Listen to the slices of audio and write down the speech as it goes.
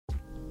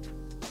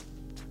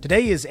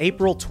Today is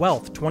April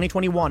 12th,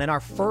 2021, and our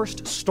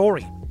first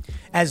story.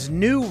 As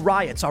new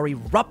riots are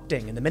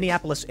erupting in the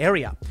Minneapolis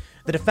area,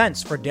 the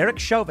defense for Derek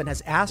Chauvin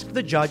has asked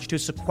the judge to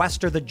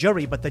sequester the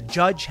jury, but the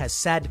judge has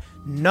said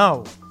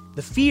no.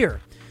 The fear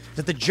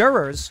that the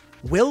jurors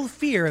will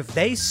fear if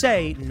they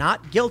say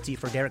not guilty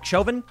for Derek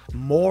Chauvin,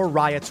 more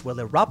riots will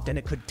erupt and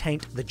it could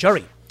taint the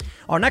jury.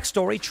 Our next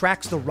story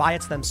tracks the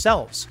riots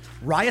themselves.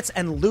 Riots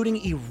and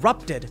looting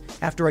erupted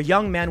after a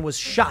young man was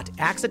shot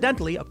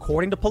accidentally,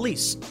 according to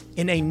police,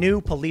 in a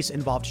new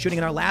police-involved shooting.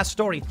 In our last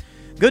story,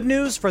 good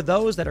news for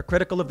those that are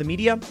critical of the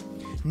media.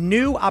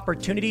 New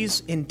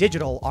opportunities in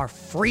digital are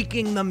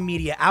freaking the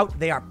media out.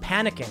 They are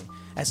panicking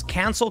as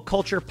cancel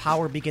culture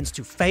power begins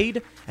to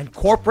fade and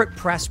corporate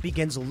press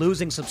begins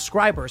losing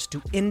subscribers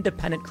to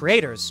independent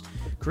creators,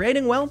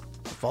 creating, well,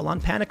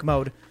 full-on panic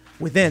mode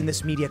within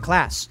this media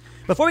class.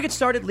 Before we get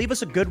started, leave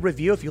us a good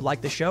review if you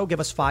like the show. Give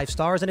us 5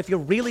 stars. And if you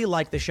really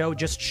like the show,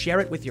 just share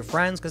it with your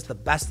friends because it's the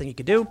best thing you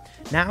could do.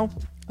 Now,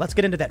 let's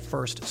get into that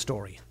first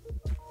story.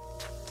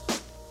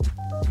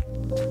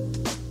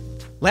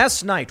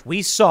 Last night,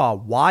 we saw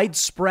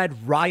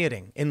widespread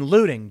rioting and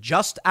looting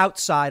just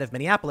outside of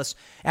Minneapolis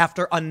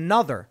after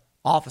another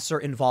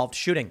officer-involved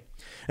shooting.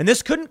 And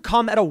this couldn't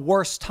come at a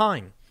worse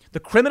time. The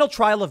criminal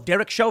trial of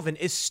Derek Chauvin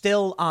is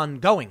still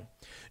ongoing.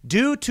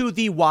 Due to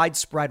the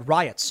widespread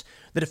riots,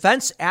 the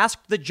defense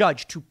asked the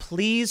judge to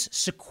please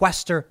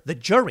sequester the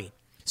jury,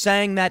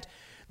 saying that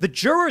the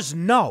jurors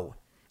know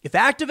if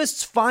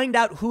activists find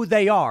out who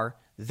they are,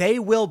 they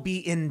will be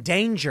in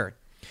danger.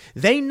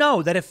 They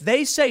know that if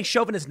they say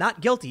Chauvin is not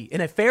guilty in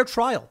a fair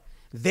trial,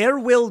 there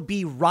will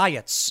be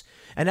riots.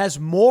 And as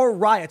more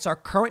riots are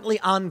currently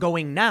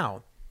ongoing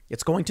now,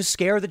 it's going to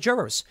scare the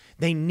jurors.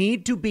 They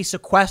need to be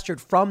sequestered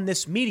from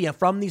this media,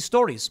 from these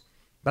stories.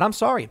 But I'm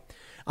sorry,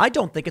 I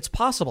don't think it's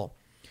possible.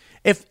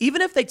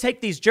 Even if they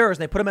take these jurors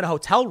and they put them in a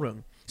hotel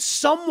room,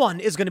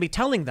 someone is going to be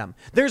telling them.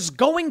 There's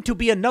going to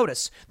be a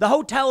notice. The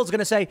hotel is going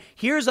to say,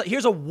 here's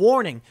a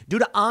warning due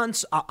to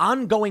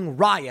ongoing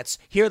riots.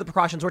 Here are the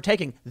precautions we're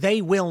taking.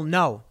 They will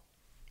know.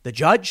 The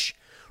judge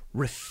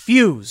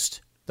refused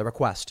the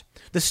request.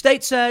 The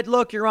state said,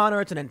 look, Your Honor,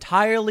 it's an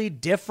entirely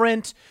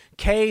different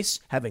case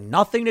having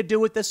nothing to do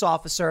with this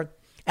officer,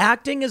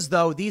 acting as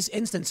though these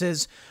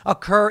instances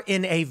occur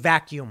in a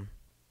vacuum.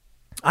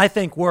 I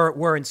think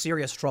we're in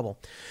serious trouble.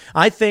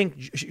 I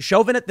think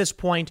Chauvin at this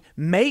point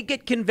may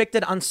get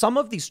convicted on some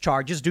of these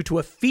charges due to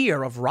a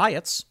fear of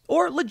riots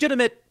or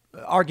legitimate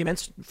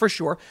arguments, for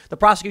sure. The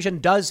prosecution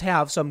does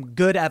have some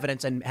good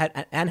evidence and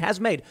has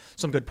made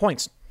some good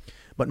points.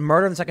 But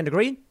murder in the second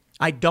degree,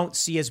 I don't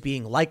see as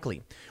being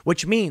likely,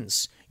 which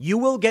means you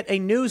will get a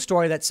news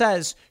story that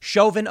says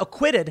Chauvin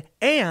acquitted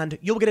and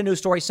you'll get a news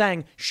story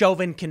saying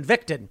Chauvin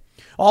convicted.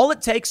 All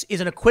it takes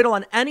is an acquittal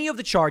on any of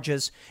the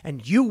charges,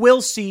 and you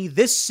will see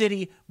this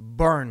city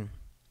burn.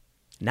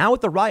 Now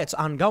with the riots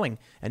ongoing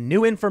and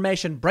new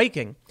information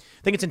breaking,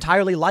 I think it's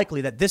entirely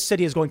likely that this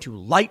city is going to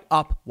light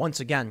up once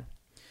again.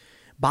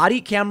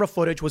 Body camera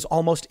footage was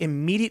almost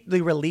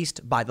immediately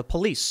released by the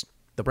police.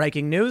 The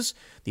breaking news,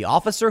 the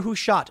officer who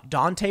shot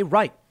Daunte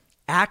Wright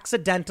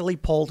accidentally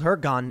pulled her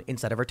gun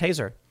instead of her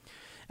taser.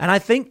 And I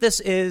think this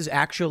is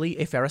actually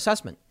a fair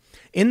assessment.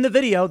 In the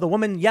video, the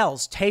woman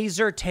yells,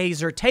 taser,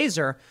 taser,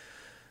 taser,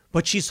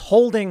 but she's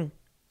holding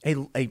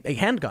a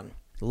handgun,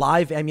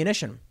 live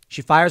ammunition.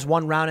 She fires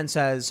one round and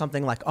says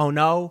something like, oh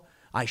no,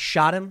 I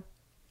shot him.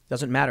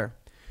 Doesn't matter.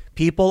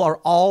 People are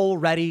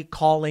already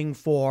calling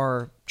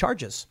for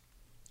charges,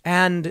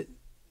 and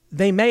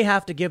they may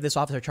have to give this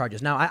officer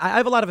charges. Now, I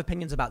have a lot of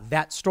opinions about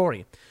that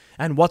story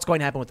and what's going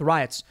to happen with the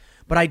riots,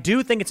 but I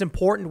do think it's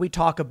important we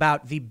talk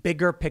about the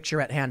bigger picture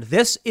at hand.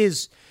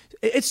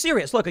 It's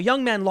serious. Look, a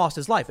young man lost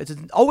his life. It's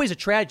always a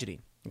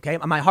tragedy. Okay.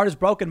 My heart is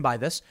broken by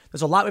this.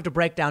 There's a lot we have to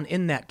break down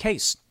in that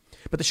case.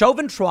 But the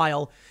Chauvin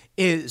trial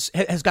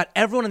has got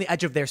everyone on the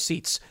edge of their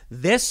seats.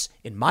 This,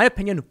 in my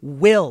opinion,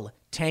 will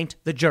taint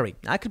the jury.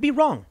 I could be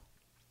wrong.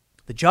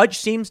 The judge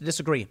seems to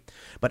disagree,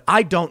 but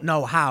I don't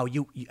know how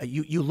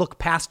you look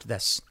past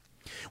this.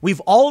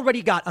 We've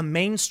already got a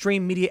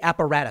mainstream media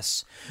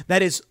apparatus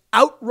that is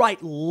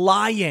outright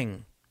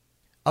lying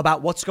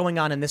about what's going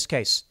on in this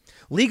case.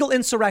 Legal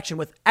insurrection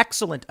with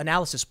excellent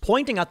analysis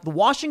pointing out the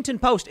Washington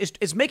Post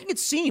is making it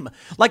seem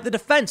like the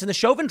defense in the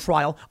Chauvin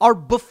trial are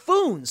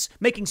buffoons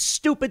making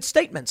stupid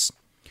statements,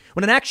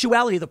 when in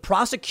actuality, the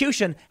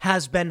prosecution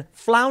has been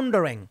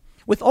floundering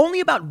with only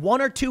about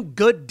 1 or 2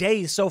 good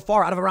days so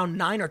far out of around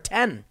 9 or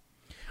 10.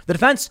 The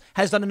defense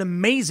has done an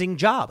amazing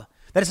job.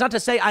 That is not to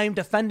say I am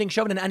defending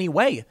Chauvin in any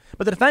way,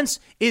 but the defense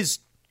is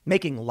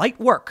making light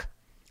work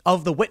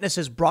of the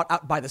witnesses brought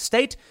out by the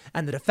state,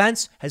 and the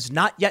defense has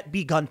not yet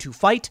begun to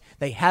fight.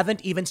 They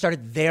haven't even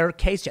started their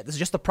case yet. This is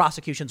just the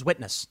prosecution's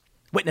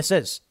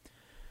witnesses.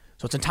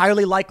 So it's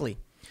entirely likely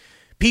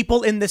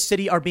people in this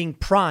city are being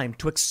primed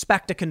to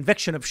expect a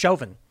conviction of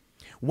Chauvin.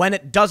 When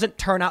it doesn't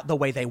turn out the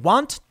way they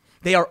want,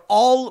 they are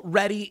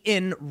already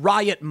in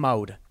riot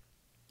mode.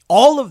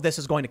 All of this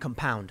is going to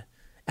compound.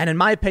 And in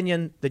my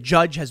opinion, the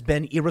judge has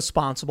been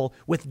irresponsible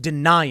with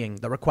denying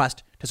the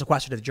request to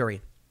sequester the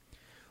jury.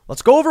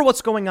 Let's go over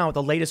what's going on with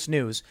the latest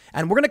news,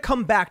 and we're going to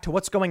come back to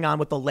what's going on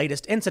with the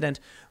latest incident.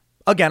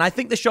 Again, I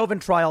think the Chauvin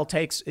trial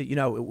takes, we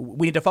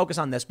need to focus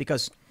on this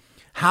because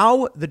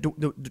how the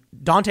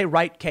Daunte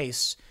Wright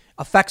case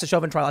affects the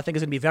Chauvin trial, I think,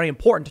 is going to be very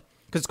important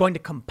because it's going to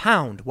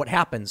compound what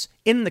happens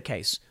in the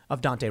case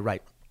of Daunte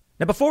Wright.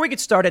 Now, before we get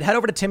started, head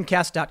over to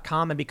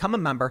timcast.com and become a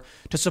member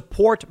to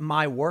support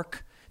my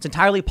work. It's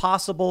entirely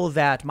possible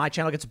that my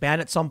channel gets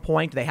banned at some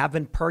point. They have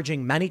been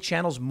purging many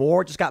channels.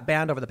 More just got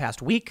banned over the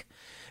past week.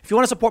 If you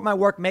want to support my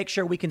work, make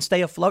sure we can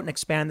stay afloat and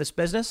expand this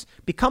business.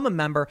 Become a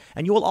member,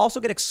 and you will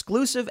also get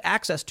exclusive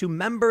access to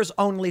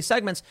members-only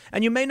segments.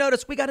 And you may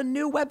notice we got a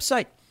new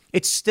website.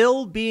 It's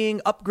still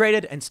being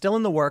upgraded and still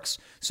in the works,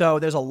 so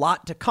there's a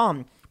lot to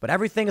come. But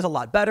everything is a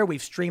lot better.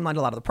 We've streamlined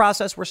a lot of the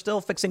process. We're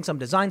still fixing some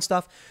design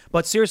stuff.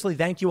 But seriously,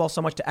 thank you all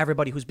so much to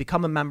everybody who's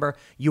become a member.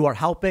 You are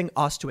helping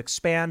us to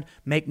expand,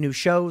 make new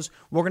shows.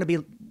 We're going to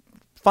be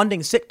funding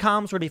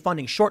sitcoms. We're going to be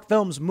funding short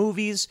films,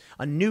 movies,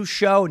 a new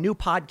show, new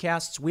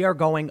podcasts. We are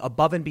going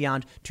above and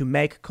beyond to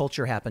make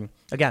culture happen.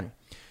 Again,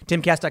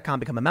 timcast.com,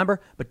 become a member.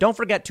 But don't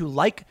forget to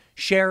like,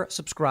 share,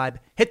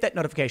 subscribe, hit that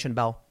notification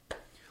bell.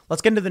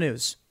 Let's get into the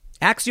news.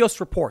 Axios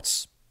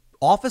reports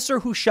officer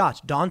who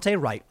shot Daunte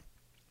Wright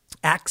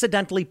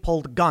accidentally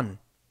pulled gun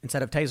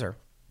instead of taser.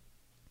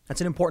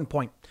 That's an important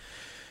point.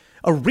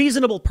 A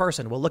reasonable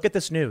person will look at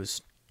this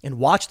news and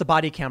watch the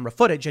body camera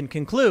footage and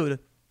conclude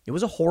it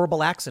was a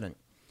horrible accident.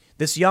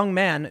 This young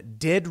man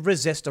did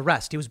resist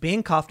arrest. He was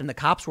being cuffed and the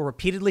cops were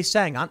repeatedly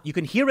saying, you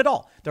can hear it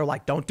all. They're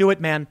like, don't do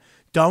it, man.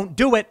 Don't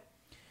do it.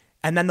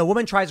 And then the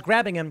woman tries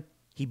grabbing him.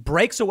 He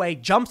breaks away,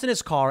 jumps in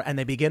his car, and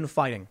they begin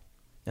fighting.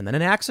 And then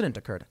an accident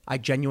occurred. I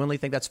genuinely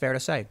think that's fair to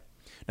say.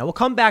 Now, we'll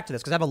come back to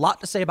this because I have a lot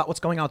to say about what's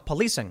going on with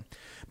policing.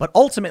 But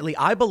ultimately,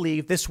 I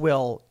believe this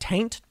will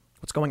taint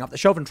what's going on with the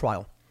Chauvin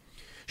trial.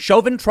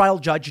 Chauvin trial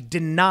judge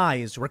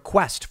denies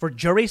request for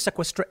jury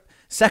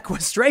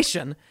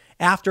sequestration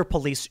after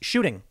police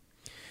shooting.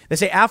 They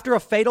say after a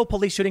fatal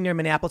police shooting near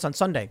Minneapolis on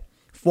Sunday,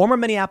 former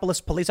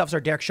Minneapolis police officer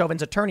Derek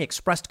Chauvin's attorney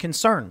expressed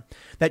concern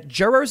that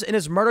jurors in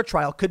his murder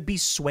trial could be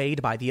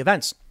swayed by the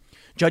events.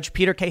 Judge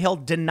Peter Cahill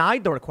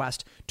denied the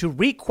request to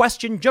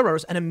re-question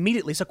jurors and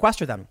immediately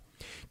sequester them.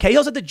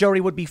 Cahill said the jury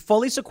would be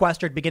fully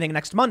sequestered beginning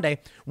next Monday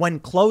when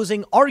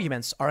closing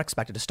arguments are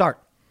expected to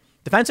start.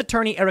 Defense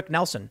attorney Eric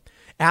Nelson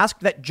asked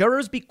that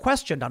jurors be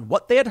questioned on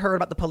what they had heard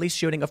about the police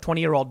shooting of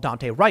 20-year-old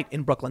Daunte Wright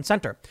in Brooklyn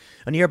Center,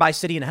 a nearby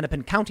city in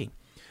Hennepin County.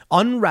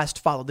 Unrest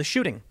followed the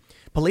shooting.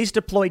 Police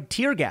deployed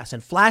tear gas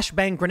and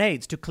flashbang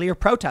grenades to clear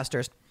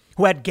protesters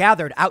who had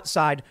gathered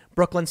outside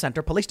Brooklyn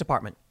Center Police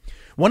Department.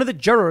 One of the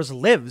jurors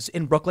lives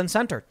in Brooklyn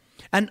Center,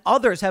 and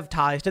others have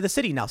ties to the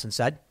city, Nelson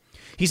said.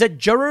 He said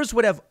jurors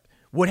would have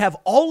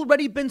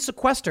already been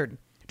sequestered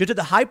due to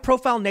the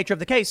high-profile nature of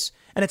the case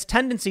and its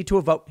tendency to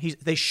evoke.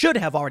 They should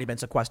have already been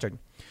sequestered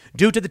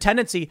due to the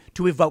tendency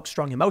to evoke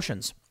strong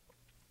emotions.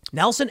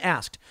 Nelson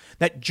asked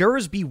that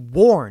jurors be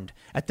warned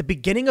at the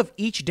beginning of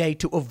each day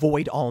to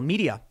avoid all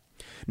media.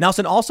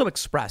 Nelson also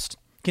expressed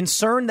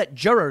concern that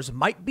jurors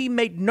might be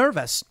made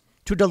nervous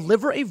to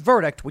deliver a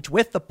verdict with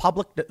which the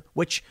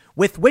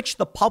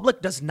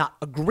public does not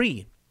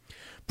agree.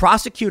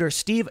 Prosecutor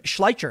Steve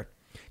Schleicher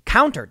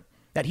countered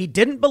that he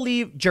didn't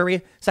believe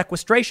jury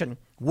sequestration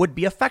would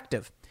be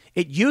effective.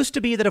 It used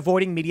to be that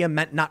avoiding media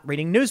meant not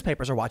reading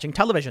newspapers or watching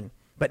television,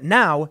 but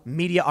now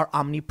media are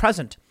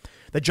omnipresent.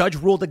 The judge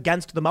ruled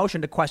against the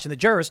motion to question the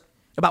jurors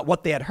about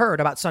what they had heard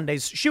about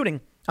Sunday's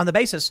shooting on the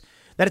basis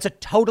that it's a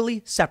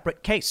totally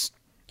separate case.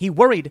 He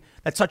worried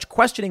that such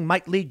questioning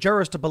might lead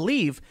jurors to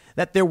believe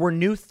that there were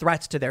new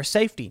threats to their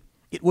safety.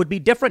 It would be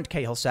different,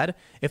 Cahill said,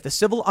 if the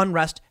civil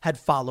unrest had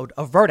followed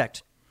a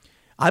verdict.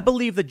 I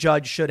believe the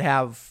judge should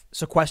have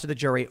sequestered the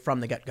jury from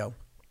the get-go.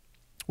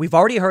 We've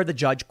already heard the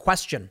judge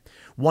question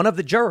one of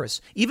the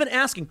jurors, even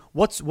asking,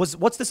 what's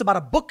this about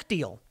a book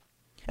deal?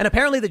 And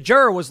apparently the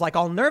juror was like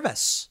all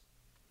nervous.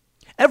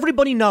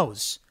 Everybody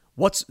knows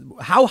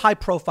how high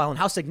profile and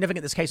how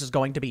significant this case is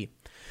going to be.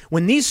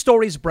 When these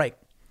stories break,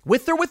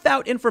 with or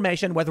without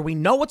information, whether we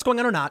know what's going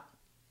on or not,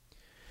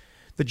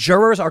 the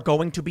jurors are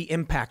going to be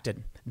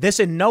impacted. This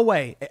in no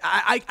way,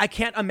 I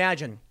can't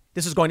imagine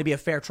this is going to be a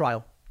fair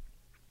trial.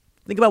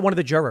 Think about one of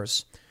the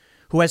jurors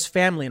who has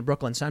family in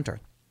Brooklyn Center.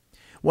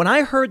 When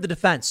I heard the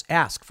defense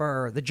ask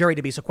for the jury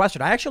to be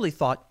sequestered, I actually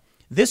thought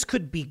this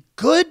could be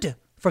good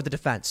for the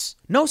defense.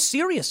 No,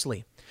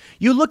 seriously.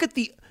 You look at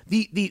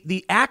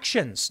the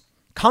actions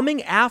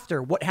coming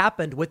after what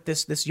happened with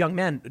this young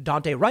man,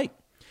 Daunte Wright.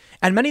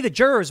 And many of the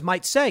jurors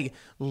might say,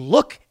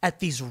 look at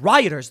these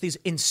rioters, these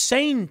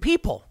insane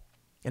people,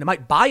 and it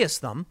might bias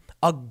them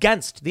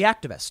against the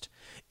activist.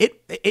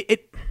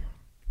 It's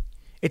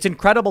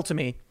incredible to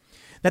me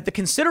that the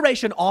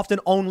consideration often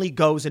only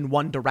goes in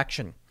one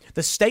direction.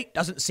 The state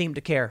doesn't seem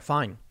to care.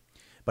 Fine.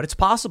 But it's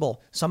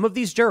possible some of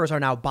these jurors are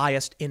now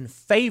biased in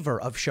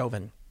favor of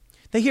Chauvin.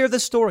 They hear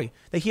this story.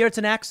 They hear it's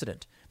an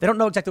accident. They don't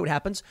know exactly what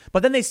happens.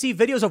 But then they see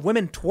videos of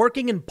women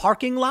twerking in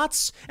parking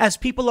lots as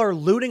people are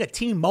looting a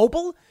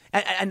T-Mobile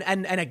and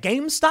a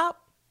GameStop.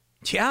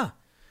 Yeah.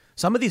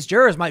 Some of these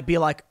jurors might be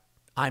like,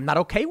 I'm not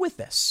okay with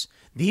this.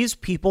 These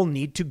people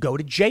need to go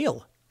to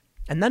jail.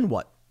 And then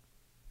what?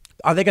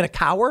 Are they going to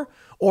cower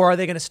or are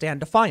they going to stand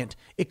defiant?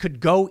 It could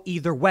go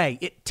either way.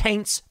 It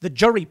taints the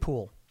jury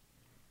pool.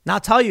 Now, I'll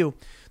tell you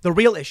the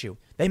real issue.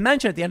 They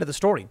mention at the end of the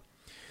story,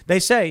 they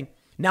say,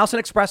 Nelson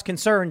expressed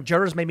concern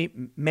jurors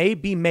may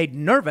be made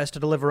nervous to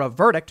deliver a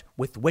verdict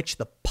with which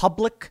the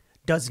public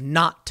does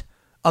not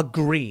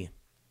agree.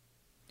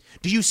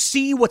 Do you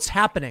see what's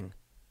happening?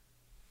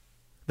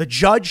 The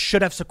judge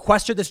should have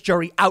sequestered this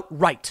jury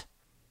outright.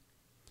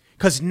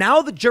 Because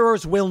now the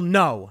jurors will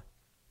know,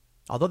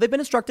 although they've been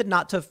instructed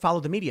not to follow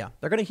the media,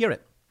 they're going to hear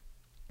it.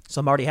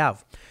 Some already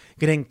have.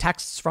 Getting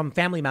texts from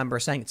family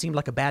members saying it seemed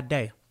like a bad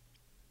day.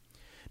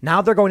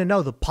 Now they're going to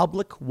know the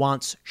public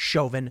wants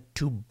Chauvin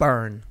to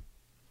burn.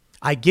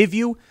 I give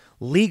you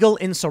Legal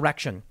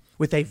Insurrection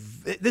with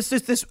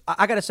this.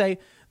 I got to say,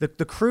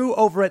 the crew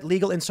over at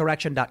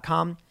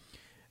legalinsurrection.com,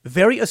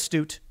 very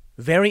astute,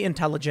 very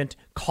intelligent,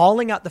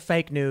 calling out the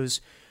fake news,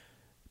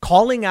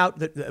 calling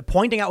out,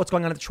 pointing out what's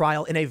going on at the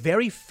trial in a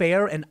very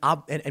fair and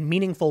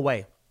meaningful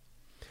way.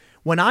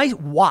 When I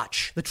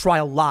watch the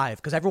trial live,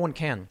 because everyone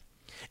can,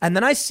 and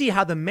then I see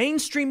how the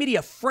mainstream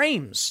media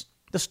frames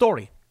the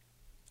story,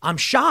 I'm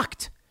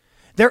shocked.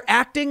 They're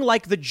acting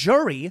like the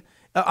jury,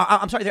 they're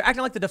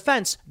acting like the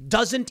defense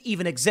doesn't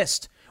even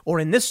exist. Or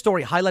in this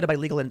story highlighted by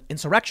Legal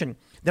Insurrection,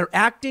 they're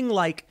acting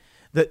like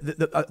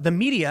the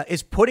media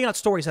is putting out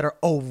stories that are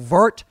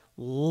overt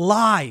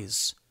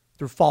lies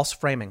through false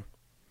framing.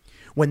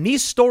 When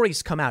these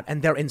stories come out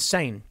and they're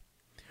insane,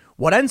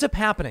 what ends up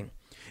happening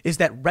is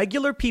that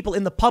regular people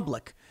in the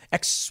public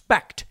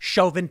expect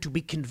Chauvin to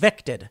be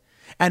convicted.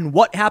 And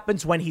what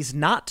happens when he's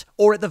not,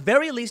 or at the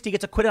very least he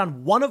gets acquitted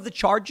on one of the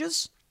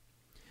charges?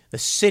 The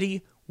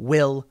city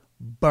will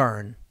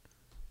burn.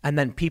 And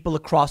then people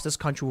across this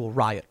country will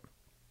riot.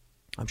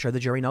 I'm sure the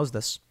jury knows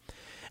this.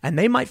 And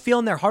they might feel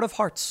in their heart of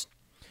hearts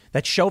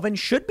that Chauvin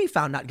should be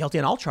found not guilty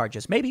on all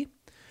charges. Maybe.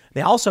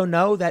 They also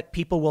know that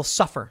people will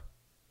suffer,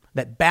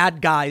 that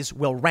bad guys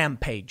will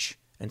rampage.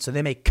 And so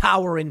they may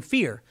cower in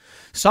fear.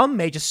 Some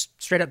may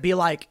just straight up be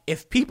like,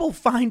 if people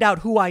find out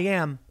who I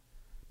am,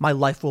 my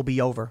life will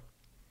be over.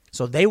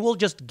 So they will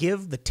just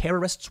give the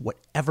terrorists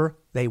whatever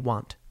they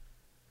want.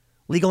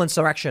 Legal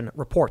Insurrection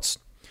reports,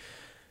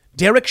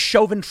 Derek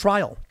Chauvin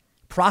trial,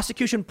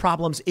 prosecution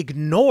problems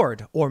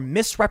ignored or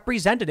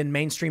misrepresented in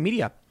mainstream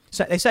media.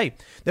 So they say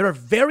there are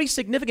very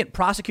significant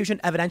prosecution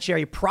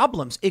evidentiary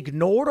problems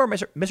ignored or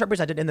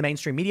misrepresented in the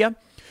mainstream media,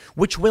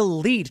 which will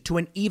lead to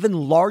an even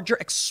larger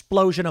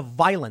explosion of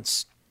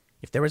violence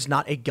if there is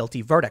not a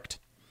guilty verdict.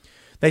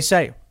 They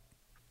say,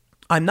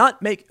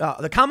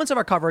 the comments of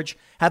our coverage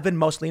have been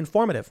mostly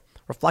informative,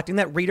 reflecting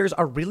that readers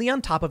are really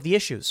on top of the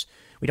issues.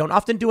 We don't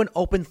often do an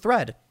open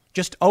thread,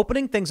 just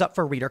opening things up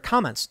for reader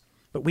comments.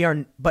 But we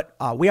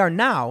are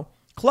now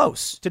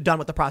close to done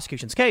with the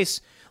prosecution's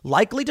case,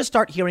 likely to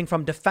start hearing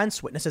from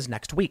defense witnesses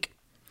next week.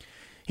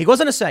 He goes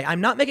on to say,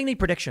 I'm not making any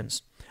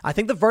predictions. I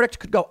think the verdict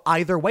could go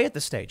either way at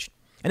this stage.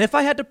 And if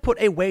I had to put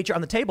a wager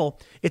on the table,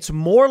 it's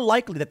more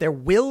likely that there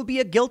will be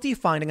a guilty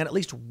finding on at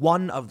least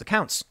one of the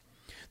counts.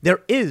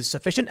 There is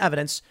sufficient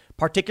evidence,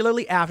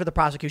 particularly after the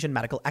prosecution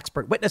medical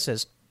expert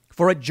witnesses,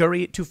 for a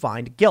jury to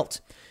find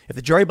guilt. If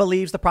the jury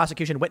believes the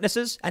prosecution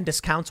witnesses and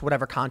discounts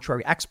whatever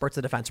contrary experts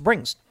the defense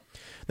brings.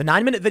 The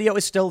 9-minute video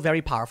is still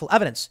very powerful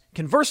evidence.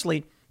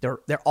 Conversely, there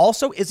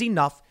also is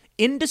enough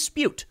in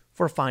dispute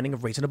for a finding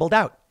of reasonable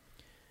doubt.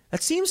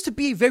 That seems to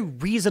be a very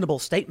reasonable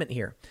statement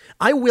here.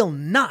 I will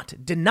not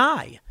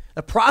deny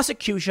the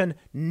prosecution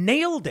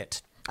nailed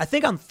it. I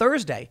think on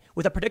Thursday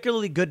with a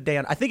particularly good day.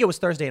 I think it was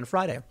Thursday and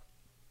Friday.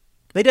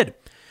 They did.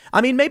 I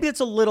mean, maybe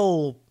it's a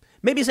little,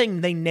 maybe saying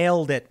they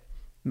nailed it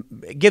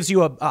gives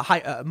you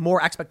a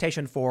more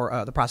expectation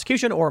for the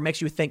prosecution or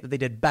makes you think that they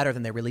did better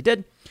than they really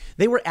did.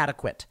 They were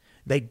adequate.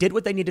 They did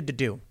what they needed to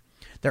do.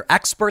 Their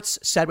experts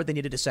said what they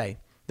needed to say.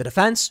 The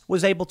defense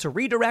was able to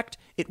redirect.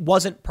 It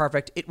wasn't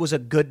perfect. It was a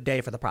good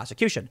day for the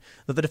prosecution.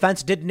 Though the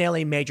defense did nail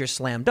a major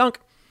slam dunk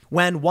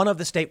when one of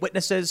the state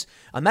witnesses,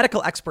 a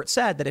medical expert,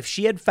 said that if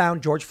she had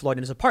found George Floyd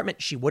in his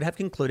apartment, she would have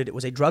concluded it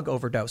was a drug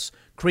overdose,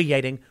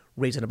 creating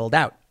reasonable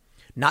doubt.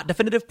 Not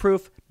definitive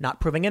proof, not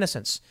proving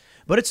innocence.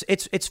 But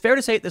it's fair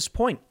to say at this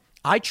point,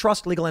 I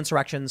trust Legal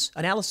Insurrection's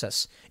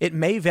analysis. It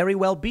may very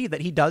well be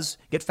that he does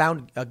get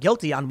found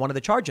guilty on one of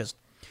the charges.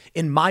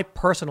 In my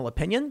personal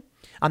opinion,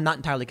 I'm not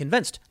entirely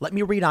convinced. Let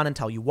me read on and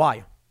tell you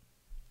why.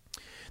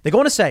 They go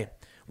on to say,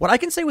 what I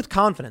can say with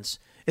confidence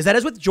is that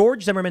as with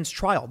George Zimmerman's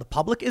trial, the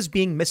public is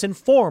being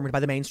misinformed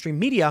by the mainstream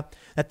media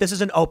that this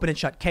is an open and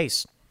shut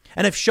case.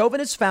 And if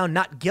Chauvin is found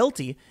not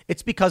guilty,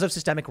 it's because of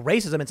systemic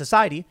racism in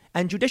society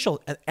and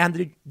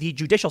the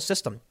judicial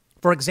system.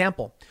 For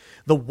example,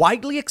 the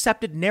widely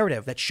accepted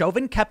narrative that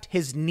Chauvin kept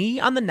his knee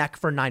on the neck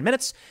for 9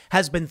 minutes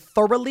has been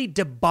thoroughly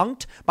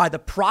debunked by the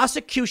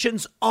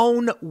prosecution's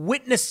own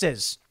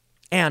witnesses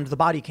and the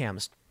body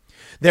cams.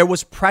 There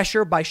was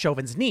pressure by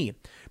Chauvin's knee,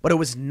 but it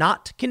was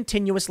not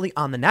continuously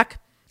on the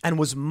neck and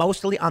was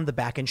mostly on the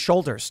back and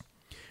shoulders.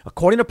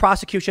 According to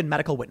prosecution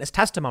medical witness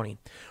testimony,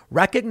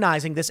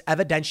 recognizing this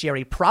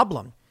evidentiary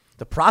problem,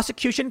 the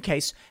prosecution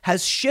case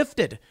has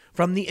shifted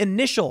from the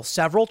initial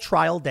several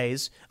trial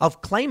days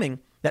of claiming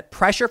that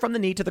pressure from the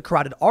knee to the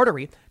carotid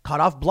artery cut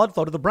off blood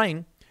flow to the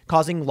brain,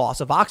 causing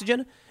loss of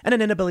oxygen and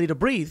an inability to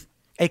breathe,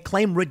 a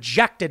claim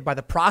rejected by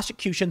the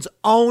prosecution's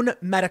own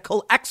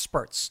medical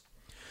experts,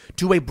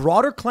 to a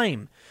broader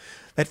claim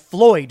that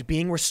Floyd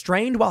being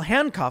restrained while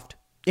handcuffed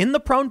in the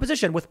prone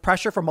position with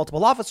pressure from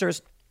multiple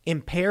officers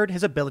impaired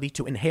his ability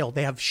to inhale.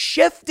 They have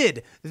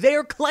shifted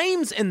their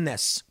claims in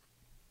this.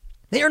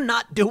 They are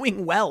not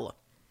doing well.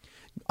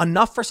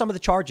 Enough for some of the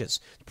charges.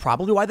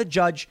 Probably why the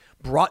judge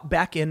brought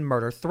back in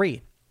murder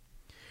 3.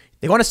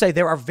 They want to say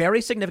there are very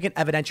significant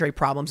evidentiary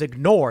problems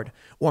ignored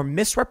or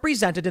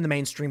misrepresented in the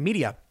mainstream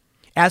media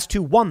as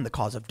to 1, the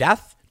cause of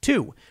death,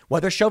 2,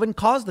 whether Chauvin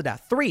caused the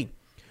death, 3,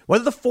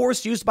 whether the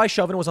force used by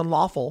Chauvin was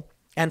unlawful,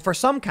 and for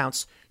some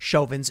counts,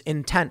 Chauvin's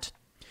intent.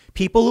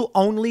 People who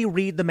only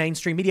read the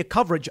mainstream media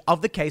coverage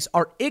of the case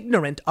are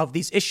ignorant of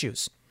these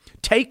issues.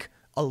 Take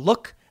a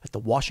look at the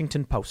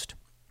Washington Post.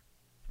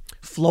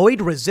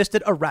 Floyd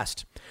resisted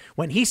arrest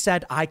when he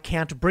said, "I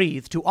can't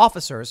breathe," to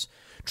officers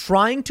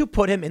trying to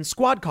put him in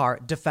squad car,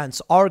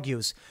 defense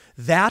argues.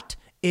 That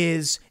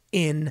is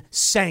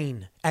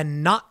insane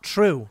and not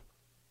true.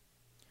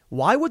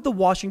 Why would the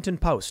Washington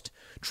Post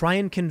try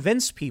and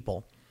convince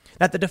people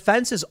that the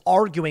defense is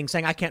arguing,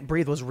 saying "I can't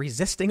breathe" was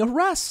resisting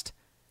arrest?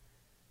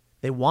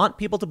 They want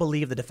people to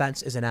believe the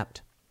defense is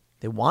inept.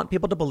 They want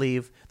people to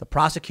believe the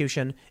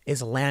prosecution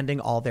is landing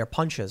all their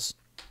punches.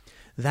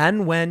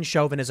 Then when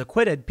Chauvin is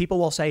acquitted, people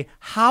will say,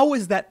 "How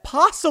is that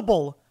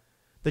possible?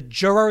 The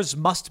jurors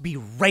must be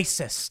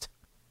racist."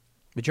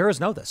 The jurors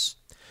know this.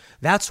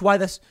 That's why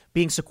this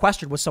being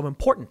sequestered was so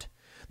important.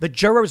 The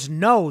jurors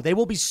know they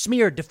will be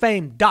smeared,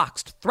 defamed,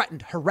 doxxed,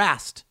 threatened,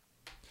 harassed.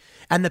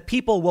 And the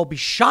people will be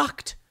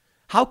shocked.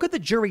 How could the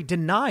jury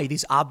deny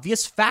these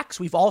obvious facts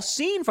we've all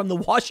seen from the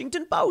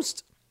Washington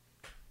Post?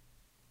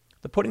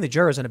 They're putting the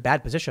jurors in a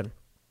bad position.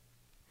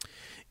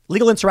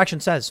 Legal Insurrection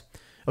says,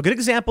 a good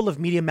example of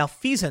media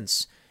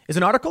malfeasance is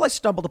an article I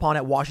stumbled upon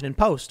at Washington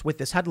Post with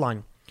this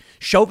headline.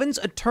 Chauvin's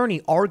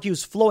attorney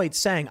argues Floyd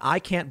saying "I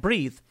can't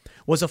breathe"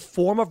 was a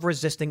form of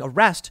resisting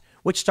arrest,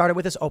 which started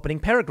with his opening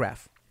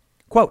paragraph.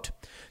 Quote,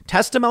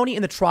 testimony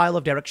in the trial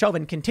of Derek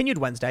Chauvin continued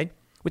Wednesday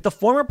with the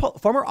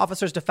former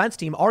officer's defense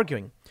team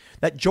arguing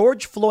that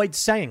George Floyd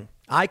saying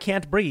 "I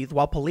can't breathe"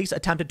 while police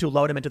attempted to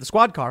load him into the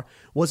squad car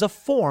was a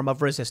form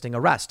of resisting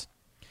arrest.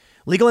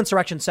 Legal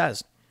Insurrection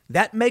says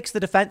that makes the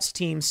defense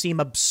team seem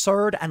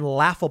absurd and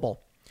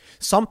laughable,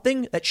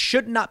 something that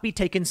should not be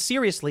taken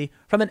seriously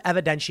from an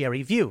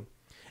evidentiary view.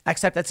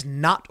 Except that's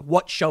not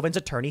what Chauvin's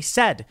attorney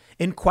said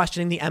in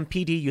questioning the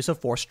MPD use of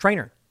force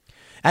trainer.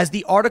 As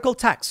the article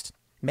text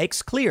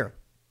makes clear,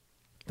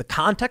 the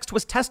context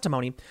was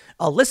testimony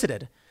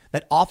elicited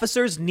that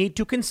officers need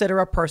to consider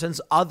a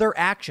person's other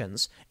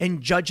actions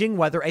in judging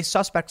whether a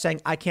suspect saying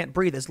 "I can't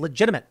breathe" is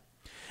legitimate,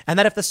 and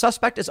that if the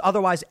suspect is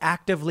otherwise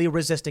actively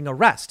resisting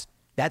arrest,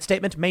 that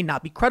statement may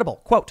not be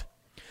credible. Quote,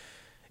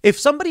 if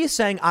somebody is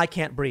saying "I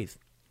can't breathe"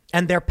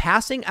 and they're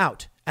passing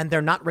out and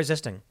they're not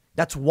resisting,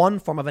 that's one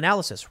form of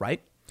analysis,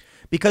 right?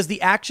 Because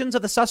the actions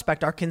of the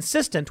suspect are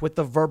consistent with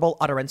the verbal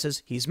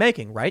utterances he's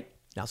making, right?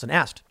 Nelson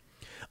asked.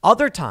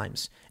 Other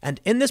times,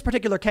 and in this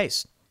particular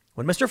case,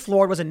 when Mr.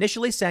 Floyd was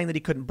initially saying that he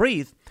couldn't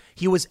breathe,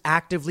 he was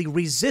actively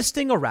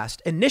resisting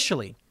arrest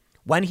initially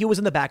when he was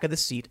in the back of the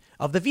seat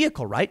of the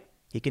vehicle, right?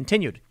 He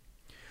continued.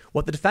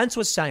 What the defense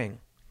was saying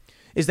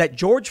is that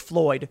George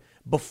Floyd,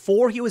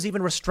 before he was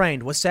even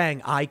restrained, was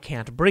saying "I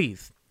can't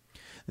breathe."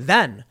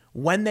 Then,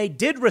 when they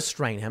did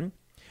restrain him,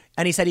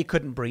 and he said he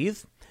couldn't breathe,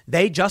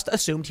 they just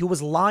assumed he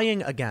was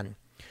lying again.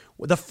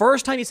 The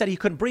first time he said he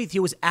couldn't breathe, he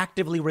was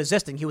actively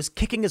resisting. He was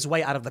kicking his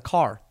way out of the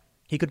car.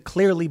 He could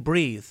clearly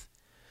breathe.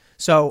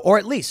 So, or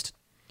at least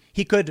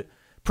he could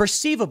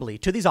perceivably,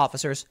 to these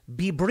officers,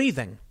 be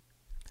breathing.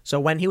 So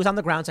when he was on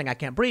the ground saying "I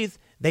can't breathe,"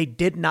 they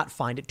did not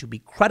find it to be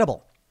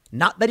credible.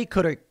 Not that he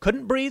could or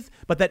couldn't breathe,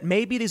 but that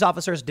maybe these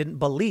officers didn't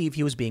believe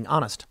he was being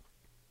honest.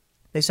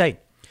 They say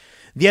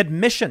the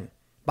admission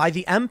by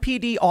the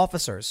MPD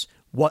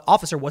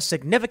officer was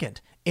significant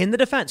in the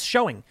defense,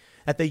 showing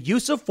that the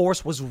use of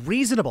force was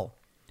reasonable.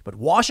 But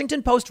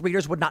Washington Post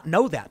readers would not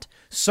know that.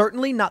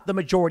 Certainly not the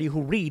majority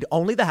who read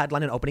only the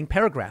headline and opening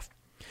paragraph.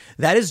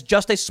 That is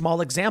just a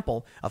small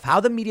example of how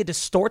the media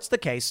distorts the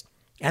case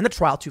and the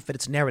trial to fit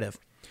its narrative.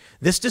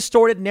 This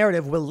distorted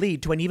narrative will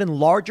lead to an even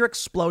larger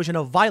explosion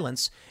of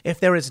violence if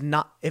there is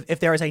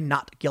a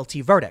not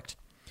guilty verdict.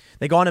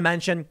 They go on to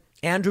mention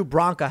Andrew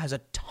Branca has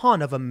a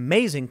ton of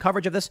amazing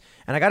coverage of this,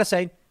 and I got to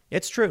say,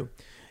 it's true.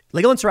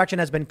 Legal Insurrection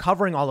has been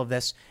covering all of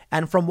this,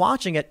 and from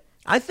watching it,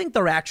 I think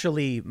they're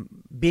actually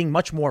being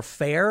much more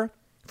fair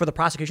for the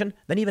prosecution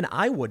than even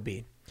I would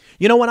be.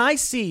 You know, when I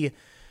see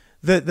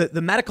the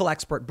medical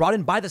expert brought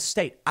in by the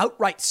state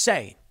outright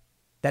say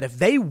that if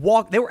they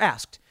were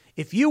asked,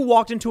 if you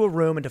walked into a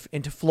room,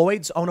 into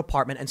Floyd's own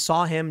apartment and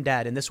saw him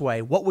dead in this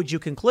way, what would you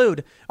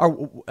conclude?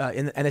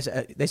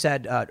 They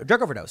said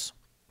drug overdose.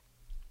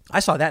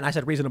 I saw that and I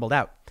said reasonable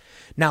doubt.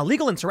 Now,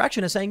 Legal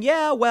Insurrection is saying,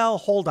 yeah, well,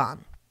 hold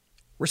on.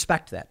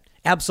 Respect that.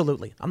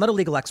 Absolutely. I'm not a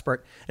legal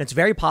expert, and it's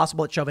very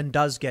possible that Chauvin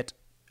does get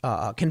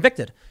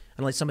convicted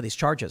on at least some of these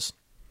charges.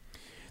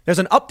 There's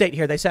an update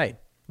here. They say,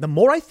 the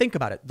more I think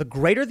about it, the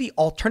greater the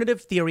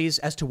alternative theories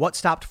as to what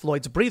stopped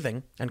Floyd's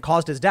breathing and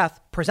caused his death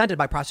presented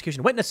by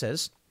prosecution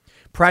witnesses,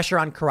 pressure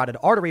on carotid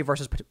artery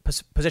versus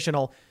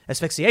positional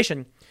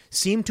asphyxiation,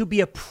 seem to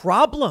be a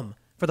problem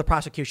for the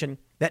prosecution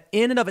that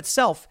in and of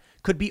itself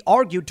could be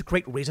argued to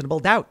create reasonable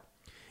doubt.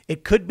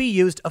 It could be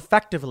used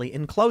effectively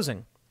in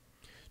closing.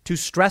 To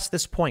stress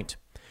this point,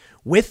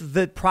 with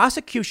the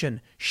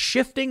prosecution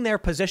shifting their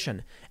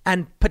position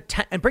and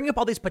bringing up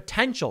all these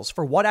potentials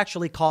for what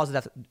actually caused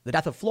the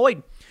death of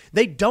Floyd,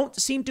 they don't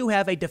seem to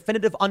have a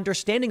definitive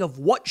understanding of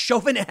what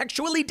Chauvin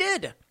actually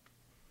did.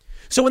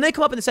 So when they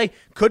come up and say,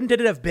 couldn't it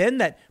have been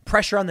that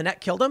pressure on the neck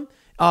killed him?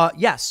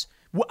 Yes.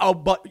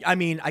 But I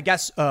mean, I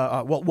guess,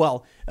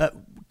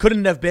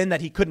 couldn't it have been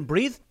that he couldn't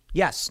breathe?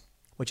 Yes.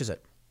 Which is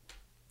it?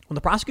 When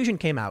the prosecution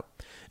came out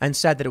and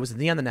said that it was the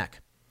knee on the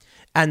neck,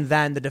 and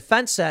then the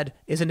defense said,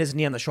 isn't his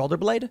knee on the shoulder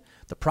blade?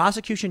 The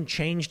prosecution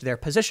changed their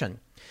position.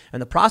 And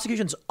the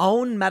prosecution's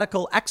own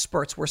medical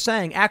experts were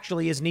saying,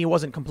 actually, his knee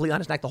wasn't completely on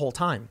his neck the whole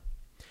time.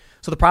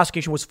 So the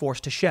prosecution was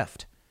forced to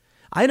shift.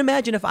 I'd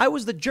imagine if I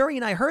was the jury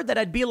and I heard that,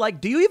 I'd be like,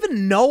 do you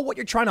even know what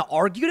you're trying to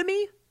argue to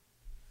me?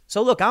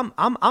 So look, I'm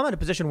in a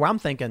position where I'm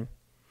thinking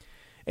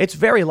it's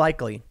very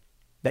likely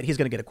that he's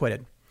going to get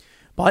acquitted.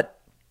 But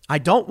I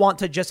don't want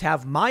to just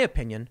have my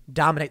opinion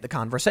dominate the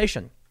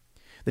conversation.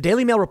 The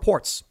Daily Mail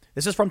reports,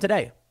 this is from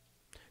today,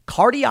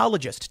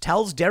 cardiologist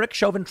tells Derek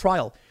Chauvin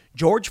trial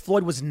George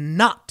Floyd was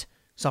not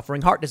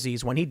suffering heart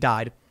disease when he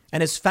died,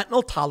 and his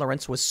fentanyl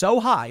tolerance was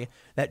so high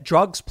that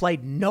drugs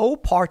played no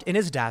part in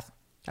his death,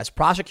 as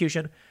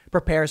prosecution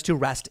prepares to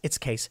rest its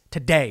case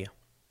today.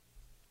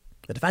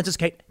 The defense's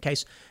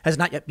case has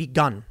not yet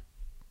begun.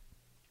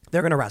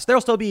 They're going to rest.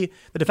 There'll still be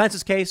the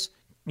defense's case,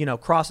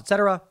 cross,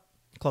 etc.,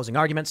 closing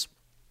arguments.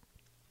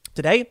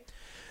 Today,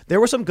 there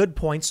were some good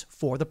points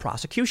for the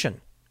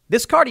prosecution.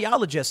 This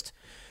cardiologist,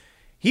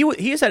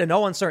 he said in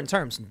no uncertain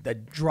terms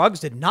that drugs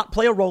did not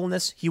play a role in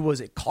this. He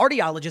was a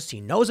cardiologist. He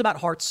knows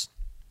about hearts.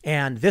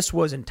 And this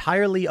was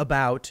entirely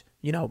about,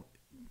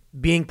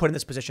 being put in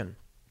this position.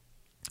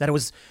 That it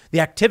was the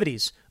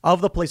activities of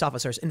the police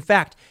officers. In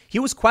fact, he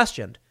was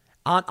questioned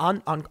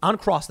on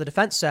cross. The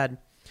defense said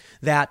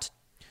that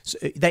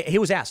he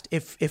was asked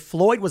if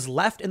Floyd was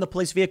left in the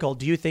police vehicle,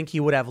 do you think he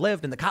would have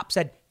lived? And the cop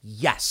said,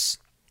 yes.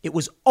 It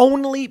was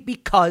only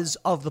because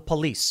of the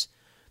police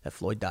that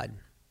Floyd died.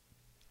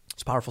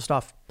 It's powerful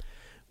stuff.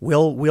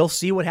 We'll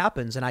see what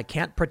happens. And I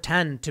can't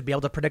pretend to be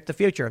able to predict the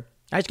future.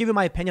 I just give you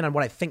my opinion on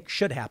what I think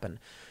should happen.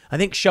 I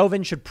think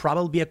Chauvin should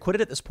probably be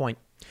acquitted at this point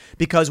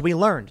because we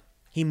learned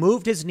he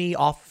moved his knee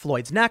off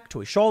Floyd's neck to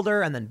his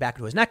shoulder and then back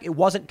to his neck. It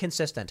wasn't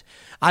consistent.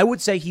 I would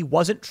say he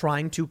wasn't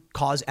trying to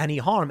cause any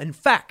harm. In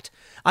fact,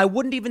 I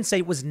wouldn't even say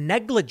it was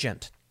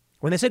negligent.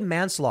 When they said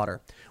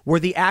manslaughter, were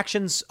the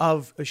actions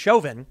of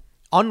Chauvin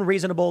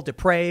unreasonable,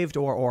 depraved,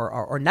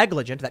 or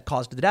negligent that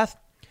caused the death?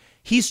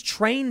 He's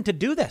trained to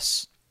do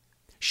this.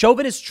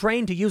 Chauvin is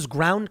trained to use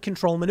ground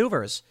control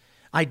maneuvers.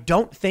 I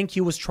don't think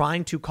he was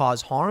trying to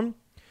cause harm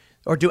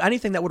or do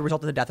anything that would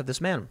result in the death of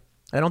this man.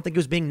 I don't think he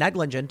was being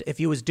negligent if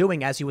he was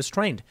doing as he was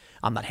trained.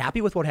 I'm not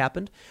happy with what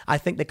happened. I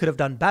think they could have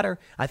done better.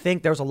 I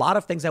think there's a lot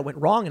of things that went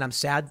wrong, and I'm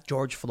sad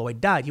George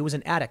Floyd died. He was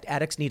an addict.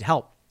 Addicts need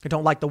help. I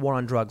don't like the war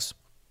on drugs.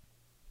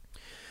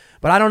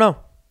 But I don't know.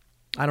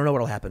 I don't know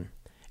what will happen.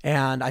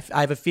 And I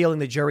have a feeling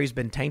the jury's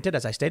been tainted.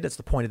 As I stated, that's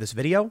the point of this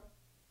video.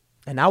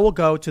 And now we'll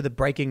go to the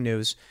breaking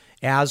news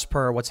as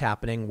per what's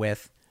happening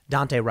with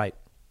Daunte Wright.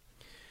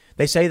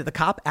 They say that the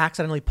cop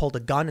accidentally pulled a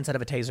gun instead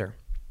of a taser.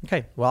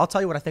 Okay, well, I'll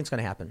tell you what I think is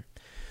going to happen.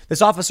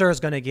 This officer is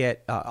going to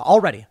get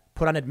already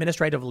put on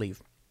administrative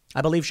leave.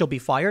 I believe she'll be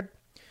fired.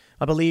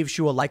 I believe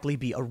she will likely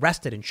be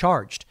arrested and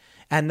charged.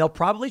 And they'll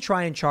probably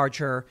try and charge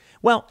her.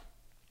 Well,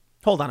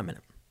 hold on a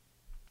minute.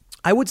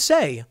 I would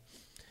say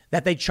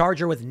that they charge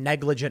her with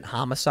negligent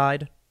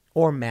homicide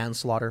or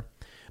manslaughter.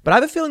 But I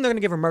have a feeling they're going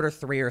to give her murder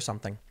 3 or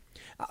something.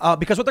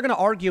 Because what they're going to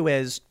argue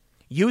is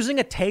using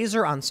a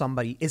taser on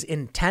somebody is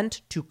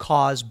intent to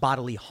cause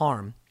bodily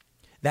harm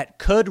that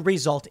could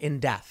result in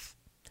death.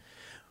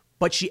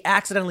 But she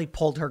accidentally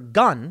pulled her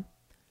gun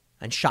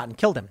and shot and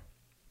killed him.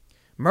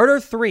 Murder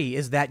 3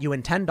 is that you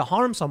intend to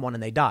harm someone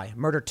and they die.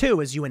 Murder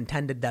 2 is you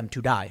intended them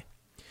to die.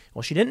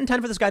 Well, she didn't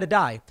intend for this guy to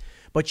die,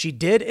 but she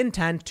did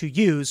intend to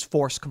use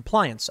force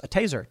compliance, a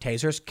taser.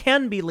 Tasers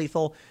can be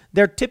lethal.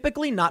 They're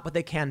typically not, but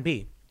they can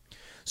be.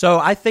 So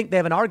I think they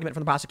have an argument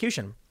from the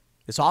prosecution.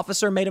 This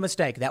officer made a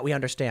mistake, that we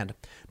understand,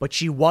 but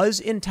she was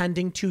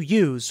intending to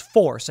use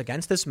force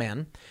against this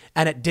man,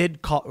 and it did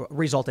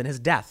result in his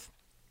death.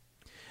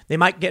 They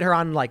might get her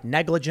on like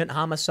negligent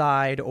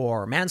homicide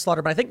or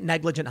manslaughter, but I think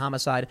negligent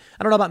homicide,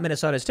 I don't know about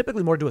Minnesota, it's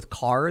typically more to do with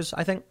cars,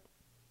 I think.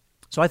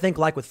 So I think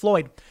like with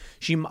Floyd,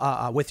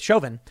 with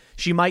Chauvin,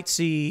 she might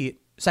see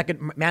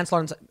second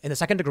manslaughter in the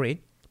second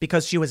degree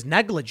because she was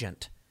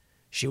negligent.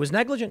 She was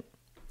negligent.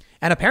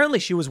 And apparently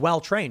she was well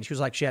trained. She was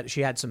like,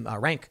 she had some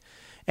rank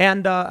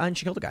and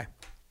she killed a guy.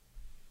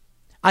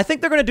 I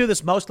think they're going to do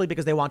this mostly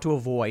because they want to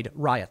avoid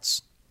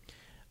riots.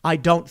 I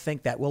don't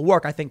think that will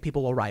work. I think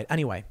people will riot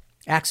anyway.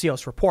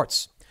 Axios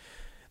reports.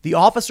 The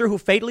officer who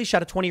fatally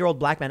shot a 20-year-old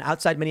black man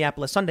outside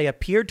Minneapolis Sunday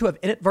appeared to have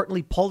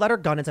inadvertently pulled out her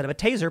gun instead of a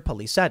taser,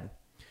 police said.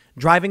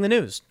 Driving the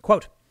news,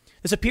 quote,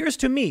 "This appears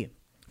to me,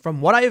 from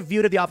what I have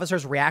viewed of the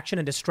officer's reaction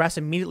and distress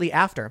immediately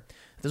after,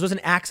 this was an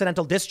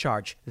accidental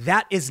discharge.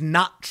 That is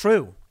not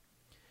true."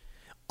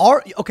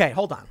 Okay,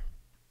 hold on.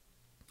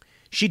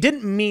 She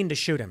didn't mean to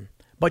shoot him,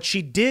 but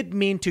she did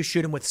mean to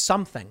shoot him with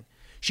something.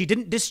 She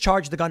didn't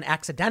discharge the gun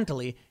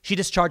accidentally. She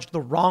discharged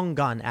the wrong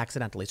gun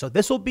accidentally. So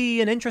this will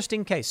be an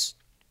interesting case.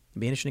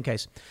 It'll be an interesting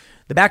case.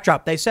 The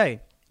backdrop, they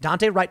say,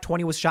 Dante Wright,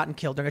 20, was shot and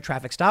killed during a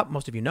traffic stop.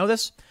 Most of you know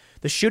this.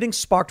 The shooting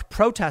sparked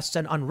protests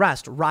and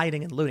unrest,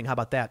 rioting and looting. How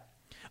about that?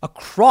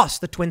 Across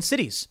the Twin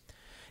Cities.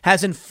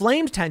 Has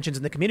inflamed tensions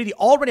in the community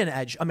already on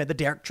edge amid the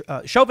Derek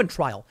Chauvin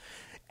trial.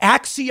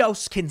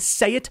 Axios can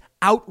say it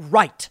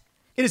outright.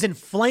 It has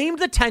inflamed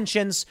the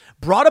tensions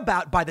brought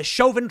about by the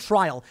Chauvin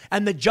trial.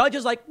 And the judge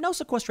is like, no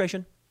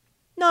sequestration.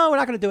 No, we're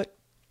not going to do it.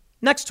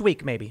 Next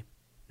week, maybe.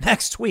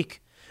 Next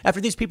week.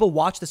 After these people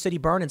watch the city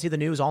burn and see the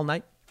news all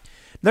night.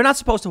 They're not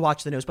supposed to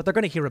watch the news, but they're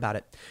going to hear about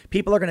it.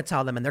 People are going to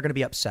tell them and they're going to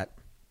be upset.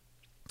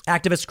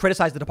 Activists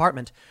criticized the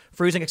department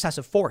for using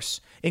excessive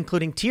force,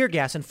 including tear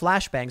gas and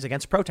flashbangs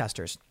against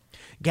protesters.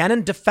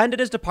 Gannon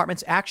defended his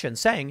department's action,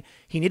 saying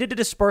he needed to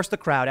disperse the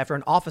crowd after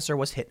an officer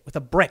was hit with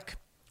a brick.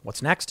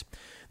 What's next?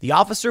 The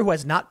officer who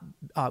has not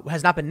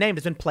been named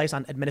has been placed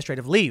on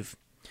administrative leave.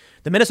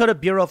 The Minnesota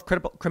Bureau of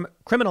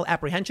Criminal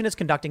Apprehension is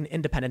conducting an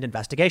independent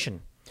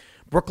investigation.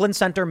 Brooklyn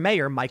Center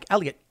Mayor Mike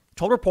Elliott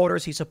told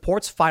reporters he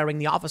supports firing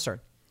the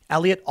officer.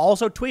 Elliott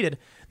also tweeted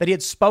that he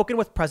had spoken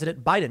with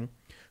President Biden,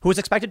 who is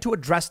expected to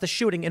address the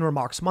shooting in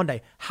remarks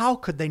Monday. How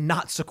could they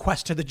not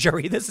sequester the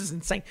jury? This is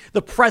insane.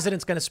 The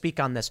president's going to speak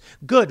on this.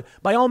 Good.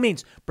 By all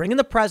means, bring in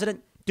the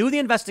president, do the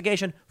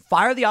investigation,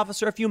 fire the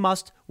officer if you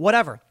must,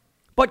 whatever.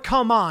 But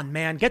come on,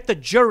 man, get the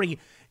jury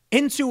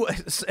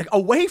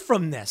away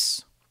from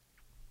this.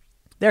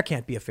 There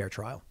can't be a fair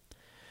trial.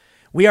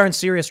 We are in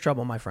serious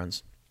trouble, my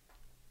friends.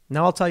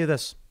 Now I'll tell you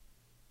this.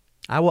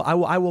 I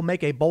will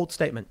make a bold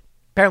statement.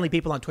 Apparently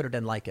people on Twitter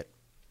didn't like it.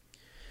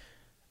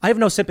 I have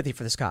no sympathy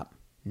for this cop.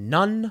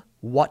 None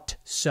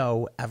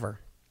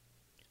whatsoever.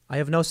 I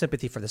have no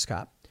sympathy for this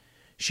cop.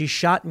 She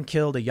shot and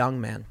killed a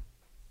young man.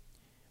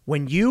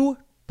 When you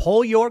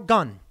pull your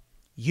gun,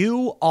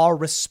 you are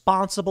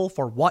responsible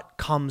for what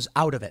comes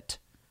out of it.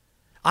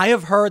 I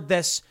have heard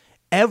this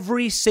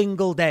every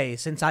single day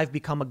since I've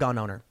become a gun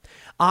owner.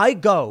 I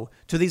go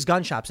to these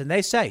gun shops and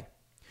they say,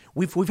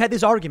 we've had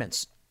these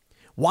arguments.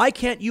 Why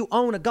can't you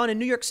own a gun in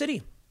New York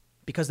City?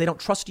 Because they don't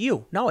trust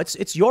you. No,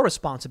 it's your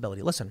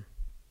responsibility. Listen.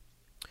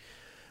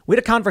 We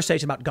had a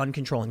conversation about gun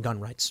control and gun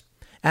rights,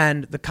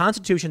 and the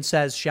Constitution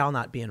says shall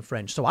not be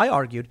infringed. So I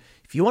argued,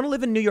 if you want to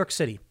live in New York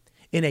City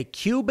in a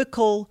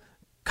cubicle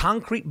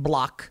concrete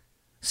block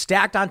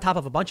stacked on top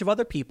of a bunch of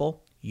other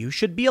people, you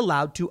should be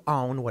allowed to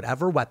own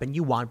whatever weapon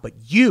you want, but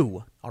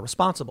you are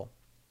responsible.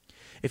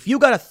 If you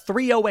got a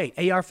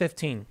 .308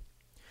 AR-15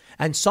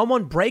 and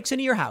someone breaks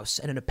into your house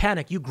and in a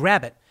panic, you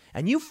grab it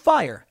and you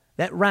fire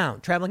that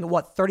round traveling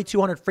at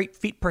 3,200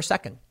 feet per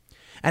second.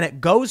 And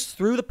it goes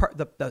through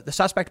the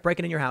suspect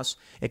breaking in your house.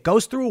 It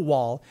goes through a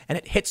wall and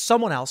it hits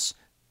someone else.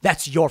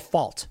 That's your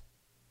fault.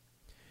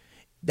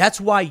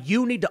 That's why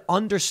you need to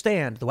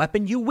understand the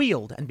weapon you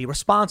wield and be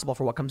responsible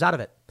for what comes out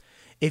of it.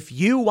 If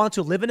you want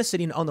to live in a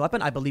city and own the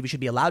weapon, I believe you should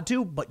be allowed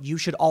to, but you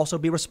should also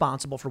be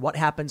responsible for what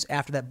happens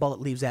after that bullet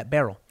leaves that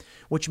barrel,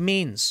 which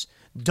means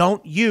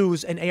don't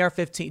use an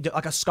AR-15,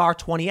 like a SCAR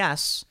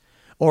 20S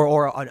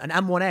or an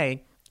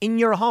M1A in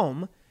your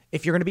home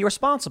if you're going to be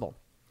responsible.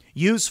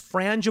 Use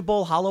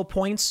frangible hollow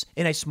points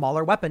in a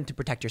smaller weapon to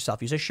protect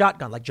yourself. Use a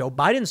shotgun like Joe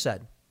Biden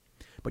said,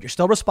 but you're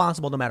still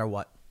responsible no matter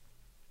what.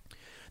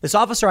 This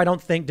officer, I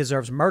don't think,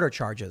 deserves murder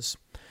charges,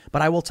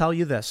 but I will tell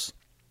you this.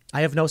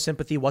 I have no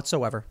sympathy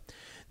whatsoever.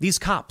 These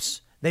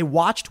cops, they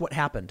watched what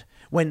happened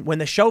when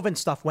the Chauvin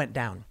stuff went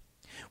down.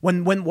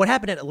 When what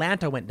happened in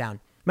Atlanta went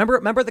down.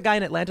 Remember the guy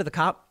in Atlanta, the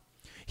cop?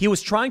 He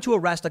was trying to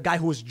arrest a guy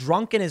who was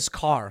drunk in his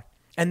car.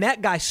 And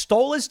that guy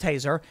stole his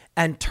taser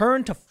and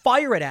turned to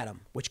fire it at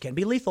him, which can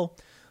be lethal.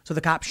 So the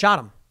cop shot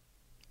him.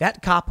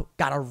 That cop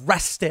got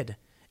arrested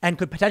and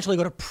could potentially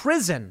go to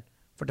prison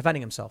for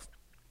defending himself.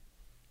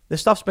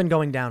 This stuff's been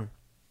going down.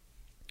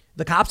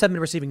 The cops have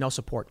been receiving no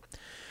support.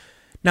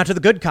 Now, to the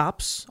good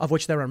cops, of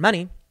which there are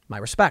many, my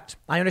respect.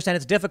 I understand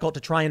it's difficult to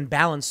try and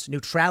balance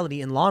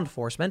neutrality in law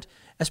enforcement,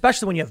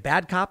 especially when you have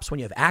bad cops, when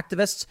you have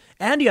activists,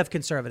 and you have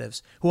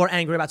conservatives who are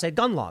angry about, say,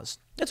 gun laws.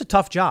 It's a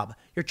tough job.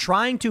 You're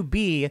trying to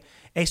be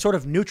a sort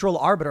of neutral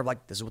arbiter,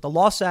 like this is what the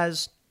law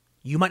says.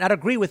 You might not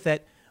agree with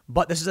it,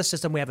 but this is a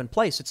system we have in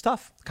place. It's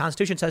tough. The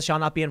Constitution says shall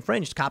not be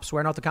infringed. Cops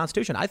swearing out the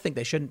Constitution. I think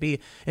they shouldn't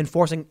be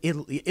enforcing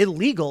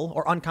illegal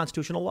or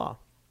unconstitutional law.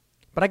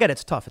 But I get it.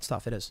 It's tough. It's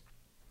tough. It is.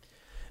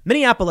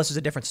 Minneapolis is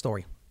a different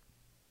story.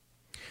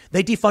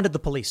 They defunded the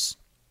police.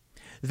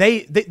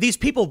 These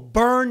people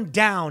burned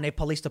down a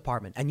police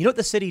department. And you know what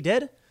the city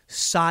did?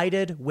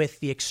 Sided with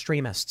the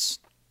extremists.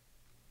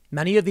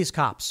 Many of these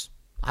cops,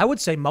 I would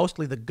say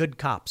mostly the good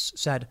cops,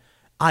 said,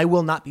 I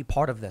will not be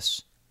part of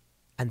this.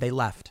 And they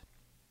left.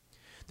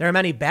 There are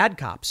many bad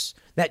cops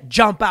that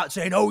jump out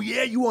saying, oh,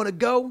 yeah, you want to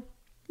go?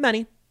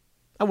 Many.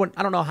 I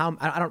don't know how,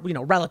 I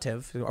don't,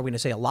 relative. Are we going to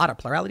say a lot of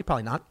plurality?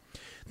 Probably not.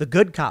 The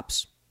good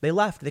cops, they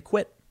left. They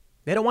quit.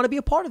 They don't want to be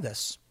a part of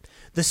this.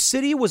 The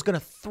city was going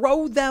to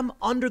throw them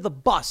under the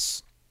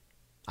bus.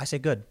 I say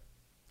good.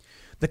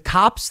 The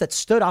cops that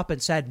stood up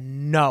and said,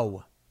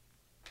 no,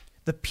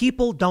 the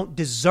people don't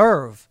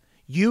deserve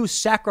you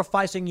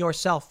sacrificing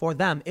yourself for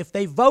them if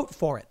they vote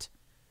for it.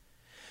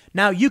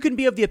 Now, you can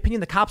be of the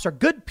opinion the cops are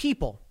good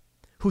people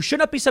who should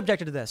not be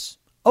subjected to this.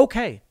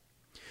 Okay.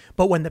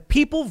 But when the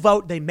people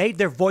vote, they made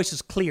their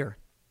voices clear.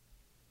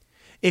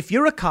 If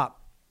you're a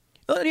cop,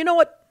 you know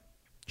what?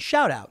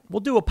 Shout out.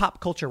 We'll do a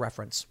pop culture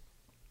reference.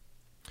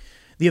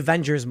 The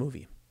Avengers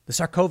movie, the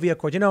Sokovia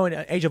Accord,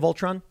 in Age of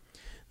Ultron,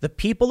 the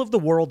people of the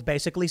world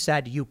basically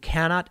said you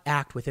cannot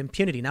act with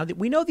impunity. Now,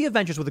 we know the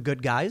Avengers were the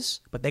good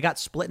guys, but they got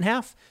split in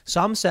half.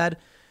 Some said,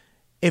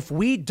 if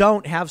we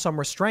don't have some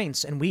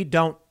restraints and we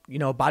don't,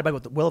 abide by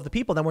the will of the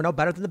people, then we're no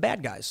better than the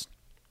bad guys.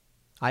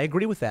 I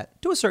agree with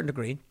that to a certain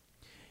degree.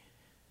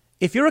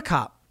 If you're a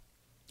cop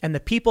and the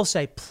people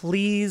say,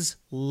 please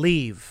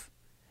leave,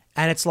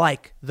 and it's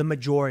like the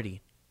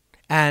majority,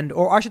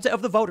 or I should say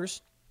of the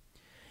voters,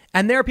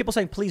 and there are people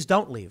saying, please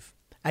don't leave.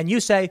 And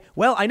you say,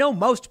 well, I know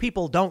most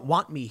people don't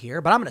want me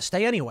here, but I'm going to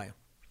stay anyway.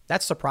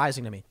 That's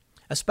surprising to me,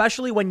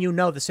 especially when you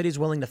know the city's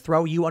willing to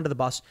throw you under the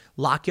bus,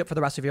 lock you up for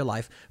the rest of your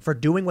life for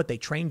doing what they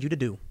trained you to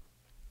do.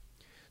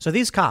 So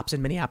these cops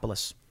in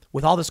Minneapolis,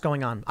 with all this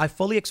going on, I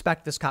fully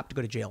expect this cop to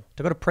go to jail,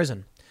 to go to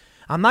prison.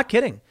 I'm not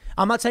kidding.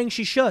 I'm not saying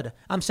she should.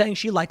 I'm saying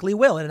she likely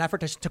will in an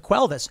effort to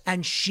quell this.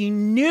 And she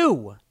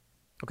knew.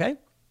 Okay?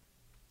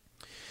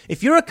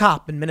 If you're a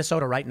cop in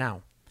Minnesota right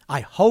now,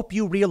 I hope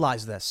you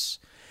realize this.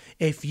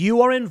 If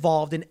you are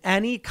involved in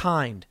any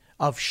kind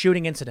of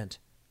shooting incident,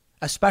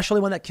 especially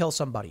one that kills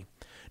somebody,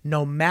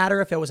 no matter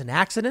if it was an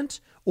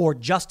accident or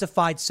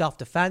justified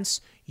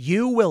self-defense,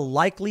 you will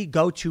likely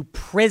go to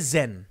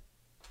prison.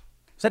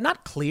 Is that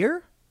not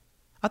clear?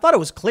 I thought it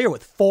was clear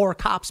with 4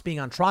 cops being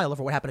on trial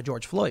over what happened to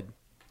George Floyd.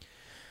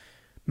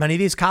 Many of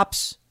these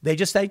cops, they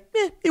just say,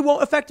 it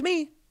won't affect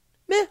me.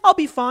 I'll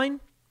be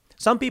fine.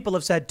 Some people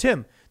have said,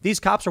 Tim,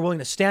 these cops are willing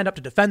to stand up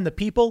to defend the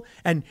people,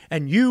 and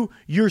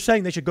you're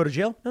saying they should go to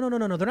jail? No.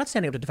 They're not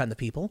standing up to defend the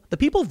people. The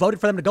people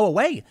voted for them to go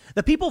away.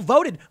 The people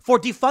voted for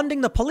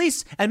defunding the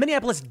police, and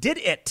Minneapolis did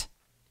it.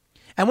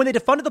 And when they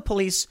defunded the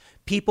police,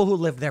 people who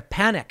lived there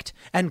panicked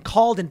and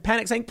called in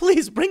panic saying,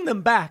 please bring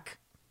them back.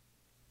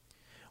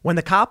 When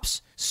the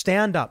cops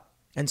stand up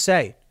and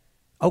say,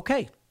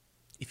 okay,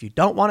 if you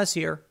don't want us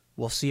here,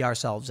 we'll see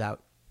ourselves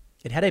out.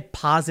 It had a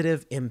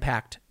positive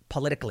impact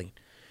politically.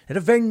 It had a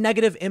very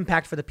negative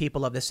impact for the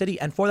people of the city.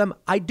 And for them,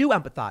 I do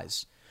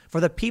empathize. For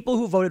the people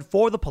who voted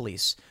for the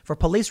police, for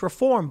police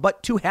reform,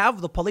 but to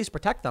have the police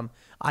protect them,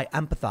 I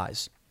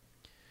empathize.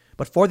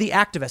 But for the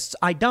activists,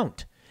 I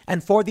don't.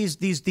 And for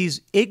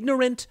these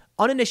ignorant,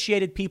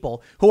 uninitiated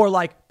people who are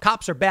like,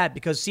 cops are bad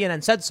because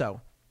CNN said so.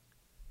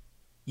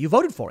 You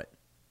voted for it.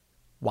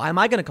 Why am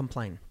I going to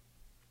complain?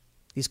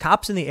 These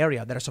cops in the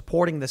area that are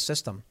supporting this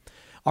system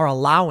are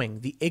allowing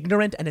the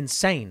ignorant and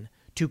insane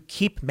to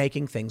keep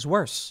making things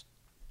worse.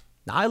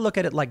 Now, I look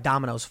at it like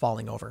dominoes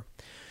falling over.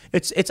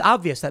 It's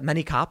obvious that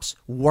many cops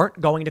weren't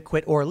going to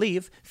quit or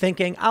leave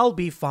thinking, I'll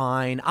be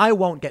fine. I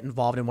won't get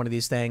involved in one of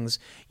these things.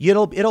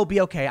 It'll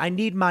be okay. I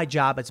need my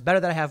job. It's better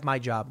that I have my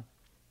job.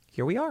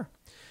 Here we are.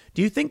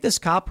 Do you think this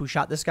cop who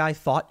shot this guy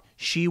thought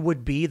she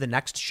would be the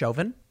next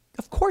Chauvin?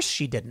 Of course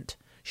she didn't.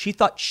 She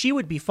thought she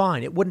would be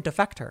fine. It wouldn't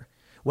affect her.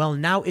 Well,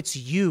 now it's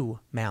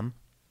you, ma'am.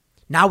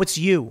 Now it's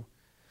you.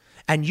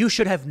 And you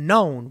should have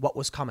known what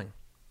was coming.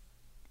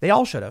 They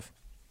all should have.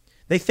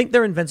 They think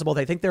they're invincible.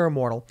 They think they're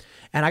immortal.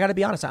 And I got to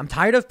be honest, I'm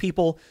tired of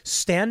people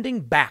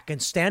standing back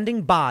and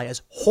standing by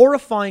as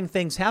horrifying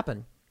things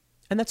happen.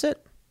 And that's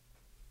it.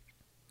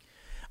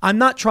 I'm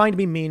not trying to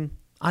be mean.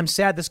 I'm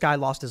sad this guy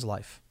lost his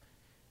life.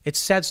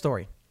 It's a sad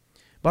story.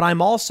 But I'm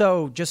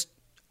also just,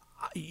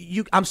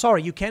 I'm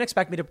sorry, you can't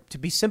expect me to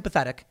be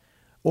sympathetic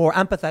or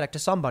empathetic to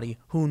somebody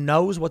who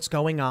knows what's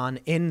going on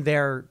in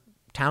their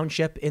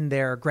township, in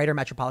their greater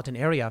metropolitan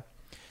area.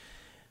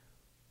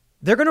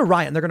 They're going to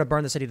riot and they're going to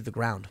burn the city to the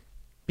ground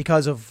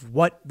because of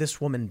what this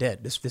woman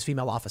did, this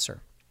female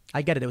officer.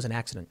 I get it. It was an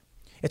accident.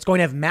 It's going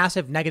to have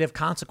massive negative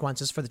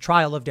consequences for the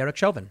trial of Derek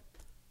Chauvin.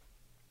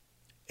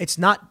 It's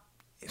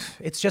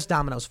just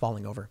dominoes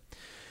falling over.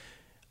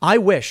 I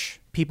wish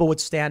people would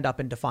stand up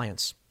in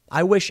defiance.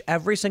 I wish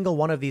every single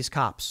one of these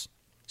cops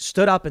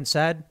stood up and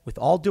said, with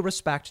all due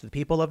respect to the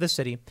people of this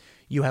city,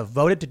 you have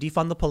voted to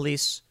defund the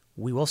police.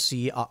 We will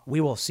see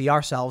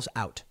ourselves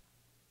out.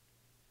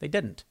 They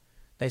didn't.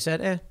 They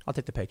said, I'll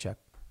take the paycheck.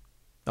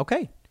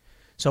 Okay.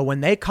 So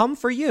when they come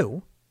for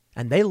you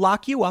and they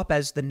lock you up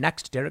as the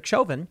next Derek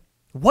Chauvin,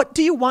 what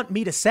do you want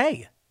me to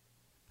say?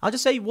 I'll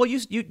just say, well, you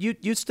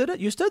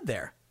stood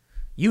there.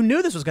 You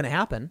knew this was going to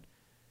happen.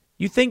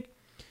 You think,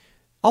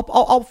 I'll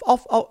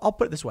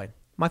put it this way.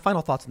 My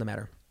final thoughts on the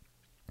matter.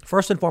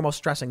 First and foremost,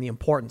 stressing the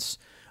importance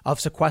of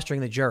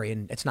sequestering the jury,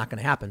 and it's not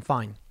going to happen.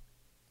 Fine.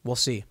 We'll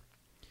see.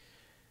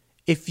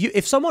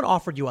 If someone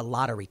offered you a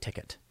lottery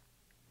ticket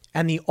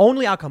and the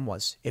only outcome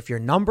was if your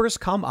numbers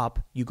come up,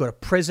 you go to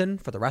prison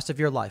for the rest of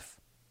your life,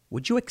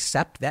 would you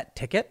accept that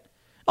ticket?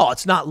 Oh,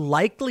 it's not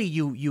likely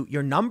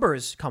your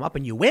numbers come up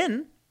and you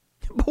win.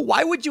 But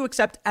why would you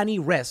accept any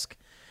risk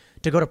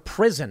to go to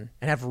prison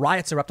and have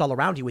riots erupt all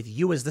around you with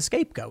you as the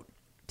scapegoat?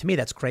 To me,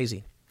 that's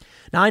crazy.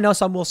 Now, I know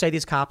some will say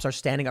these cops are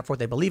standing up for what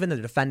they believe in.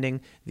 They're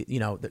defending,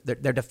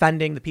 they're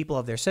defending the people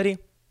of their city.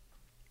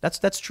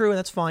 That's true, and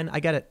that's fine. I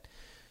get it.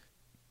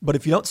 But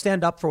if you don't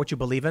stand up for what you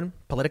believe in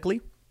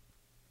politically,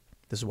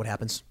 this is what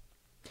happens.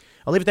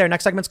 I'll leave it there.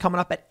 Next segment's coming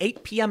up at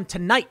 8 p.m.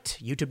 tonight.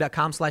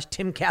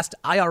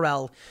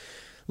 YouTube.com/TimCastIRL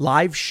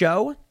live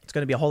show. It's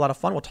going to be a whole lot of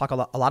fun. We'll talk a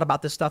lot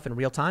about this stuff in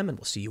real time, and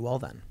we'll see you all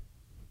then.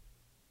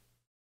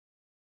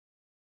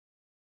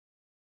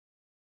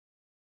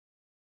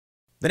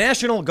 The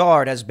National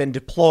Guard has been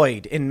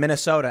deployed in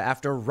Minnesota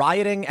after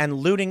rioting and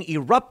looting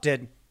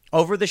erupted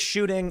over the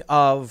shooting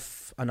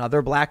of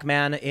another black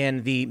man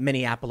in the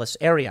Minneapolis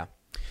area.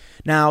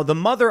 Now, the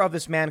mother of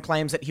this man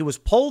claims that he was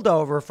pulled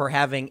over for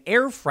having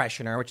air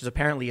freshener, which is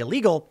apparently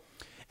illegal,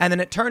 and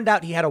then it turned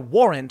out he had a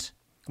warrant.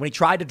 When he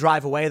tried to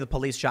drive away, the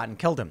police shot and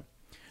killed him.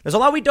 There's a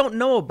lot we don't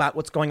know about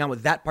what's going on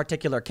with that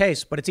particular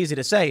case, but it's easy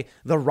to say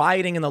the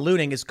rioting and the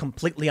looting is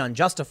completely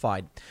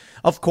unjustified.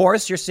 Of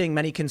course, you're seeing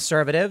many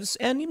conservatives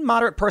and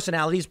moderate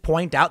personalities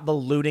point out the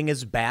looting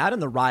is bad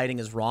and the rioting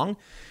is wrong.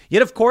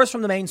 Yet, of course,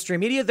 from the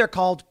mainstream media, they're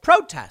called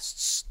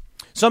protests.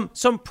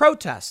 Some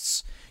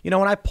protests. You know,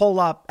 when I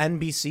pull up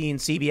NBC and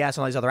CBS and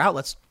all these other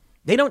outlets,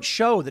 they don't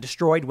show the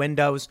destroyed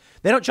windows.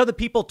 They don't show the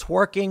people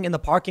twerking in the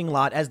parking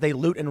lot as they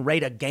loot and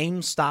raid a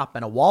GameStop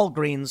and a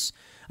Walgreens.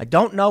 I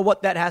don't know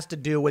what that has to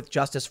do with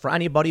justice for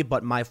anybody,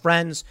 but my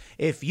friends,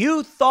 if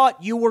you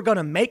thought you were going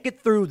to make it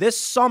through this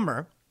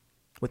summer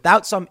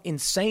without some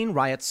insane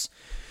riots,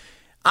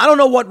 I don't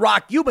know what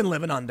rock you've been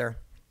living under,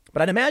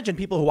 but I'd imagine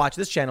people who watch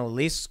this channel at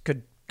least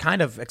could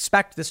kind of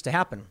expect this to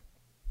happen.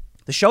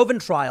 The Chauvin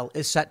trial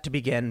is set to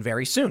begin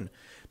very soon.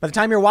 By the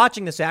time you're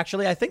watching this,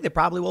 actually, I think they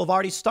probably will have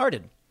already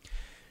started.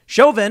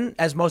 Chauvin,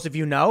 as most of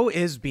you know,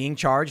 is being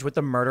charged with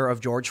the murder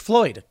of George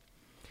Floyd.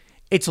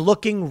 It's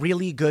looking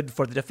really good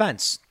for the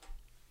defense.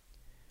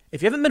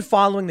 If you haven't been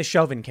following the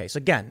Chauvin case,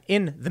 again,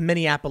 in the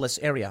Minneapolis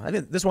area, I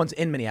think this one's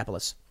in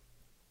Minneapolis,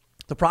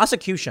 the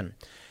prosecution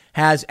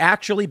has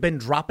actually been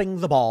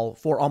dropping the ball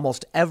for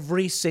almost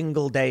every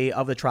single day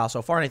of the trial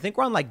so far. And I think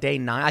we're on like day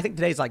 9. I think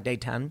today's like day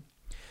 10.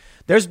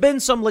 There's been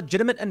some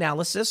legitimate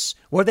analysis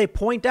where they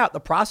point out the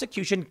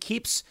prosecution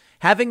keeps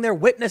having their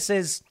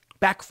witnesses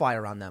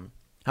backfire on them.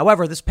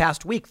 However, this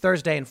past week,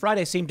 Thursday and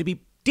Friday, seemed to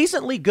be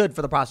decently good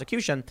for the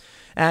prosecution.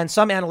 And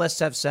some analysts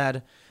have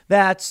said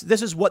that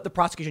this is what the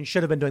prosecution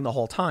should have been doing the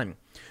whole time.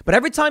 But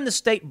every time the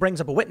state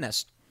brings up a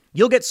witness,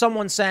 you'll get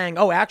someone saying,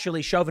 oh,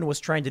 actually, Chauvin was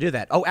trained to do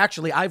that. Oh,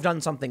 actually, I've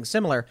done something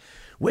similar,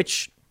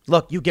 which,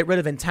 look, you get rid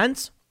of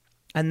intent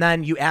and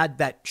then you add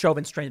that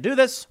Chauvin's trained to do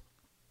this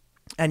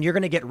and you're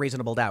going to get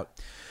reasonable doubt.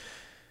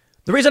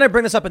 The reason I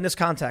bring this up in this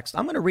context,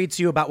 I'm going to read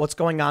to you about what's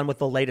going on with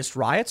the latest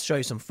riots, show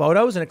you some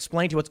photos and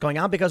explain to you what's going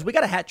on because we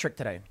got a hat trick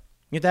today.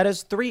 That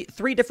is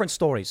three different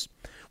stories.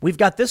 We've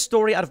got this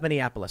story out of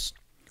Minneapolis.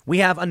 We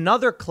have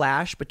another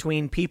clash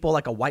between people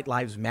like a White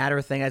Lives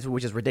Matter thing,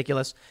 which is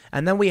ridiculous.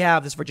 And then we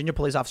have this Virginia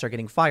police officer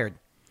getting fired.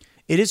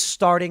 It is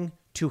starting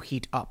to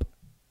heat up,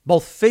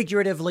 both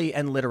figuratively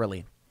and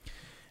literally.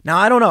 Now,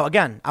 I don't know.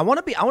 Again, I want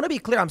to be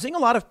clear. I'm seeing a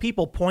lot of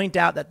people point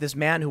out that this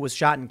man who was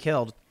shot and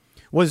killed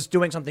was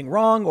doing something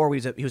wrong or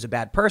he was a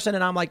bad person.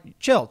 And I'm like,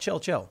 chill.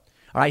 All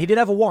right. He did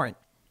have a warrant.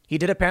 He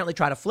did apparently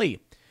try to flee.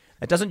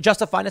 That doesn't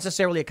justify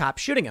necessarily a cop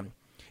shooting him.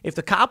 If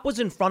the cop was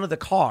in front of the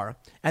car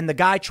and the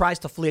guy tries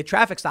to flee a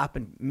traffic stop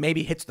and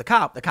maybe hits the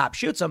cop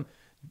shoots him,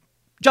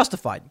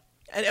 justified.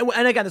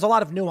 And again, there's a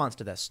lot of nuance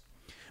to this.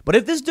 But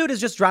if this dude is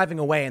just driving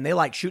away and they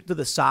like shoot through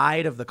the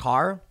side of the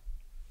car,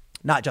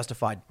 not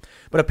justified.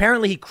 But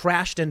apparently he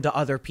crashed into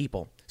other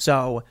people.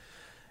 So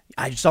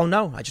I just don't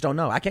know.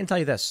 I can't tell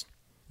you this.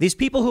 These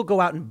people who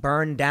go out and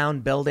burn down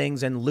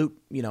buildings and loot,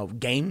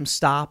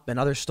 GameStop and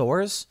other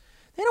stores,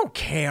 they don't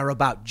care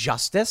about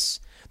justice.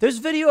 There's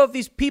video of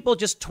these people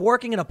just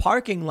twerking in a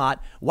parking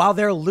lot while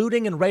they're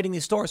looting and raiding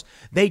these stores.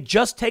 They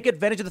just take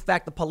advantage of the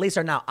fact the police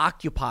are now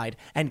occupied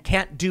and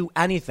can't do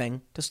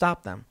anything to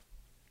stop them.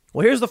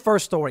 Well, here's the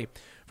first story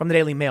from the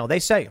Daily Mail. They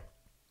say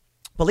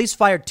police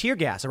fired tear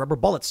gas and rubber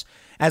bullets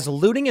as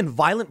looting and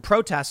violent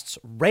protests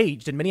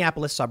raged in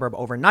Minneapolis suburb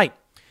overnight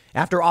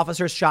after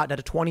officers shot at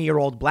a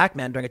 20-year-old black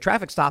man during a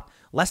traffic stop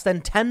less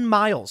than 10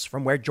 miles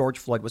from where George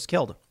Floyd was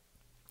killed.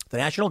 The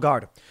National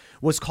Guard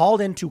was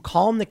called in to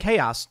calm the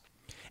chaos,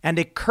 and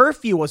a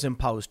curfew was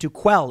imposed to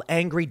quell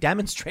angry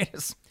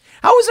demonstrators.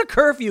 How is a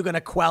curfew going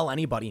to quell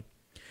anybody?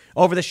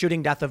 Over the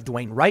shooting death of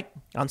Dwayne Wright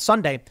on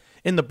Sunday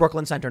in the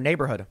Brooklyn Center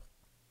neighborhood.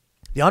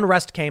 The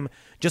unrest came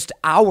just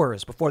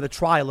hours before the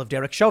trial of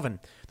Derek Chauvin,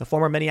 the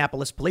former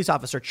Minneapolis police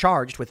officer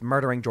charged with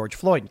murdering George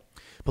Floyd.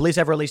 Police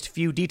have released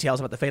few details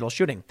about the fatal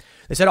shooting.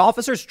 They said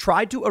officers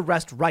tried to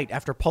arrest Wright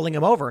after pulling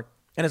him over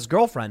and his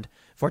girlfriend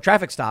for a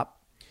traffic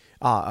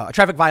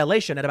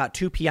violation at about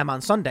 2 p.m.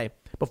 on Sunday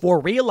before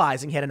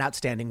realizing he had an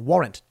outstanding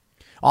warrant.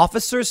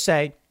 Officers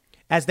say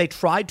as they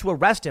tried to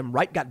arrest him,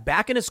 Wright got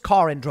back in his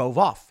car and drove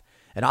off.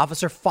 An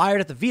officer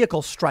fired at the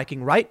vehicle,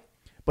 striking Wright,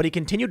 but he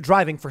continued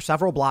driving for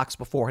several blocks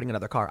before hitting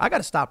another car. I got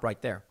to stop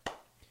right there.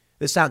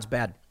 This sounds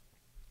bad.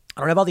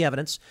 I don't have all the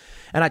evidence,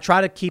 and I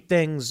try to keep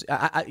things,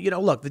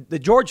 look, the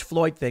George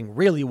Floyd thing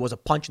really was a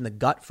punch in the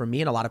gut for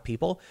me and a lot of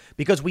people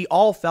because we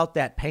all felt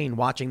that pain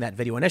watching that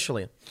video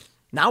initially.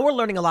 Now we're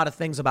learning a lot of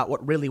things about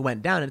what really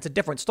went down, and it's a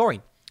different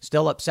story.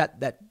 Still upset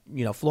that,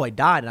 Floyd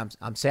died, and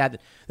I'm sad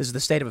that this is the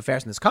state of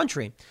affairs in this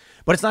country,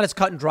 but it's not as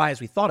cut and dry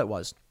as we thought it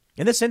was.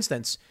 In this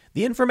instance,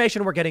 the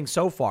information we're getting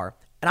so far,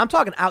 and I'm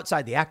talking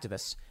outside the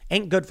activists,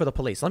 ain't good for the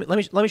police. Let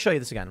me show you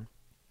this again.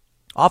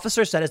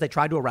 Officers said as they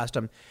tried to arrest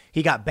him,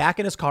 he got back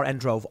in his car and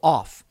drove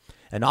off.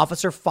 An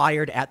officer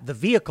fired at the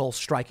vehicle,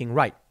 striking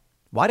Wright.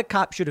 Why did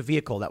cops shoot a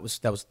vehicle that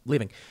was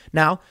leaving?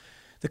 Now,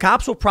 the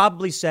cops will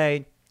probably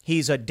say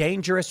he's a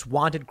dangerous,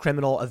 wanted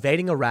criminal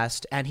evading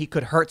arrest, and he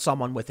could hurt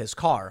someone with his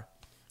car.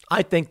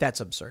 I think that's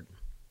absurd.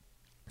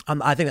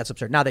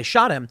 Now, they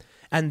shot him,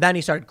 and then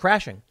he started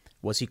crashing.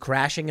 Was he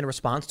crashing in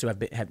response to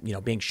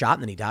being shot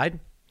and then he died?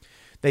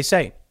 They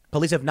say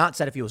police have not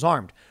said if he was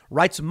armed.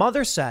 Wright's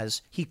mother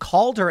says he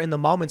called her in the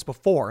moments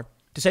before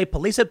to say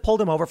police had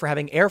pulled him over for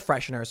having air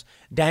fresheners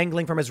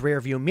dangling from his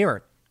rearview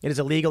mirror. It is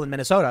illegal in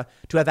Minnesota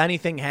to have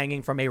anything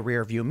hanging from a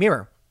rearview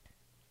mirror.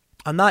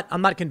 I'm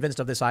not convinced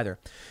of this either.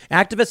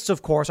 Activists,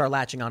 of course, are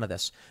latching onto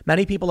this.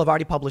 Many people have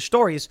already published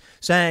stories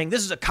saying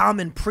this is a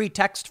common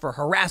pretext for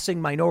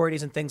harassing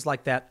minorities and things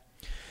like that.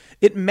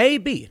 It may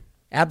be,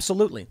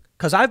 absolutely,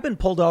 because I've been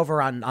pulled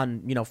over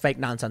on fake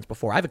nonsense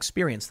before. I've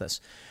experienced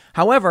this.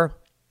 However,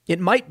 it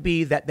might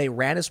be that they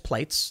ran his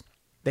plates,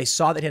 they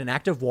saw that he had an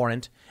active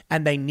warrant,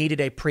 and they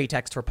needed a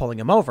pretext for pulling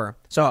him over.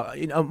 So,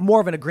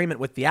 more of an agreement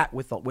with the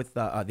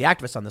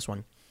activists on this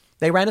one.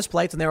 They ran his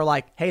plates and they were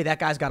like, hey, that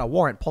guy's got a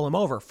warrant. Pull him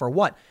over. For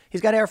what?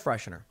 He's got air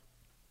freshener.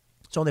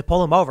 So when they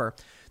pull him over,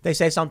 they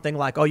say something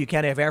like, oh, you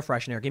can't have air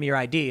freshener. Give me your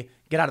ID.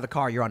 Get out of the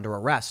car. You're under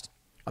arrest.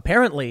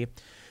 Apparently,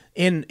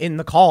 in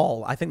the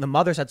call, I think the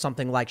mother said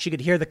something like she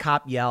could hear the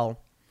cop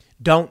yell,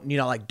 don't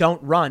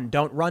run,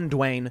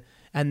 Dwayne.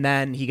 And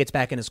then he gets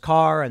back in his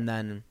car and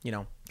then,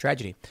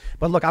 tragedy.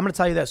 But look, I'm going to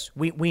tell you this.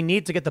 We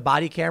need to get the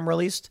body cam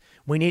released.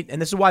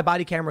 And this is why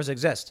body cameras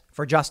exist,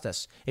 for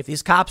justice. If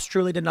these cops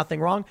truly did nothing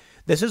wrong,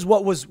 this is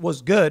what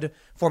was good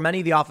for many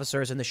of the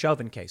officers in the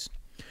Chauvin case.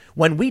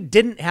 When we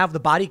didn't have the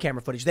body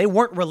camera footage, they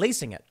weren't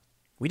releasing it.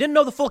 We didn't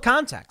know the full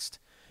context.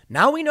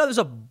 Now we know there's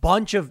a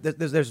bunch of,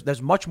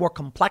 there's much more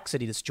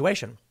complexity to the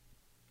situation.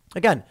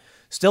 Again,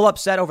 still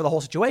upset over the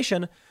whole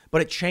situation,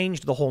 but it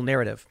changed the whole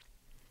narrative.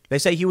 They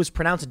say he was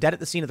pronounced dead at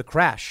the scene of the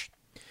crash,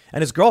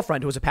 and his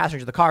girlfriend, who was a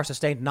passenger of the car,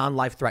 sustained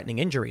non-life-threatening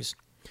injuries.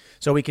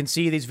 So we can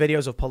see these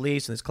videos of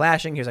police and this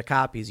clashing. Here's a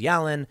cop. He's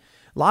yelling.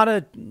 A lot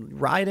of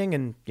rioting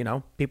and,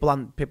 people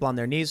on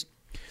their knees.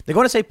 They're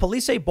going to say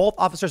police say both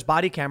officers'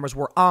 body cameras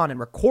were on and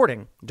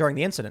recording during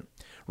the incident.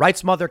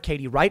 Wright's mother,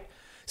 Katie Wright,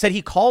 said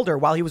he called her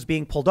while he was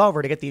being pulled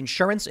over to get the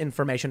insurance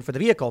information for the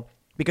vehicle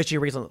because she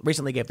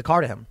recently gave the car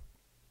to him.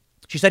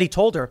 She said he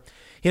told her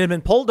he had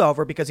been pulled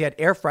over because he had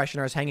air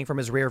fresheners hanging from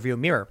his rearview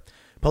mirror.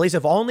 Police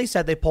have only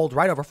said they pulled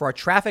Wright over for a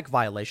traffic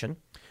violation,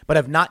 but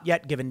have not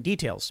yet given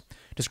details.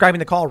 Describing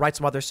the call, Wright's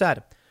mother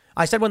said,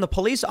 I said when the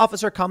police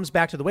officer comes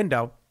back to the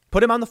window,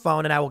 put him on the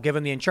phone and I will give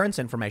him the insurance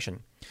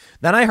information.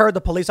 Then I heard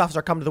the police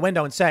officer come to the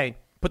window and say,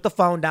 put the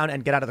phone down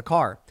and get out of the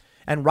car.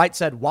 And Wright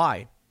said,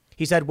 why?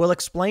 He said, we'll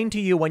explain to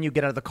you when you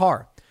get out of the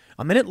car.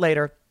 A minute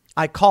later,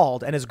 I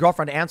called and his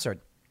girlfriend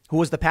answered, who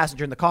was the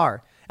passenger in the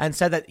car, and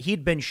said that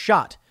he'd been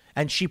shot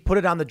and she put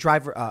it on the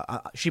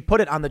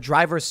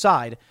driver's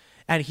side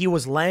and he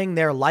was laying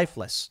there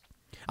lifeless.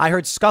 I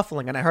heard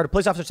scuffling and I heard a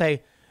police officer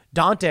say,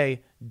 Dante,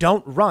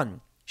 don't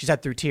run, she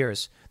said through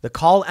tears. The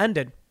call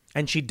ended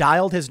and she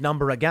dialed his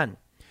number again.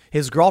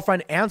 His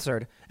girlfriend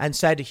answered and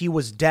said he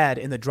was dead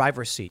in the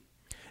driver's seat.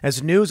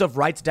 As news of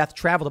Wright's death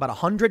traveled, about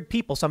 100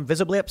 people, some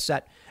visibly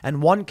upset,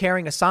 and one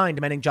carrying a sign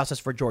demanding justice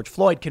for George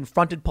Floyd,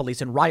 confronted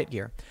police in riot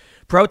gear.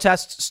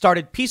 Protests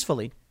started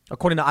peacefully,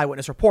 according to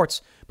eyewitness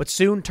reports, but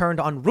soon turned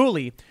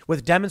unruly,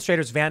 with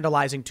demonstrators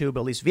vandalizing two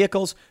police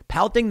vehicles,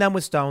 pelting them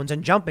with stones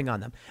and jumping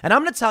on them. And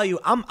I'm going to tell you,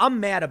 I'm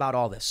mad about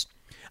all this.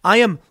 I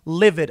am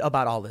livid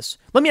about all this.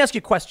 Let me ask you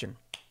a question.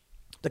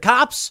 The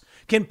cops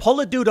can pull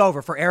a dude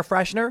over for air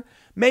freshener,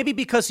 maybe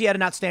because he had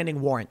an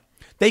outstanding warrant.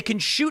 They can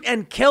shoot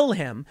and kill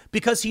him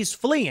because he's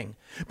fleeing.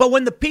 But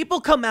when the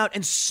people come out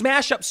and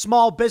smash up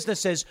small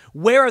businesses,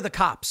 where are the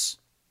cops?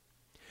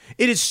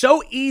 It is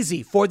so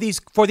easy for these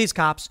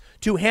cops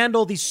to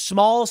handle these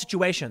small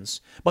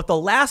situations, but the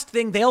last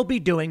thing they'll be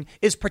doing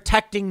is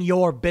protecting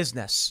your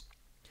business.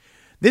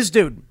 This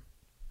dude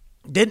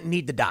didn't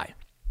need to die.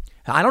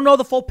 I don't know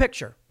the full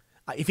picture.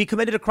 If he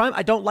committed a crime,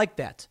 I don't like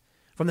that.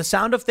 From the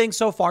sound of things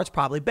so far, it's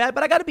probably bad,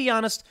 but I got to be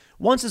honest,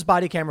 once his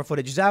body camera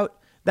footage is out,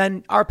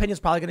 then our opinion is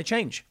probably going to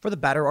change for the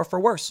better or for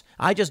worse.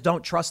 I just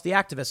don't trust the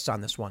activists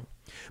on this one.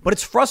 But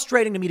it's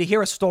frustrating to me to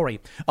hear a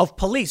story of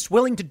police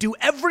willing to do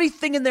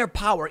everything in their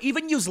power,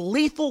 even use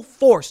lethal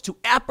force to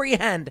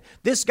apprehend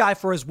this guy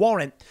for his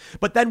warrant.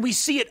 But then we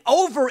see it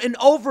over and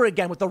over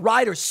again with the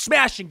rioters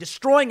smashing,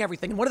 destroying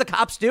everything. And what do the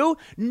cops do?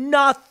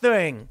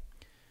 Nothing.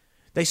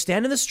 They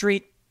stand in the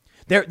street.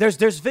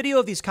 There's video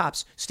of these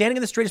cops standing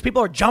in the street as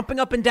people are jumping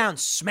up and down,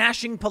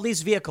 smashing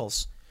police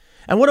vehicles.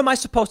 And what am I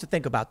supposed to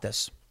think about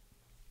this?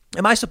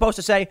 Am I supposed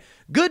to say,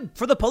 good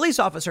for the police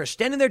officers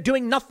standing there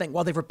doing nothing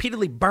while they've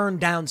repeatedly burned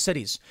down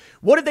cities?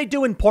 What did they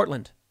do in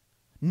Portland?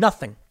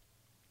 Nothing.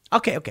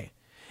 Okay.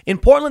 In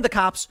Portland, the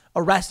cops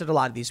arrested a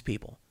lot of these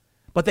people,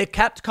 but they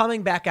kept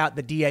coming back out.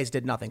 The DAs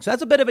did nothing. So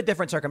that's a bit of a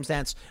different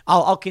circumstance.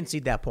 I'll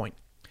concede that point.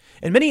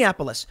 In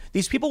Minneapolis,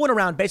 these people went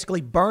around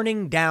basically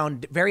burning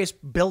down various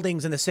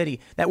buildings in the city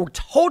that were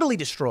totally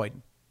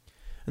destroyed.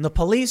 And the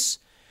police,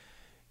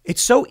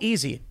 it's so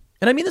easy.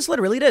 And I mean this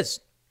literally, it is.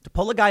 To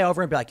pull a guy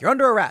over and be like, you're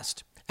under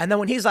arrest. And then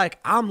when he's like,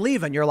 I'm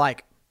leaving, you're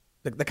like,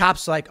 the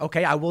cop's like,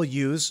 okay, I will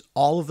use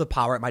all of the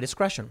power at my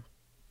discretion.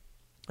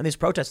 And these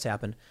protests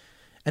happen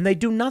and they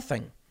do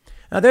nothing.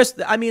 Now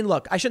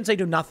look, I shouldn't say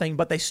do nothing,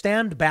 but they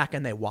stand back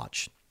and they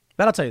watch.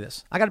 But I'll tell you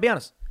this, I got to be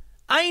honest.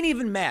 I ain't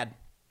even mad.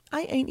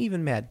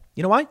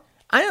 You know why?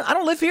 I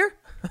don't live here.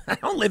 I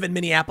don't live in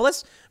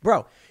Minneapolis.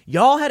 Bro,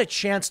 y'all had a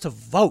chance to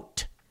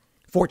vote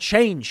for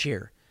change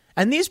here.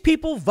 And these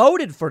people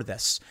voted for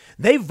this.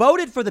 They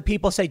voted for the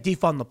people say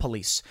defund the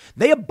police.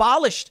 They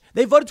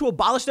voted to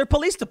abolish their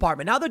police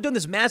department. Now they're doing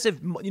this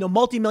massive,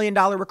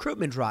 multi-million-dollar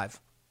recruitment drive.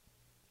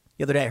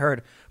 The other day I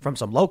heard from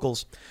some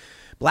locals,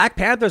 Black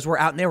Panthers were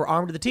out and they were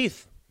armed to the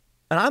teeth.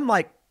 And I'm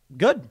like,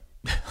 good.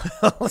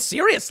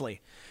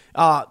 Seriously.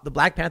 The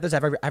Black Panthers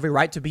have every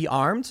right to be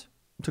armed,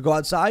 to go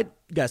outside.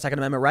 You got a Second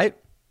Amendment right.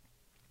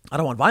 I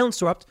don't want violence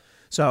to erupt.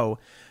 So,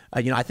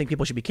 I think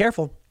people should be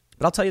careful.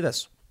 But I'll tell you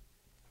this.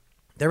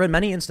 There have been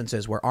many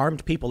instances where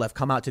armed people have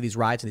come out to these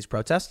riots and these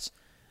protests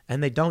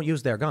and they don't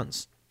use their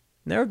guns.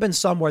 There have been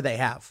some where they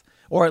have,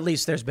 or at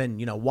least there's been,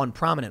 one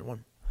prominent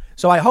one.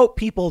 So I hope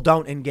people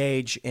don't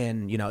engage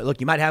in,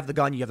 look, you might have the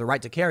gun, you have the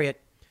right to carry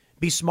it.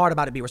 Be smart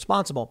about it, be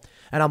responsible.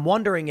 And I'm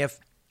wondering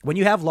if when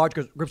you have large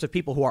groups of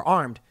people who are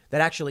armed,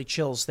 that actually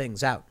chills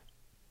things out.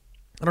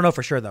 I don't know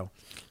for sure, though.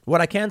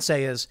 What I can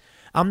say is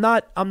I'm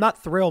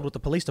not thrilled with the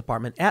police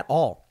department at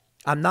all.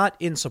 I'm not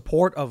in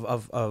support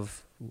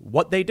of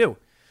what they do.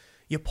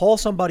 You pull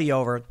somebody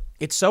over.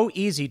 It's so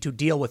easy to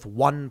deal with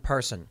one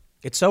person.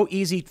 It's so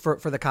easy for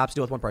the cops to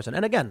deal with one person.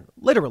 And again,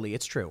 literally,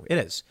 it's true. It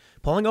is.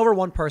 Pulling over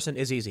one person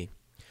is easy.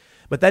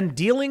 But then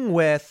dealing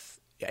with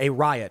a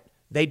riot,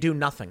 they do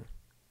nothing.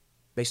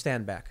 They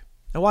stand back.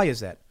 Now, why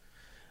is that?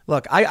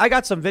 Look, I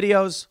got some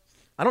videos.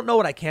 I don't know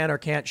what I can or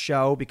can't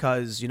show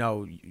because,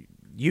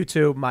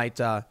 YouTube might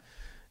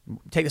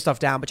take this stuff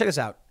down. But check this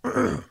out.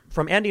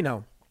 From Andy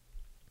No.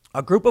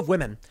 A group of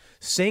women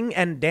sing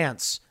and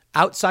dance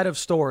outside of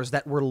stores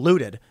that were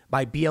looted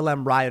by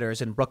BLM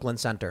rioters in Brooklyn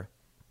Center.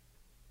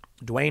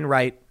 Dwayne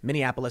Wright,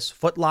 Minneapolis,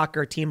 Foot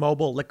Locker,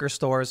 T-Mobile, liquor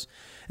stores.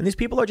 And these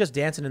people are just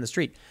dancing in the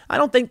street. I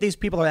don't think these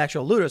people are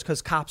actual looters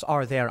because cops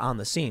are there on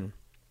the scene.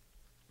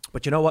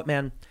 But you know what,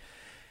 man?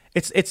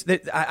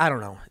 I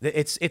don't know.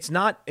 It's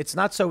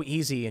not so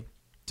easy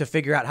to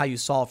figure out how you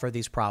solve for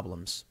these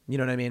problems. You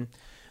know what I mean?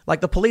 Like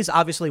the police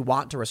obviously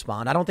want to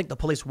respond. I don't think the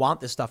police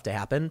want this stuff to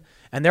happen.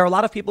 And there are a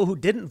lot of people who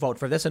didn't vote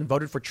for this and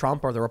voted for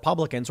Trump or the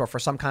Republicans or for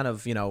some kind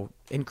of,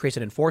 increase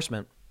in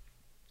enforcement.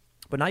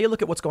 But now you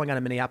look at what's going on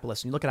in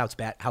Minneapolis and you look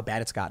at how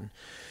bad it's gotten.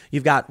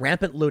 You've got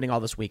rampant looting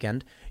all this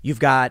weekend. You've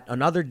got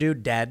another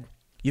dude dead.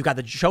 You've got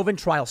the Chauvin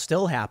trial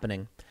still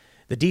happening.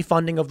 The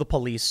defunding of the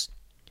police.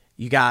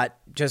 You got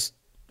just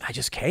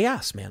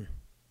chaos, man.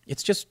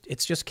 It's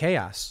just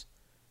chaos.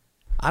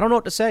 I don't know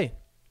what to say.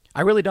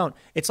 I really don't.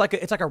 It's like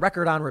a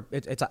record on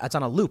it's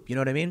on a loop. You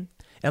know what I mean?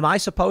 Am I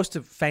supposed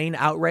to feign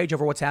outrage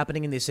over what's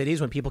happening in these cities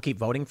when people keep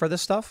voting for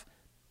this stuff?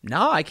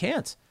 No, I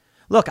can't.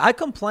 Look, I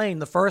complain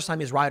the first time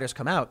these rioters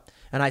come out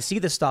and I see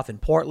this stuff in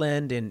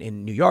Portland,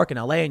 in New York, in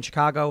LA, in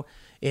Chicago,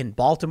 in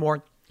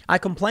Baltimore. I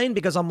complain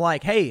because I'm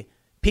like, hey,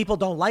 people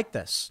don't like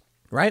this,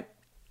 right?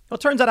 Well,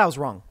 it turns out I was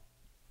wrong.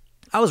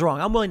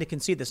 I'm willing to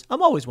concede this.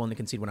 I'm always willing to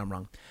concede when I'm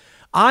wrong.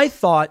 I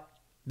thought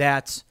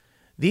that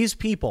these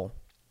people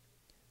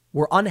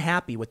were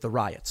unhappy with the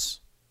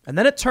riots. And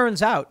then it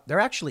turns out they're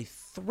actually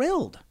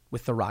thrilled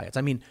with the riots.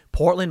 I mean,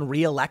 Portland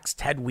reelects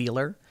Ted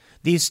Wheeler.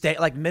 These states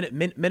like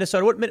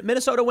Minnesota,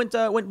 Minnesota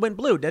went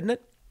blue, didn't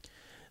it?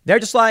 They're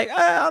just like,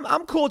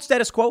 I'm cool with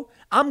status quo.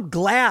 I'm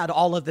glad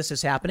all of this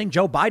is happening.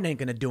 Joe Biden ain't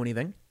going to do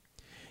anything.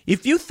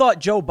 If you thought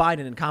Joe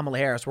Biden and Kamala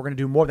Harris were going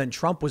to do more than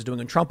Trump was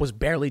doing and Trump was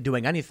barely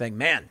doing anything,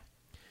 man,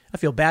 I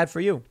feel bad for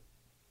you.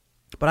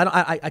 But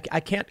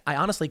I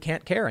honestly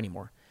can't care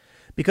anymore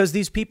because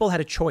these people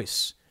had a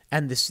choice.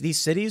 And these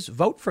cities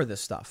vote for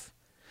this stuff.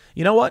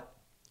 You know what?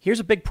 Here's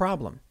a big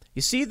problem.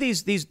 You see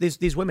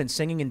these women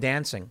singing and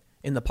dancing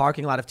in the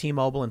parking lot of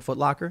T-Mobile and Foot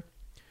Locker?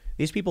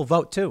 These people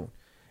vote too.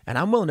 And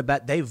I'm willing to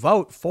bet they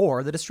vote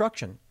for the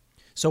destruction.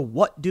 So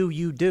what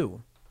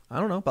do? I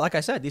don't know. But like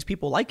I said, these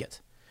people like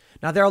it.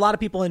 Now, there are a lot of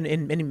people in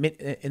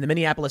the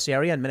Minneapolis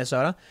area in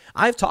Minnesota.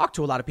 I've talked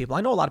to a lot of people.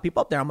 I know a lot of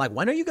people up there. I'm like,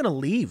 when are you going to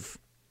leave?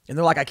 And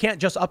they're like, I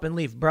can't just up and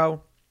leave,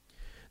 bro.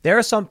 There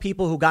are some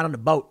people who got on a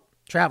boat,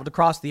 traveled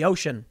across the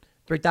ocean,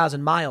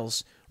 3,000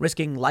 miles,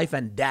 risking life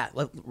and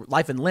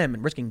limb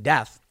and risking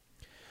death.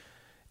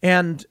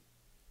 And,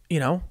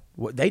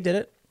 they did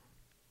it.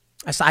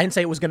 I didn't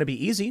say it was going to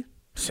be easy.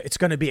 It's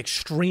going to be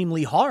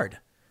extremely hard.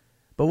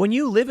 But when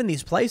you live in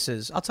these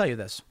places, I'll tell you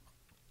this.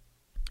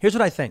 Here's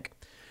what I think.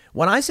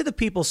 When I see the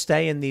people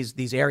stay in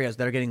these areas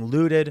that are getting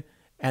looted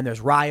and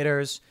there's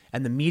rioters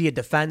and the media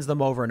defends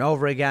them over and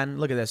over again.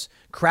 Look at this.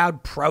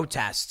 Crowd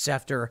protests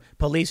after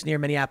police near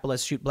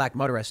Minneapolis shoot black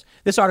motorists.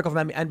 This article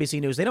from NBC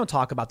News, they don't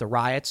talk about the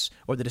riots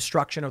or the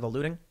destruction or the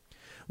looting.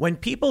 When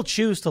people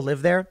choose to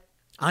live there,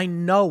 I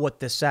know what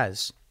this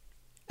says.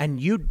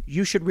 And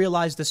you should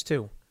realize this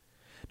too.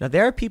 Now,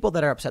 there are people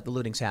that are upset the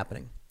looting's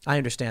happening. I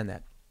understand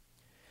that.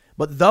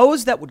 But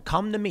those that would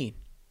come to me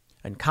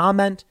and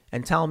comment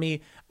and tell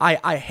me,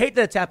 I hate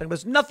that it's happening.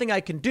 There's nothing I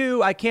can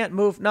do. I can't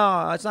move.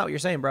 No, that's not what you're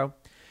saying, bro.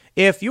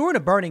 If you were in a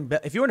building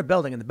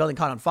and the building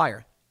caught on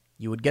fire,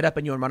 you would get up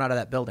and you would run out of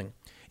that building.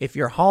 If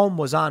your home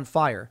was on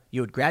fire,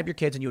 you would grab your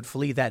kids and you would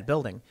flee that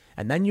building.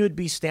 And then you would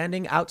be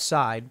standing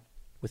outside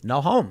with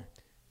no home.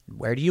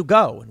 Where do you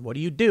go? And what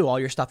do you do? All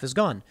your stuff is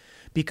gone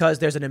because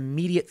there's an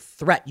immediate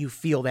threat. You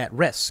feel that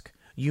risk.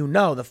 You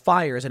know the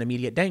fire is an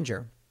immediate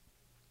danger.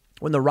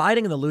 When the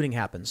rioting and the looting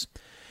happens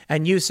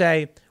and you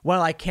say,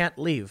 well, I can't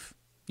leave.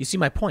 You see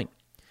my point?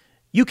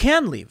 You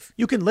can leave.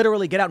 You can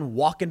literally get out and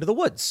walk into the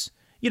woods.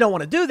 You don't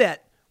want to do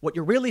that. What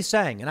you're really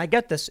saying, and I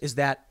get this, is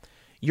that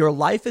your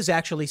life is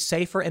actually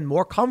safer and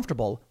more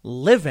comfortable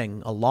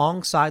living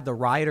alongside the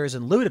rioters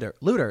and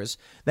looters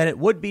than it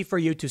would be for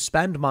you to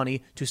spend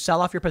money to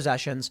sell off your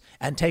possessions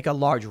and take a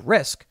large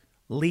risk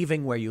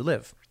leaving where you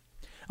live.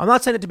 I'm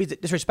not saying it to be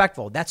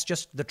disrespectful. That's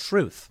just the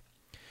truth.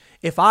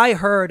 If I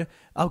heard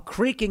a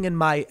creaking in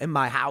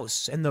my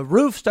house and the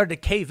roof started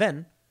to cave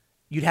in,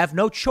 you'd have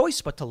no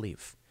choice but to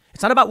leave.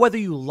 It's not about whether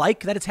you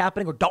like that it's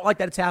happening or don't like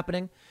that it's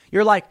happening.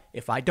 You're like,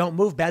 if I don't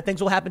move, bad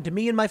things will happen to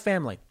me and my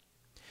family.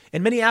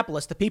 In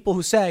Minneapolis, the people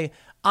who say,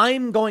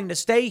 I'm going to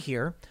stay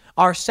here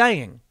are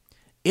saying,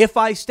 if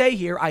I stay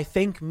here, I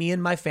think me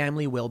and my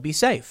family will be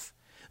safe.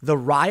 The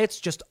riots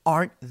just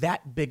aren't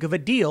that big of a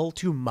deal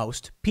to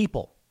most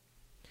people.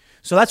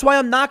 So that's why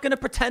I'm not going to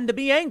pretend to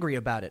be angry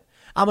about it.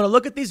 I'm going to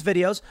look at these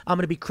videos. I'm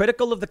going to be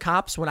critical of the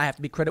cops when I have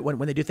to be critical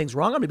when they do things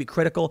wrong. I'm going to be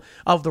critical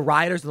of the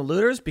rioters and the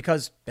looters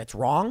because that's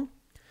wrong.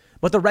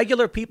 But the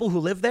regular people who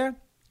live there,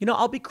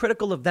 I'll be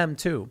critical of them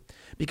too,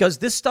 because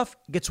this stuff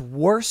gets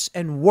worse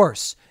and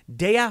worse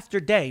day after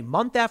day,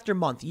 month after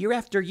month, year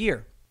after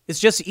year. It's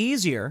just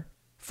easier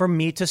for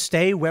me to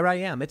stay where I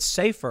am. It's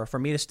safer for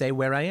me to stay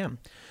where I am.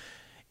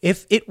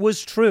 If it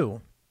was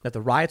true that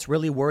the riots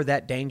really were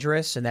that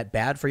dangerous and that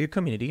bad for your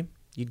community,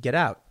 you'd get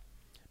out.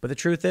 But the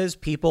truth is,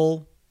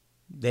 people,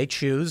 they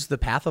choose the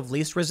path of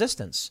least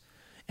resistance.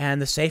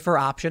 And the safer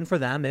option for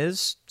them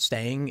is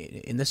staying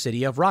in the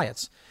city of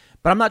riots.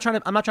 But I'm not trying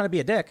to be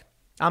a dick.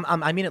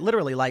 I mean it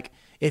literally. Like,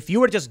 if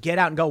you were to just get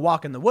out and go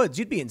walk in the woods,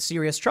 you'd be in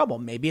serious trouble.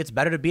 Maybe it's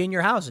better to be in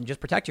your house and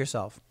just protect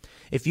yourself.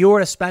 If you were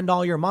to spend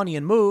all your money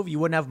and move, you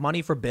wouldn't have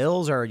money for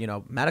bills or,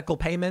 medical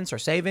payments or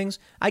savings.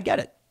 I get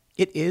it.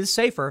 It is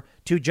safer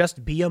to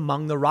just be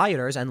among the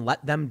rioters and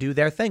let them do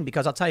their thing,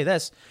 because I'll tell you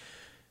this,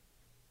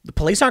 the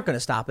police aren't going to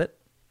stop it.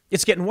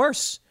 It's getting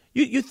worse.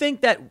 You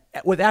think that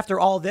after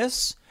all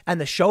this and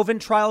the Chauvin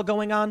trial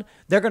going on,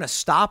 they're going to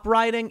stop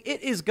rioting?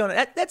 It is going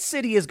to, that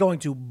city is going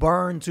to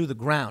burn to the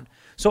ground.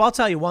 So I'll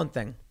tell you one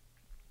thing.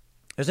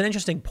 There's an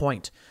interesting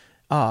point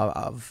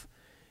of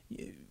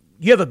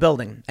you have a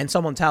building and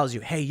someone tells you,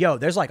 hey,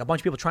 there's like a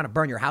bunch of people trying to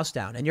burn your house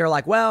down. And you're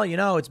like, well,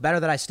 it's better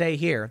that I stay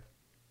here.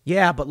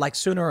 Yeah, but like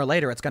sooner or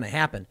later, it's going to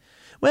happen.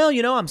 Well,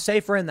 I'm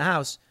safer in the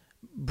house.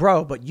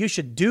 Bro, but you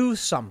should do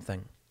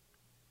something,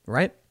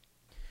 right?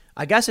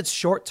 I guess it's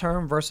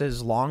short-term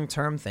versus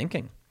long-term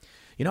thinking.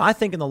 I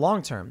think in the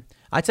long term,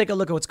 I take a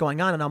look at what's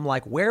going on and I'm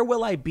like, where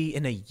will I be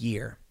in a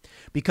year?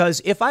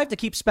 Because if I have to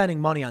keep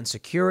spending money on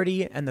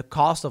security and the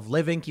cost of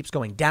living keeps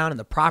going down and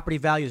the property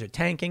values are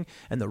tanking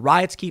and the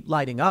riots keep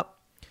lighting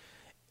up,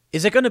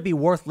 is it going to be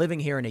worth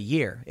living here in a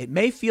year? It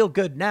may feel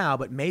good now,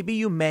 but maybe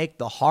you make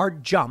the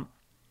hard jump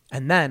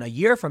and then a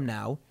year from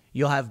now,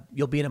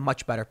 you'll be in a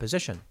much better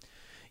position.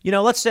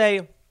 Let's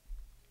say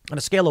on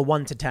a scale of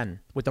 1 to 10,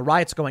 with the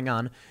riots going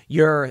on,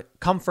 your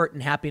comfort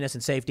and happiness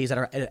and safety is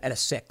at a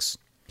 6.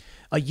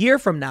 A year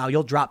from now,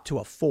 you'll drop to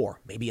a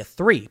 4, maybe a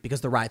 3, because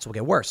the riots will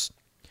get worse.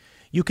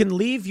 You can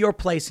leave your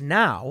place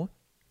now,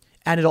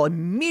 and it'll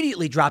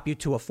immediately drop you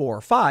to a 4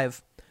 or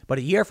 5, but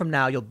a year from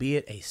now, you'll be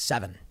at a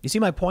 7. You see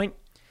my point?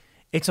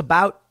 It's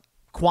about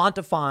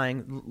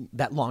quantifying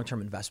that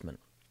long-term investment.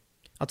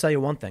 I'll tell you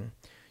one thing.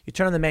 You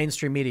turn on the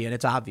mainstream media and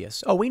it's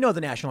obvious. Oh, we know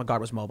the National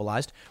Guard was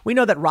mobilized. We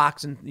know that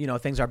rocks and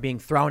things are being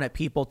thrown at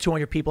people.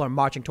 200 people are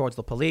marching towards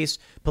the police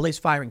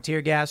firing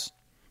tear gas.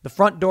 The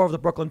front door of the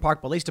Brooklyn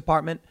Park Police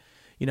Department,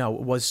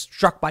 was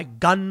struck by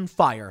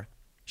gunfire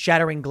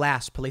shattering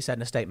glass, police said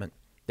in a statement.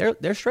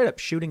 They're straight up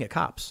shooting at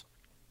cops.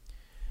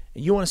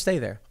 You want to stay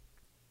there.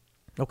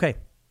 Okay.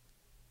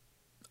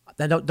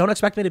 Then don't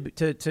expect me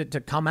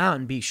to come out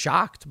and be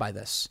shocked by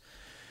this.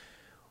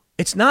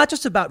 It's not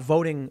just about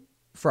voting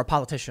for a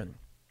politician.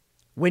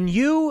 When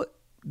you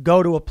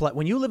go to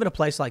when you live in a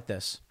place like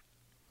this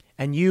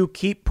and you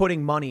keep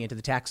putting money into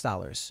the tax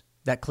dollars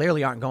that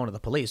clearly aren't going to the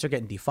police, they're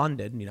getting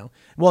defunded,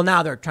 Well,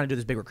 now they're trying to do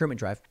this big recruitment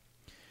drive.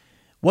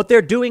 What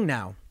they're doing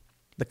now,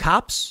 the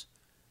cops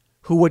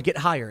who would get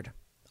hired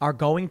are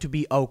going to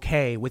be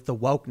okay with the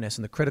wokeness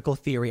and the critical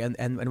theory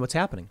and what's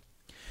happening.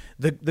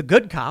 The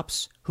good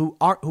cops who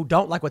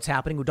don't like what's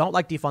happening, who don't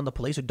like defund the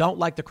police, who don't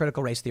like the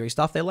critical race theory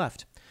stuff, they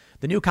left.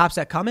 The new cops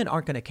that come in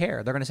aren't going to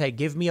care. They're going to say,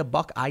 give me a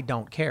buck. I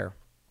don't care.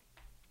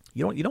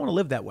 You don't want to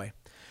live that way,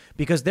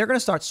 because they're going to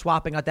start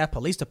swapping out that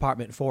police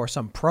department for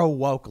some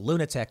pro-woke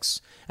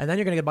lunatics. And then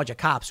you're going to get a bunch of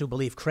cops who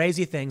believe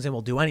crazy things and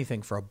will do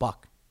anything for a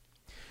buck.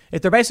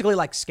 If they're basically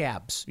like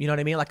scabs, you know what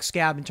I mean? Like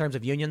scab in terms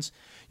of unions.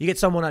 You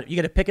get you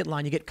get a picket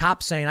line, you get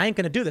cops saying, I ain't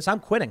going to do this, I'm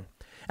quitting.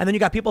 And then you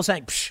got people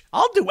saying,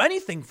 I'll do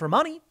anything for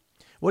money.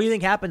 What do you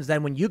think happens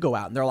then when you go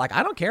out and they're like,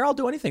 I don't care, I'll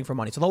do anything for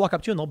money. So they'll walk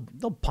up to you and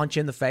they'll punch you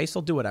in the face,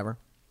 they'll do whatever.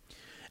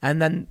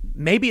 And then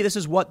maybe this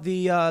is what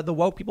the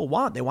woke people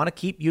want. They want to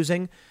keep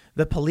using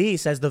the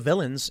police as the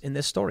villains in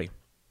this story.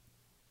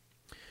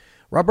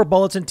 Rubber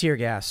bullets and tear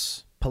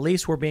gas.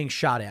 Police were being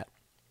shot at.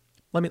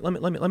 Let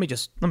me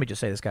just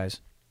say this,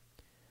 guys.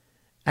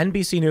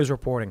 NBC News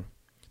reporting: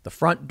 the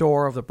front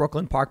door of the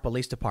Brooklyn Park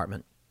Police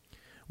Department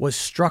was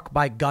struck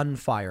by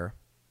gunfire.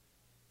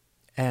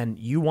 And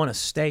you want to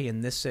stay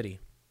in this city?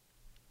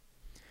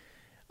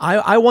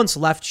 I once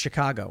left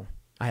Chicago.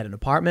 I had an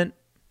apartment.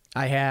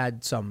 I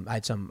had some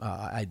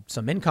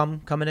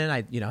income coming in.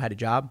 I had a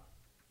job,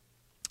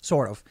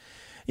 sort of.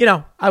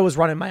 I was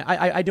running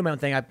I do my own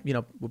thing. I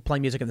would play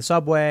music in the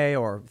subway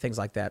or things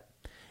like that.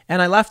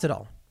 And I left it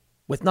all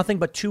with nothing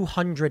but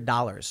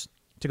 $200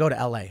 to go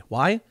to LA.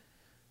 Why?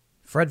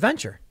 For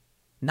adventure.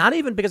 Not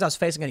even because I was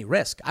facing any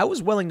risk. I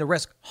was willing to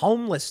risk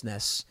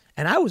homelessness,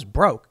 and I was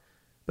broke,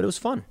 but it was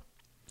fun.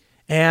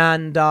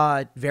 And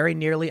very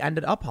nearly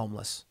ended up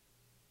homeless.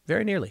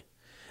 Very nearly.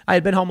 I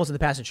had been homeless in the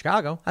past in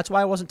Chicago. That's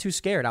why I wasn't too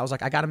scared. I was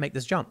like, I got to make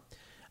this jump.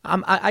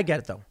 I get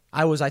it, though.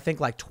 I was, I think,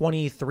 like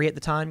 23 at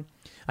the time.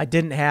 I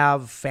didn't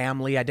have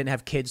family. I didn't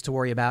have kids to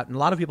worry about. And a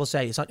lot of people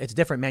say, it's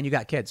different, man. You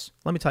got kids.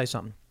 Let me tell you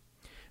something.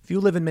 If you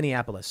live in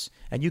Minneapolis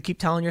and you keep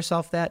telling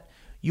yourself that,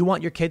 you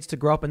want your kids to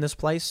grow up in this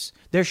place,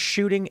 they're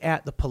shooting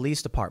at the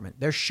police department.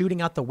 They're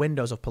shooting out the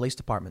windows of police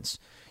departments.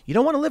 You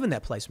don't want to live in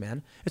that place,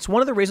 man. It's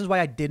one of the reasons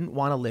why I didn't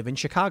want to live in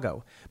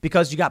Chicago,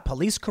 because you got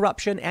police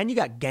corruption and you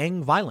got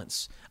gang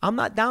violence. I'm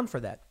not down for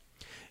that.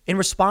 In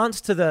response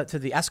to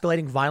the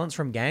escalating violence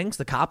from gangs,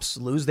 the cops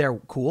lose their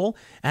cool.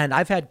 And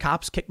I've had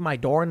cops kick my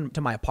door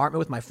into my apartment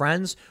with my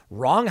friends.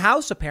 Wrong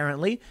house,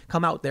 apparently.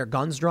 Come out with their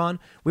guns drawn.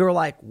 We were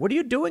like, what are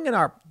you doing in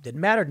our...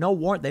 Didn't matter. No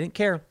warrant. They didn't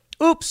care.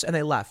 Oops. And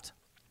they left.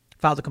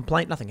 Filed a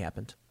complaint. Nothing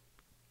happened.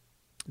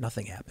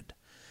 Nothing happened.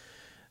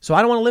 So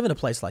I don't want to live in a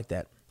place like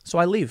that. So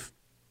I leave.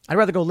 I'd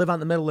rather go live out in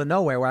the middle of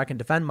nowhere where I can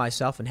defend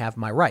myself and have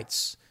my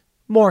rights.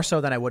 More so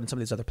than I would in some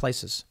of these other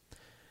places.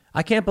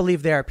 I can't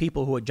believe there are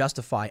people who would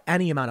justify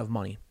any amount of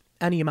money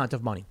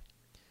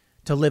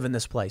to live in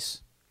this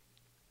place.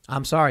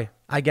 I'm sorry.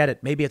 I get it.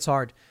 Maybe it's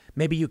hard.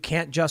 Maybe you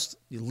can't just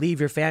leave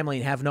your family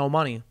and have no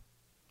money,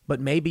 but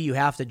maybe you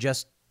have to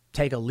just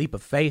take a leap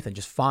of faith and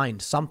just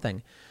find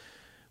something.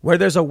 Where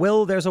there's a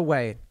will, there's a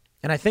way.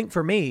 And I think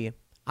for me,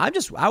 I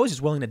was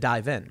just willing to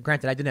dive in.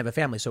 Granted, I didn't have a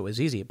family, so it was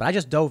easy, but I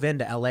just dove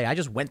into LA. I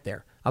just went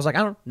there. I was like,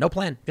 no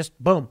plan.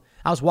 Just boom.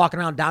 I was walking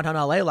around downtown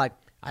LA like,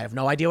 I have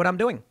no idea what I'm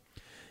doing.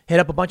 Hit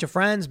up a bunch of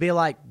friends, be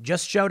like,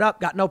 just showed up,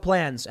 got no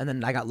plans. And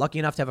then I got lucky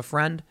enough to have a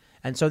friend.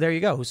 And so there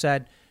you go, who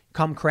said,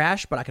 come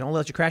crash, but I can only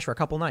let you crash for a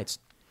couple nights.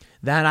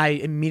 Then I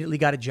immediately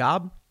got a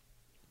job,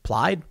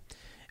 applied,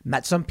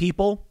 met some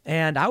people,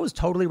 and I was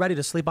totally ready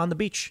to sleep on the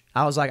beach.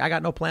 I was like, I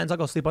got no plans. I'll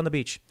go sleep on the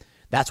beach.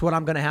 That's what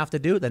I'm going to have to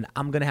do. Then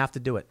I'm going to have to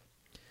do it.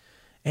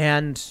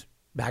 And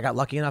I got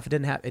lucky enough. It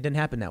didn't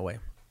happen that way.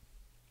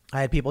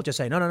 I had people just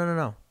say,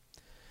 no.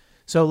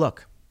 So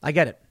look, I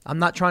get it. I'm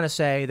not trying to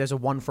say there's a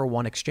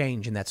 1-for-1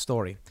 exchange in that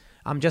story.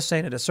 I'm just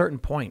saying at a certain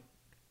point,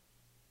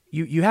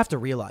 you have to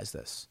realize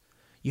this.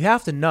 You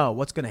have to know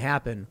what's going to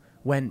happen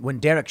when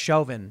Derek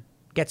Chauvin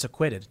gets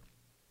acquitted.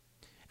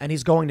 And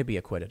he's going to be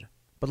acquitted.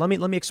 But let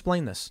me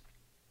explain this.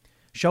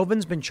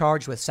 Chauvin's been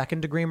charged with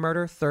 2nd-degree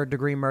murder,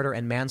 3rd-degree murder,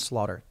 and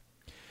manslaughter.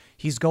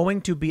 He's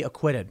going to be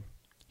acquitted.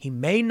 He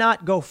may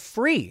not go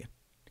free.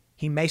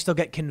 He may still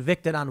get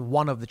convicted on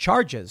one of the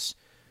charges.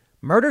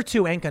 Murder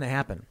 2 ain't going to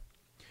happen.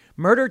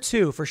 Murder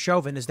 2 for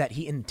Chauvin is that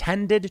he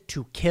intended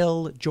to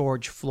kill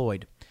George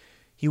Floyd.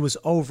 He was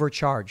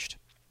overcharged.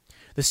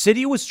 The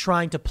city was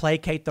trying to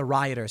placate the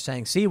rioters,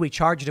 saying, see, we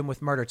charged him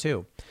with murder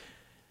 2.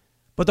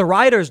 But the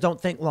rioters don't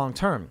think long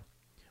term.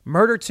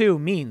 Murder 2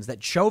 means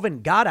that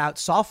Chauvin got out,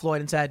 saw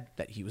Floyd, and said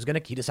that he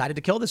decided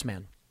to kill this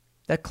man.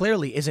 That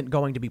clearly isn't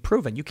going to be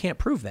proven. You can't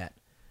prove that.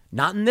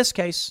 Not in this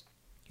case.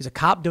 He's a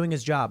cop doing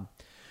his job.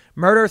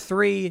 Murder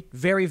 3,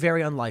 very,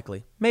 very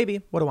unlikely.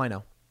 Maybe. What do I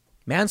know?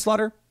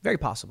 Manslaughter, very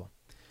possible.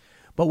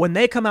 But when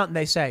they come out and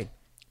they say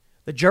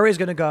the jury is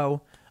going to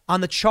go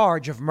on the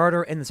charge of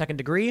murder in the second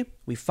degree,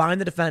 we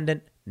find the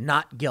defendant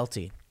not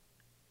guilty.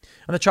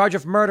 On the charge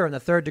of murder in the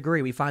third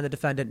degree, we find the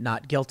defendant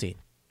not guilty.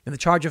 In the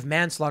charge of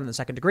manslaughter in the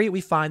second degree,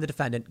 we find the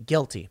defendant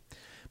guilty.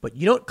 But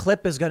you know what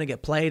clip is going to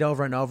get played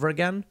over and over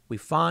again? We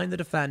find the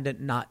defendant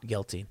not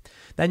guilty.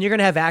 Then you're going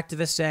to have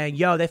activists saying,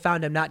 yo, they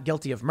found him not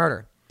guilty of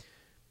murder.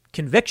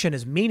 Conviction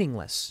is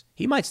meaningless.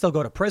 He might still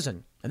go to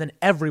prison, and then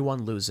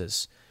everyone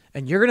loses.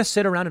 And you're going to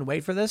sit around and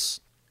wait for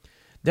this?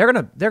 They're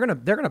going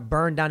to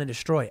burn down and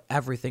destroy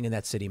everything in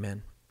that city,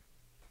 man.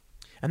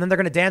 And then they're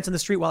going to dance in the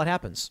street while it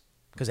happens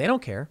because they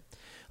don't care.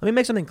 Let me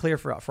make something clear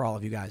for all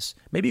of you guys.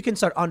 Maybe you can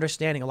start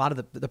understanding a lot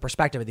of the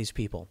perspective of these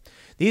people.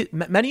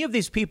 Many of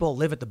these people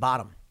live at the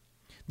bottom.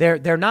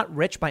 They're not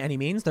rich by any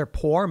means. They're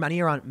poor.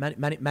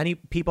 Many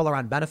people are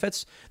on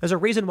benefits. There's a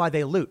reason why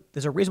they loot.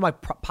 There's a reason why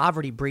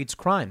poverty breeds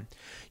crime.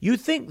 You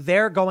think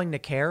they're going to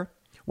care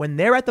when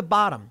they're at the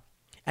bottom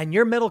and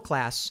you're middle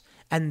class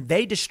and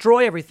they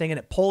destroy everything and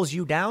it pulls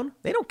you down?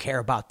 They don't care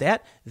about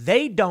that.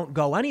 They don't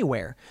go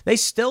anywhere. They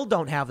still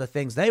don't have the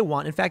things they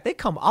want. In fact, they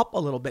come up a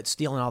little bit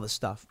stealing all this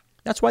stuff.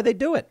 That's why they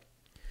do it.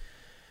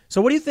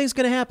 So what do you think is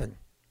going to happen?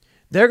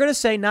 They're going to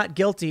say not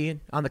guilty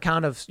on the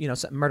count of,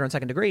 murder in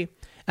second degree.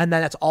 And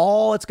then that's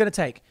all it's going to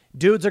take.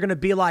 Dudes are going to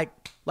be like,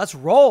 let's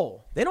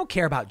roll. They don't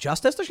care about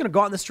justice. They're just going to go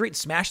out in the street and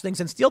smash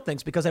things and steal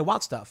things because they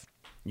want stuff.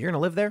 You're going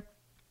to live there?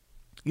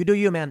 You do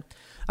you, man.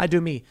 I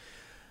do me.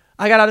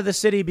 I got out of the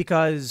city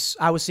because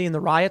I was seeing the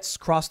riots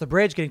cross the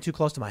bridge, getting too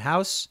close to my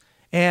house.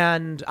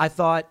 And I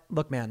thought,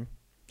 look, man,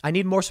 I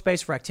need more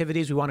space for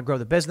activities. We want to grow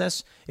the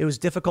business. It was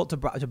difficult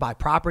to buy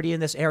property in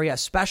this area,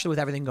 especially with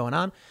everything going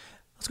on.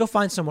 Let's go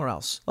find somewhere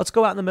else. Let's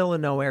go out in the middle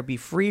of nowhere, be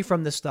free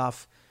from this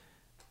stuff.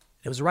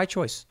 It was the right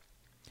choice.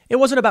 It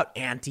wasn't about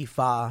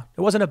Antifa. It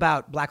wasn't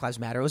about Black Lives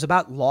Matter. It was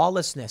about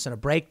lawlessness and a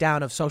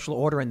breakdown of social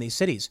order in these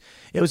cities.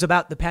 It was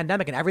about the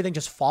pandemic and everything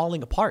just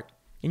falling apart.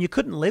 And you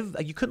couldn't live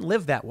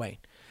that way.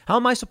 How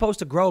am I supposed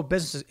to grow a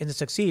business and to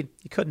succeed?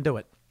 You couldn't do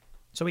it.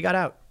 So we got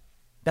out.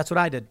 That's what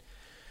I did.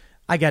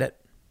 I get it.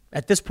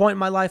 At this point in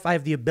my life, I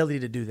have the ability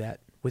to do that.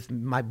 With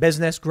my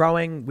business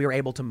growing, we were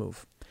able to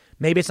move.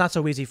 Maybe it's not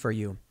so easy for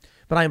you,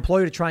 but I implore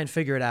you to try and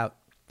figure it out.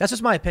 That's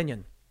just my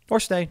opinion. Or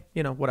stay,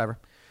 whatever.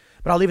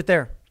 But I'll leave it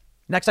there.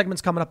 Next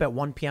segment's coming up at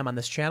 1 p.m. on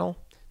this channel.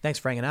 Thanks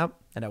for hanging out,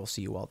 and I will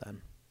see you all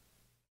then.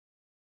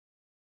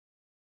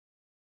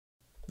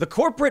 The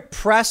corporate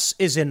press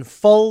is in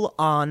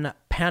full-on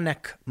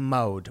panic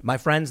mode. My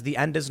friends, the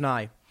end is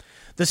nigh.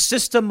 The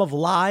system of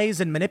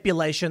lies and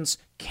manipulations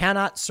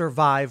cannot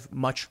survive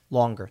much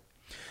longer.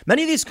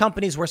 Many of these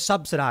companies were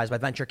subsidized by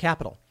venture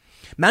capital.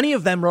 Many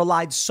of them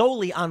relied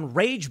solely on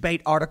rage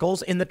bait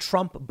articles in the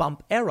Trump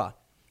bump era.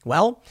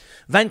 Well,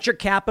 venture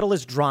capital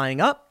is drying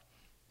up.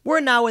 We're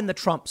now in the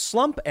Trump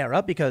slump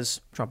era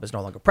because Trump is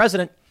no longer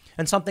president,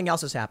 and something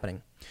else is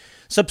happening.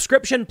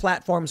 Subscription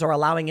platforms are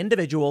allowing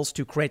individuals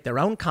to create their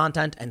own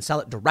content and sell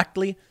it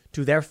directly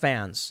to their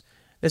fans.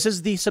 This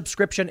is the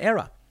subscription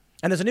era.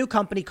 And there's a new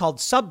company called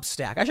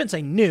Substack. I shouldn't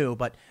say new,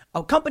 but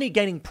a company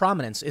gaining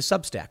prominence is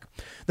Substack.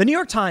 The New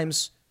York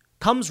Times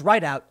comes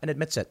right out and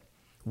admits it.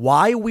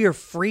 Why we're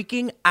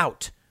freaking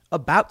out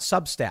about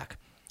Substack,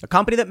 a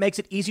company that makes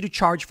it easy to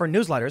charge for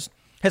newsletters,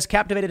 has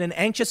captivated an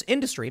anxious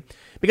industry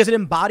because it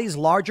embodies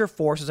larger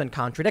forces and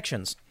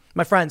contradictions.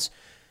 My friends,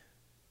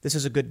 this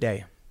is a good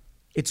day.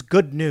 It's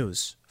good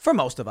news for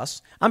most of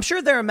us. I'm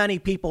sure there are many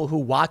people who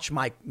watch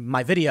my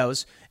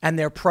videos and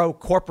they're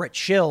pro-corporate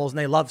shills and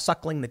they love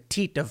suckling the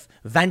teat of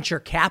venture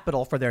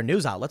capital for their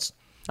news outlets.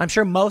 I'm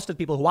sure most of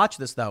the people who watch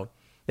this, though,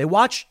 they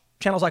watch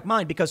channels like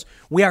mine because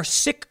we are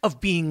sick of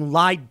being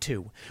lied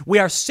to. We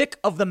are sick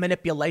of the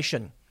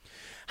manipulation.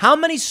 How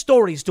many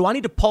stories do I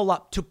need to pull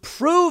up to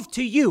prove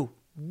to you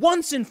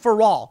once and for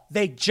all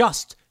they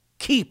just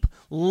keep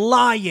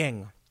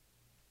lying?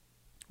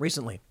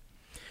 Recently,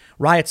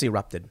 riots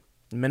erupted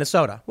in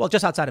Minnesota. Well,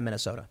 just outside of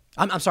Minnesota.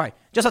 I'm sorry,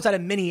 just outside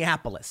of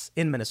Minneapolis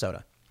in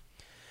Minnesota.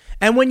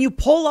 And when you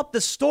pull up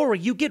the story,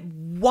 you get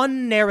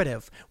one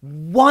narrative.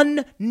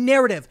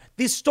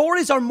 These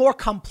stories are more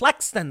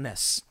complex than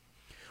this.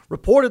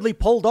 Reportedly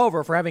pulled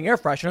over for having air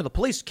freshener, the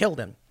police killed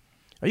him.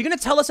 Are you going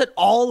to tell us at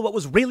all what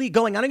was really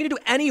going on? Are you going to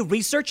do any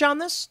research on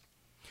this?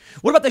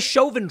 What about the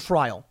Chauvin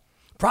trial?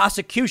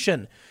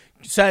 Prosecution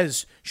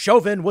says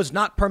Chauvin was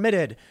not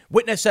permitted.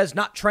 Witness says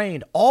not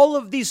trained. All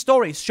of these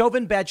stories,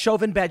 Chauvin bad,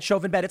 Chauvin bad,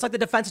 Chauvin bad. It's like the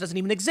defense doesn't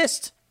even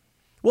exist.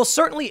 Well,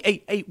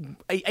 certainly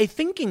a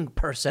thinking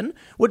person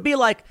would be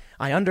like,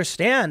 I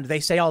understand they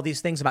say all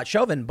these things about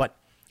Chauvin, but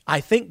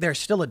I think there's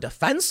still a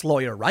defense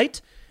lawyer,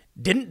 right?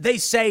 Didn't they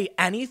say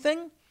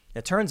anything?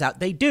 It turns out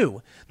they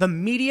do. The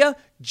media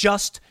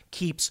just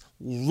keeps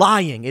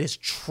lying. It is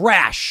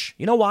trash.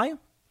 You know why? A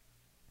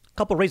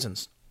couple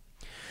reasons.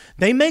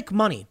 They make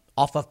money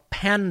off of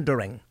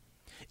pandering.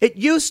 It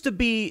used to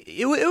be,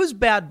 it was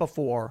bad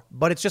before,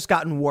 but it's just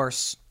gotten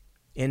worse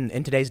in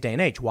today's day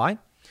and age. Why?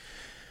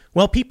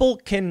 Well, people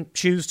can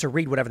choose to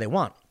read whatever they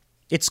want.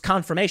 It's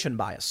confirmation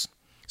bias.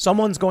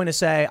 Someone's going to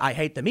say, I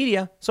hate the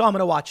media, so I'm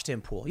going to watch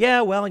Tim Pool.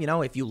 Yeah, well,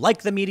 if you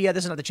like the media,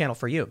 this is not the channel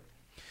for you.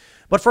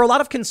 But for a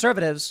lot of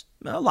conservatives,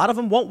 a lot of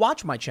them won't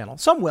watch my channel.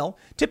 Some will.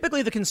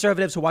 Typically, the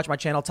conservatives who watch my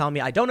channel tell me,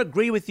 I don't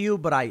agree with you,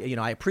 but I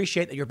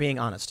appreciate that you're being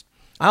honest.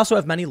 I also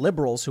have many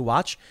liberals who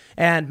watch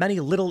and many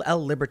little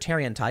L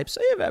libertarian types.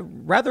 I have a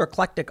rather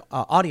eclectic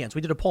audience.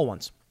 We did a poll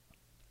once.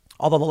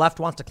 Although the left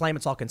wants to claim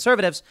it's all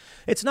conservatives,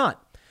 it's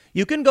not.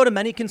 You can go to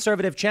many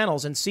conservative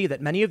channels and see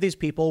that many of these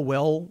people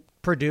will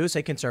produce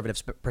a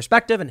conservative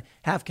perspective and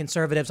have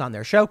conservatives on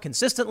their show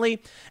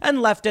consistently, and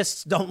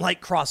leftists don't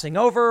like crossing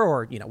over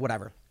or,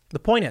 whatever. The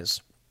point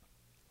is,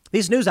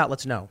 these news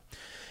outlets know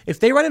if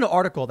they write an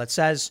article that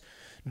says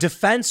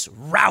defense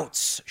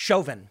routs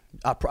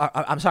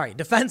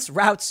defense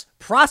routs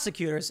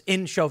prosecutors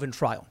in Chauvin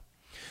trial,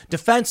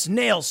 defense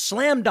nails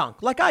slam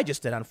dunk, like I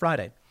just did on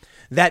Friday,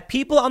 that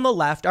people on the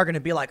left are going to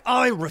be like,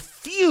 I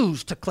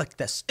refuse to click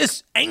this.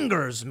 This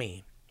angers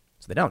me.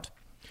 So they don't.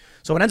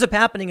 So what ends up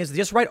happening is they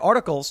just write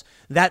articles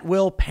that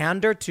will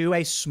pander to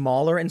a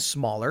smaller and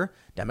smaller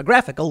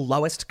demographic, a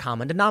lowest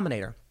common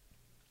denominator.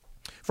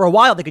 For a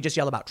while, they could just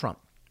yell about Trump.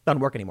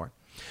 Doesn't work anymore.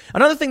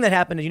 Another thing that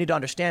happened, and you need to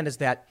understand, is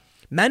that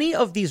many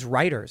of these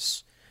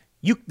writers,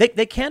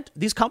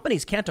 these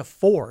companies can't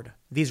afford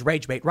these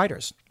rage bait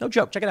writers. No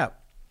joke. Check it out.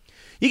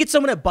 You get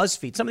someone at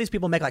BuzzFeed. Some of these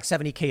people make like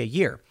 $70K a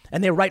year,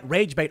 and they write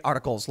rage bait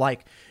articles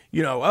like,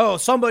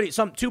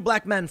 two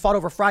black men fought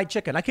over fried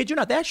chicken. I kid you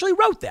not. They actually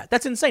wrote that.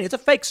 That's insane. It's a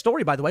fake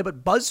story, by the way,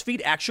 but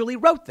BuzzFeed actually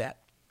wrote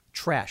that.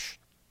 Trash.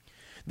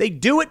 They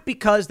do it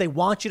because they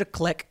want you to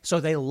click, so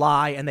they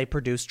lie and they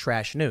produce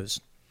trash news.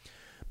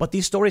 But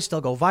these stories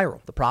still go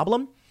viral. The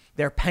problem?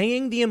 They're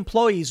paying the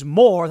employees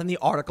more than the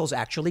articles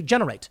actually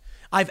generate.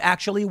 I've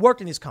actually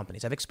worked in these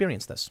companies. I've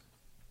experienced this.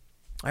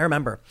 I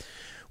remember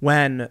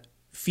when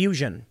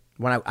Fusion,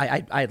 when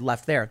I had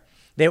left there,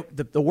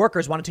 the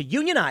workers wanted to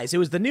unionize. It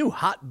was the new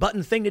hot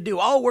button thing to do.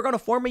 Oh, we're going to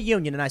form a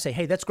union. And I say,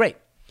 hey, that's great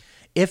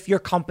if your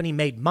company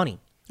made money.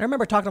 I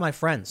remember talking to my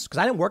friends because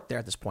I didn't work there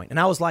at this point. And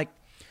I was like,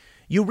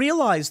 you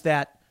realize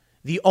that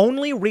the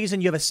only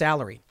reason you have a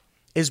salary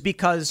is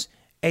because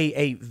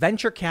a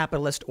venture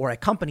capitalist or a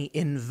company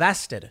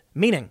invested,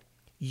 meaning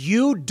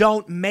you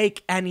don't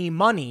make any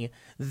money.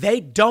 They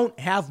don't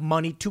have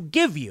money to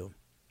give you.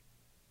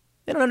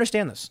 They don't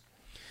understand this.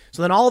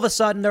 So then all of a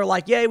sudden they're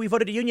like, yay, we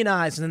voted to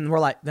unionize. And then we're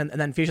like, and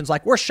then Fusion's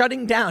like, we're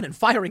shutting down and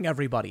firing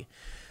everybody.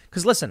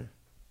 Because listen,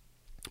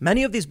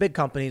 many of these big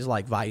companies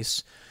like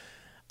Vice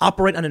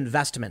operate on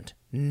investment,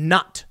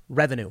 not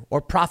revenue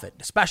or profit,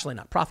 especially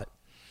not profit.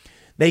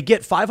 They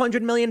get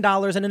 $500 million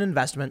in an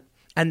investment,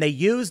 and they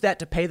use that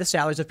to pay the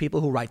salaries of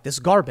people who write this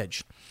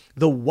garbage.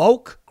 The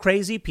woke,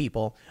 crazy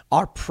people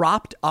are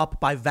propped up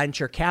by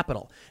venture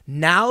capital.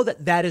 Now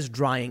that is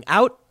drying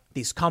out,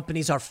 these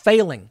companies are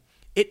failing.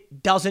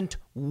 It doesn't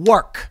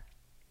work.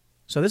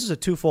 So this is a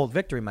twofold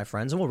victory, my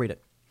friends, and we'll read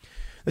it.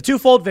 The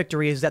twofold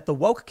victory is that the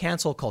woke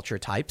cancel culture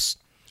types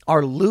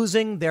are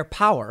losing their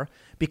power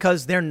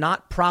because they're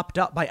not propped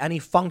up by any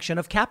function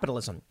of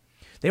capitalism.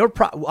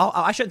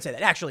 I shouldn't say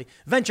that. Actually,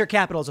 venture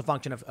capital is a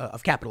function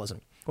of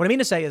capitalism. What I mean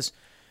to say is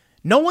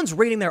no one's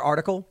reading their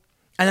article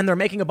and then they're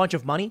making a bunch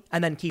of money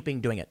and then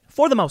keeping doing it,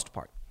 for the most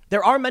part.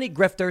 There are many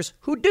grifters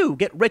who do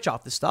get rich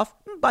off this stuff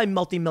by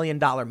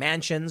multi-million-dollar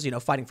mansions,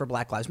 fighting for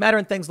Black Lives Matter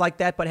and things like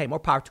that. But hey, more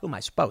power to them, I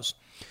suppose.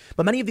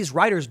 But many of these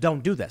writers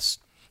don't do this.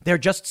 They're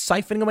just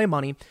siphoning away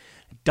money.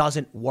 It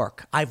doesn't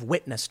work. I've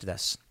witnessed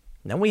this.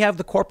 And then we have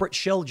the corporate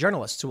shill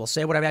journalists who will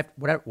say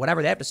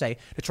whatever they have to say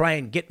to try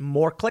and get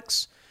more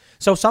clicks.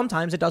 So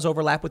sometimes it does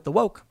overlap with the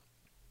woke.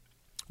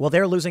 Well,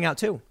 they're losing out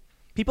too.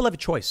 People have a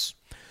choice.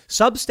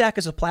 Substack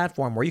is a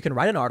platform where you can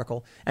write an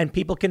article and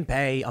people can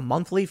pay a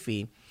monthly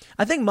fee.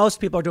 I think most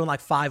people are doing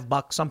like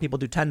 $5. Some people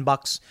do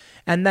 $10.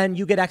 And then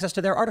you get access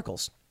to their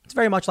articles. It's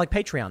very much like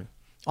Patreon.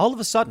 All of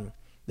a sudden,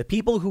 the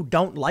people who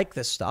don't like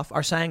this stuff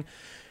are saying,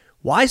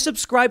 why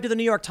subscribe to the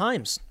New York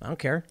Times? I don't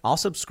care. I'll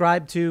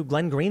subscribe to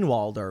Glenn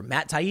Greenwald or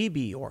Matt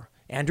Taibbi or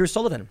Andrew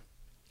Sullivan.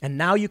 And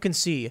now you can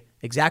see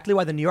exactly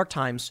why the New York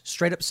Times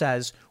straight up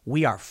says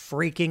we are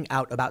freaking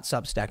out about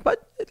Substack.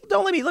 But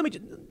don't let me.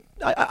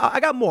 I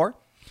got more.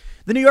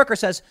 The New Yorker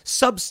says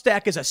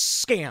Substack is a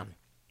scam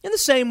in the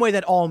same way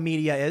that all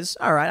media is.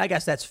 All right, I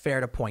guess that's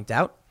fair to point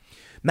out.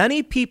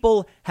 Many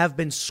people have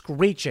been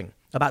screeching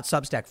about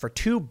Substack for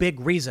two big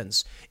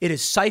reasons. It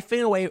is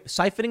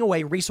siphoning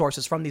away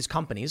resources from these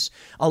companies,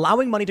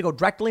 allowing money to go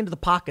directly into the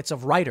pockets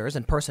of writers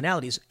and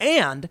personalities,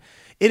 and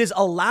it is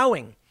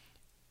allowing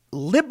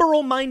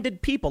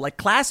liberal-minded people, like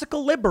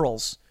classical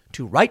liberals,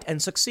 to write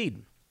and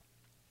succeed.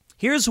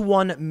 Here's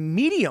one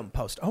Medium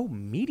post. Oh,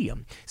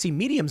 Medium. See,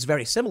 Medium's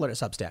very similar to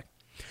Substack.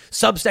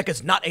 Substack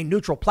is not a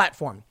neutral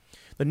platform.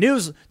 The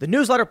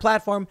newsletter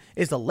platform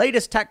is the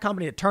latest tech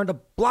company to turn a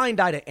blind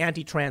eye to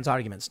anti-trans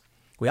arguments.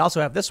 We also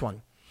have this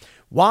one.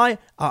 Why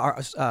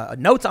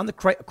notes on the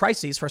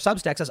crises for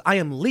Substack says, I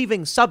am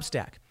leaving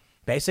Substack.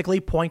 Basically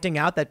pointing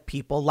out that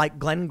people like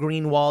Glenn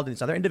Greenwald and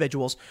these other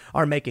individuals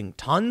are making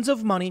tons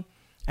of money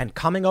and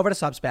coming over to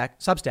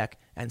Substack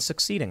and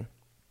succeeding.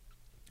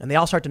 And they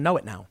all start to know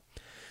it now.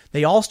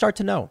 They all start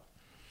to know.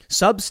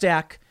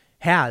 Substack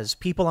has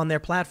people on their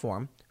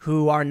platform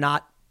who are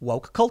not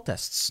woke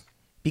cultists.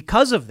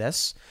 Because of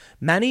this,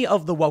 many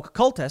of the woke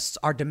cultists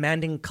are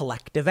demanding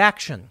collective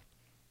action.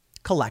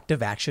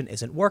 Collective action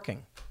isn't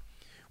working.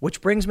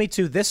 Which brings me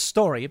to this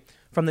story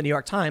from the New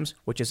York Times,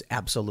 which is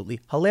absolutely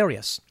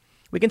hilarious.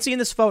 We can see in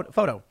this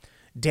photo,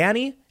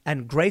 Danny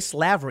and Grace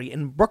Lavery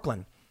in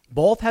Brooklyn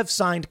both have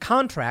signed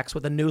contracts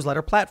with the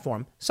newsletter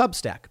platform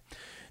Substack.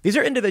 These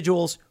are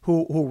individuals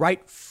who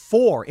write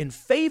in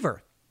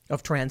favor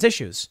of trans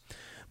issues.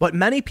 But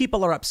many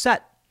people are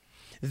upset.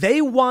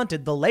 They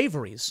wanted the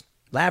Laverys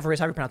how do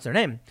you pronounce their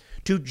name,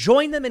 to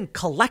join them in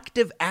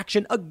collective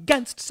action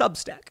against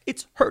Substack.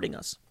 It's hurting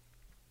us.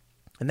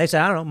 And they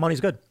said, I don't know, money's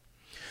good.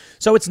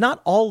 So it's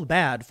not all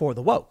bad for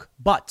the woke,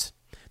 but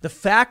the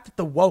fact that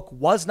the woke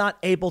was not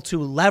able to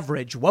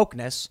leverage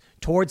wokeness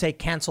towards a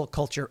cancel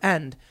culture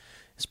end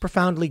is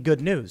profoundly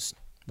good news.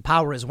 The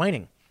power is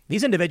waning.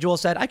 These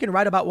individuals said, I can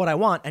write about what I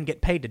want and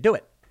get paid to do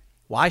it.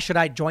 Why should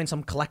I join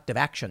some collective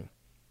action?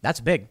 That's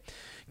big.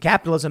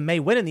 Capitalism may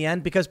win in the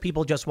end because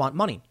people just want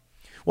money.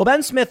 Well,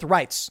 Ben Smith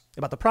writes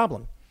about the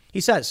problem.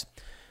 He says,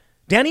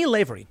 Danny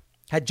Lavery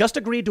had just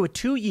agreed to a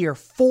 2-year,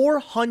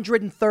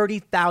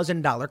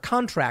 $430,000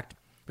 contract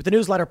with the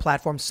newsletter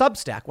platform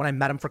Substack when I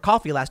met him for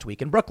coffee last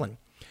week in Brooklyn.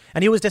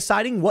 And he was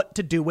deciding what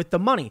to do with the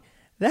money.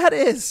 That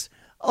is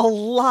a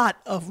lot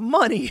of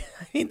money.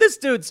 I mean, this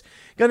dude's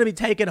going to be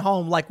taking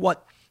home like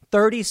what,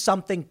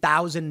 $30-something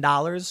thousand.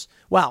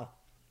 Well,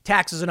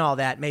 taxes and all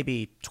that,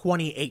 maybe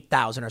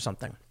 $28,000 or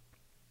something.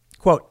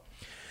 Quote,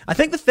 I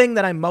think the thing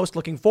that I'm most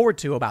looking forward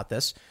to about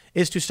this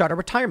is to start a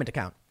retirement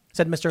account,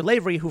 said Mr.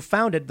 Lavery, who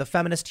founded the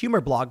feminist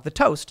humor blog, The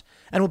Toast,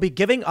 and will be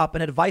giving up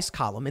an advice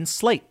column in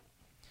Slate.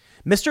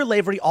 Mr.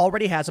 Lavery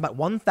already has about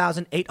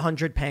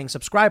 1,800 paying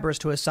subscribers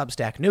to his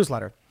Substack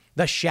newsletter,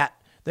 The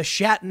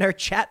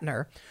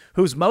Shatner,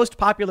 whose most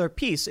popular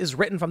piece is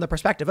written from the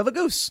perspective of a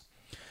goose.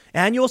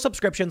 Annual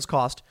subscriptions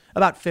cost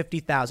about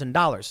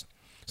 $50,000.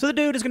 So the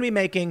dude is going to be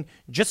making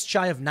just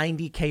shy of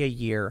 $90K a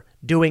year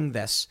doing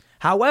this.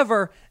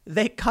 However,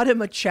 they cut him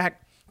a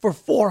check for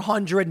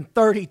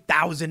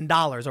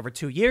 $430,000 over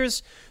 2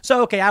 years.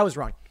 So, okay, I was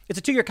wrong. It's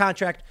a 2-year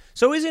contract.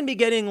 So he's going to be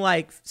getting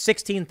like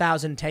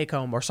 $16,000 take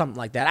home or something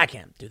like that. I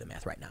can't do the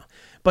math right now.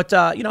 But,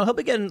 he'll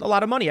be getting a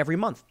lot of money every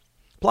month,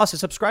 plus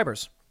his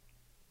subscribers.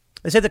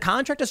 They say the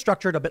contract is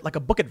structured a bit like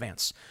a book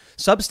advance.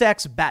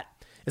 Substack's bet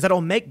is that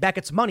it'll make back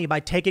its money by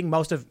taking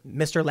most of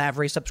Mr.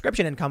 Lavery's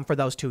subscription income for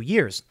those 2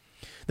 years.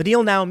 The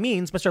deal now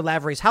means Mr.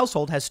 Lavery's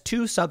household has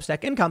 2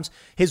 Substack incomes.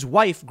 His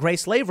wife,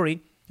 Grace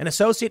Lavery, an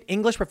associate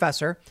English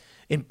professor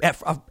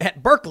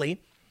at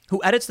Berkeley, who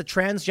edits the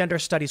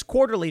Transgender Studies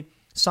Quarterly,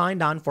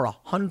 signed on for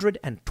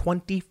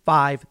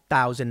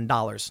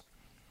 $125,000.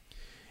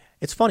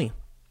 It's funny.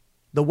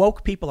 The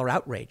woke people are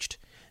outraged.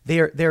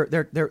 They're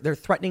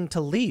threatening to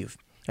leave.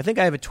 I think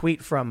I have a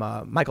tweet from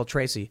Michael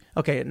Tracy.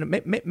 Okay,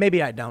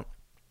 maybe I don't.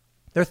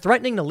 They're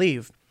threatening to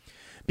leave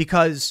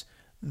because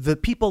the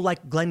people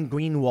like Glenn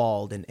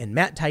Greenwald and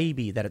Matt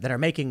Taibbi that are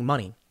making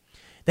money,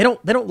 they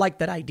don't like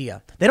that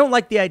idea. They don't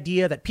like the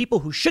idea that people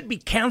who should be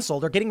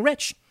canceled are getting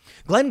rich.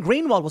 Glenn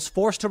Greenwald was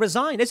forced to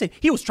resign. They said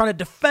he was trying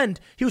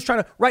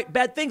to write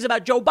bad things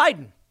about Joe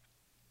Biden.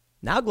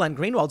 Now Glenn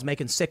Greenwald's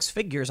making 6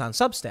 figures on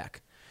Substack.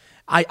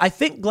 I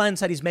think Glenn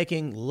said he's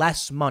making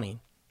less money,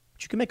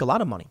 but you can make a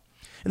lot of money.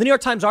 In the New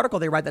York Times article,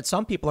 they write that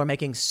some people are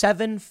making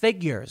 7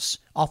 figures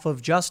off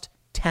of just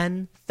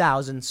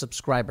 10,000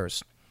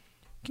 subscribers.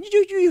 Can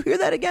you hear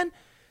that again?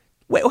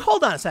 Wait,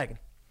 hold on a second.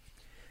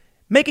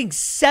 Making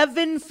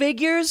 7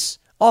 figures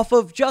off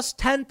of just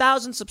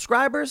 10,000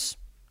 subscribers?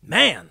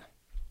 Man,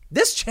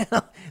 this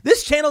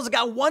channel's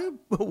got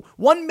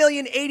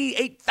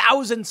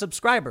 1,088,000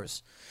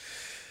 subscribers.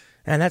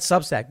 And that's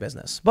Substack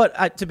business.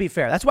 But to be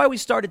fair, that's why we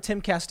started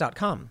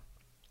timcast.com.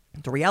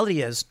 The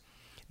reality is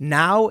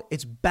now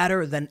it's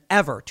better than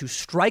ever to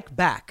strike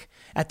back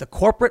at the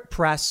corporate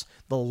press,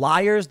 the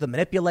liars, the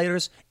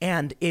manipulators,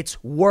 and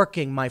it's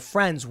working, my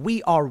friends.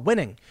 We are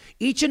winning.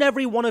 Each and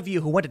every one of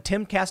you who went to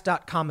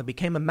timcast.com and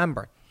became a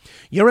member,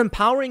 you're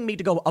empowering me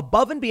to go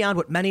above and beyond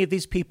what many of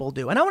these people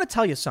do. And I want to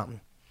tell you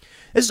something.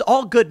 This is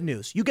all good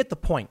news. You get the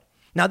point.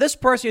 Now, this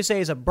person you say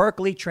is a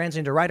Berkeley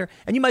transgender writer,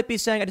 and you might be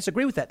saying, I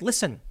disagree with that.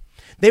 Listen,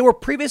 they were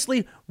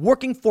previously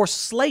working for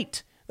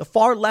Slate, the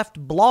far left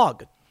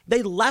blog.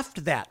 They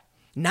left that.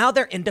 Now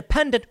they're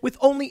independent with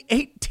only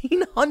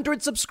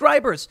 1,800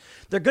 subscribers.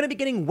 They're going to be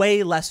getting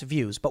way less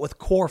views, but with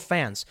core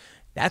fans.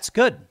 That's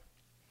good.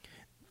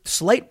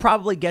 Slate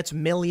probably gets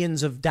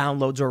millions of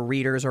downloads or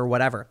readers or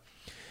whatever.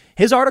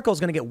 His article is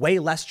going to get way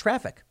less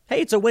traffic. Hey,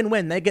 it's a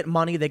win-win. They get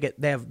money.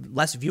 They have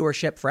less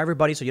viewership for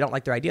everybody, so you don't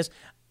like their ideas.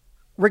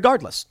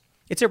 Regardless,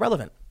 it's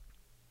irrelevant.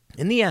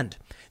 In the end,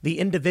 the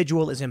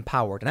individual is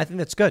empowered, and I think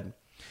that's good.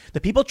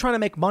 The people trying to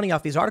make money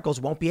off these articles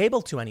won't be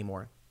able to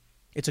anymore.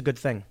 It's a good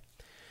thing.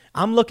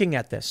 I'm looking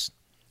at this,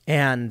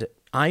 and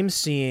I'm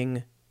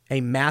seeing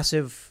I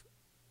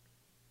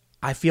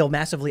feel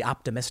massively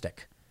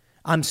optimistic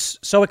I'm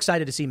so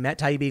excited to see Matt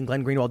Taibbi and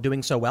Glenn Greenwald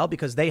doing so well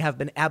because they have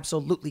been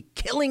absolutely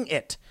killing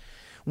it.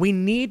 We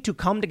need to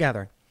come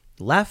together,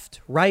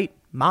 left, right,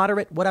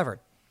 moderate,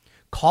 whatever,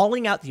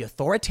 calling out the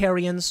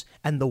authoritarians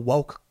and the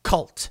woke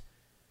cult.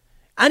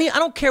 I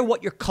don't care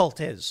what your cult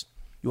is.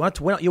 You want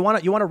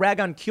to rag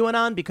on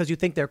QAnon because you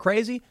think they're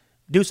crazy?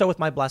 Do so with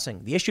my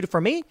blessing. The issue for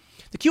me,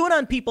 the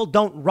QAnon people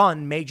don't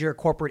run major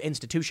corporate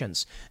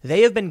institutions.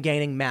 They have been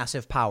gaining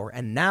massive power,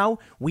 and now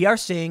we are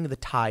seeing the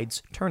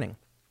tides turning.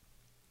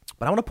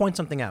 But I want to point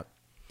something out.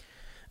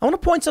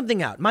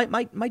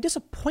 My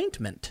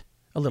disappointment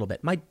a little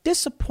bit. My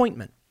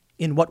disappointment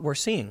in what we're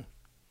seeing.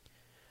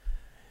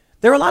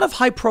 There are a lot of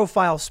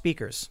high-profile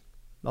speakers,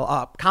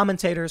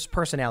 commentators,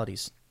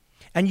 personalities.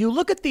 And you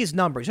look at these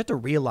numbers, you have to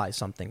realize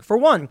something. For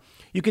one,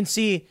 you can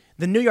see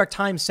the New York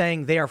Times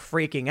saying they are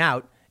freaking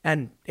out,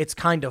 and it's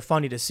kind of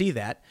funny to see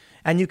that.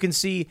 And you can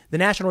see the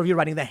National Review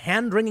writing the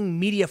hand-wringing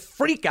media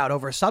freak out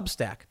over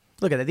Substack.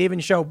 Look at it. They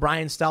even show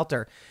Brian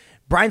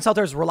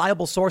Stelter's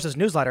Reliable Sources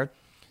newsletter.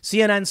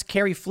 CNN's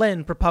Carrie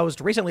Flynn proposed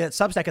recently that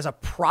Substack is a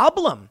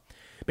problem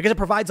because it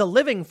provides a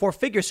living for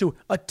figures who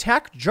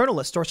attack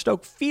journalists or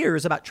stoke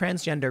fears about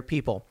transgender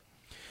people,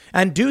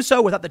 and do so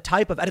without the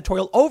type of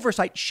editorial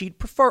oversight she'd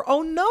prefer.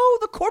 Oh no,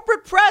 the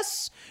corporate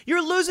press!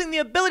 You're losing the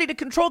ability to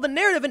control the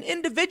narrative, and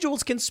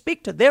individuals can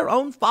speak to their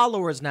own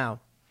followers now.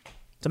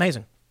 It's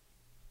amazing.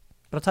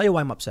 But I'll tell you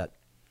why I'm upset.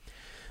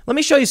 Let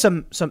me show you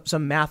some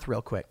math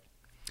real quick.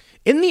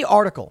 In the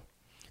article,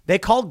 they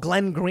called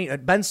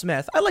Ben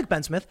Smith. I like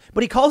Ben Smith,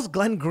 but he calls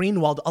Glenn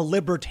Greenwald a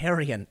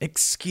libertarian.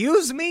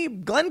 Excuse me?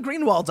 Glenn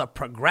Greenwald's a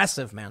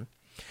progressive, man.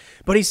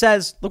 But he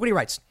says, look what he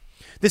writes.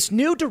 This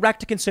new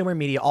direct-to-consumer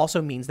media also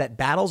means that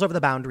battles over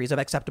the boundaries of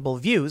acceptable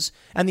views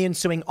and the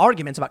ensuing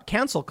arguments about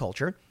cancel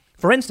culture,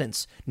 for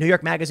instance, New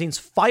York Magazine's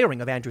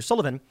firing of Andrew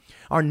Sullivan,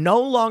 are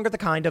no longer the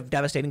kind of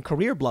devastating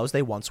career blows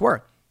they once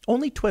were.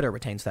 Only Twitter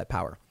retains that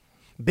power.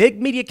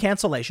 Big media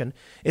cancellation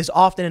is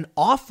often an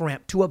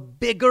off-ramp to a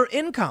bigger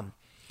income.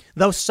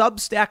 Though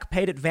Substack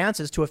paid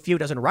advances to a few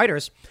dozen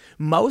writers,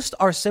 most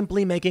are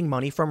simply making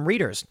money from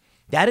readers.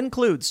 That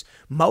includes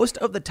most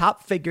of the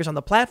top figures on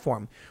the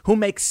platform who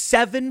make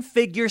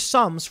seven-figure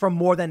sums from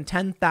more than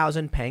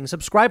 10,000 paying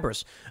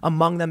subscribers.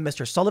 Among them,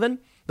 Mr. Sullivan,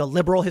 the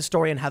liberal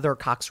historian Heather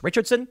Cox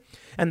Richardson,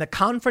 and the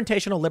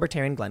confrontational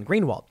libertarian Glenn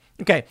Greenwald.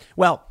 Okay,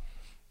 well,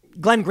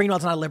 Glenn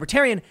Greenwald's not a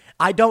libertarian.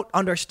 I don't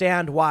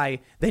understand why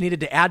they needed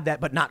to add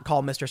that but not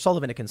call Mr.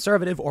 Sullivan a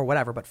conservative or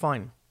whatever, but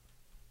fine.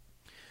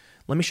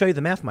 Let me show you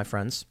the math, my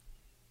friends.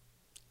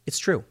 It's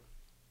true.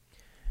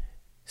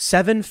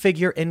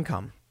 Seven-figure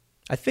income.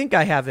 I think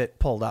I have it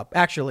pulled up.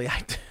 Actually,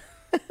 I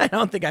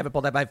don't think I have it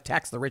pulled up. I have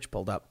Tax the Rich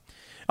pulled up.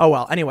 Oh,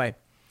 well, anyway,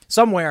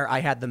 somewhere I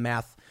had the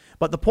math.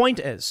 But the point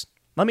is,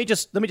 let me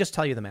just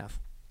tell you the math.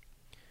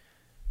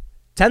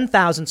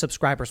 10,000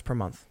 subscribers per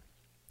month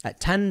at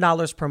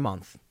 $10 per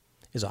month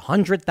is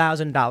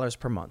 $100,000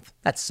 per month.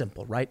 That's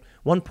simple, right?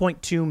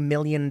 $1.2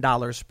 million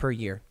per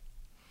year.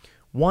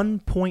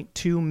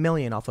 1.2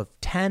 million off of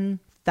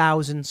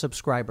 10,000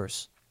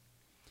 subscribers.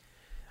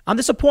 I'm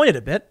disappointed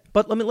a bit,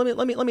 but let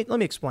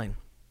me explain.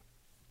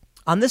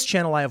 On this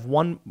channel, I have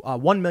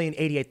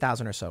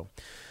 1,088,000 or so.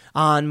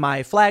 On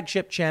my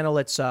flagship channel,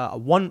 it's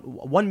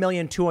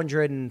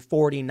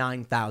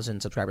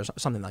 1,249,000 subscribers,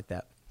 something like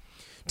that.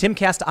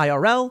 Timcast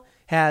IRL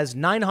has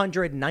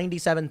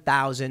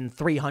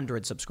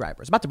 997,300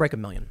 subscribers, about to break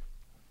 1 million.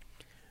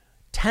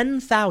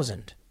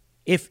 10,000.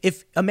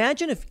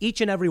 Imagine if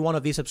each and every one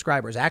of these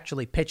subscribers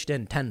actually pitched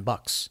in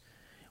 $10,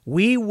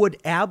 we would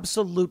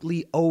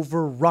absolutely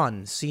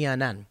overrun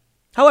CNN.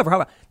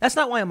 However, that's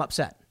not why I'm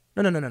upset.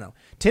 No.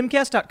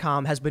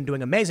 Timcast.com has been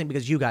doing amazing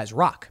because you guys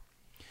rock.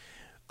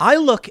 I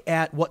look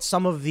at what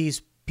some of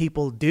these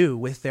people do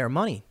with their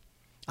money.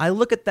 I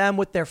look at them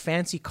with their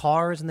fancy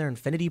cars and their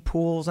infinity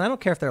pools, and I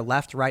don't care if they're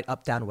left, right,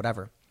 up, down,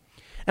 whatever.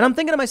 And I'm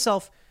thinking to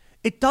myself,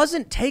 it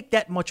doesn't take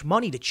that much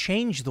money to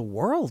change the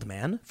world,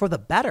 man, for the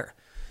better.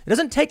 It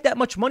doesn't take that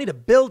much money to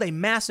build a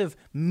massive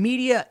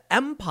media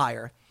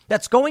empire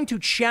that's going to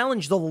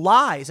challenge the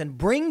lies and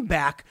bring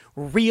back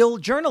real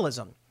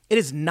journalism. It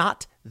is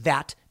not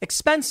that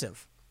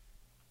expensive.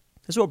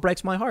 This is what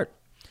breaks my heart.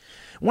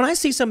 When I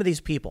see some of these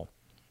people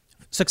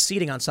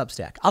succeeding on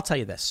Substack, I'll tell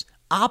you this,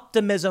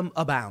 optimism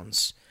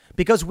abounds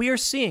because we are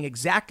seeing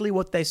exactly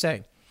what they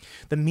say.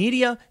 The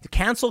media, the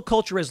cancel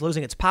culture is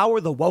losing its power.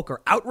 The woke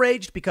are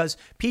outraged because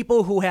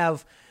people who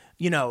have,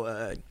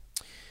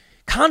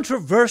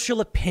 controversial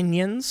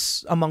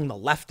opinions among the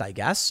left, I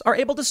guess, are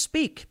able to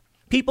speak.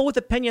 People with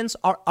opinions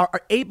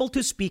are able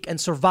to speak and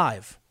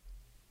survive.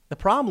 The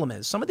problem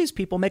is some of these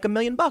people make $1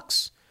 million.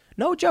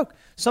 No joke.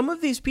 Some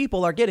of these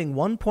people are getting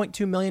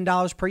 $1.2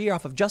 million per year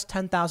off of just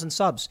 10,000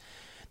 subs.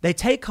 They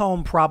take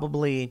home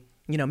probably,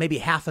 maybe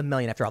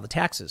 $500,000 after all the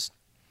taxes.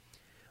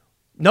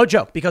 No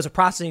joke, because of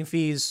processing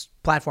fees,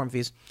 platform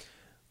fees.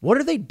 What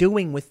are they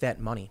doing with that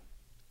money?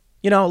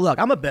 Look,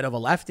 I'm a bit of a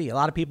lefty. A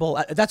lot of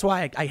people, that's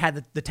why I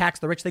had the tax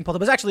the rich thing pulled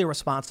up. It was actually a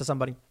response to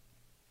somebody.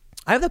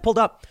 I have that pulled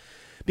up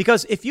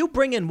because if you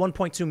bring in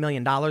 $1.2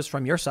 million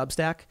from your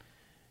Substack,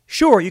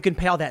 Sure, you can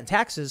pay all that in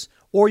taxes,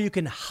 or you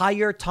can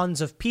hire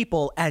tons of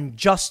people and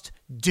just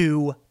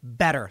do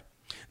better.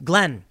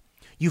 Glenn,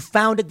 you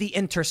founded The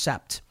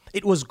Intercept.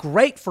 It was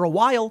great for a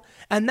while,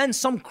 and then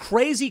some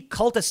crazy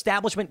cult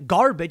establishment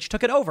garbage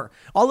took it over.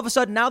 All of a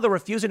sudden, now they're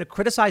refusing to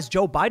criticize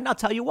Joe Biden. I'll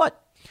tell you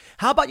what.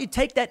 How about you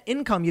take that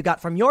income you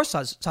got from your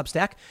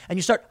Substack and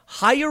you start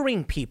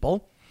hiring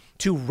people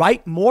to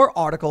write more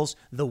articles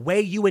the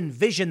way you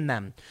envision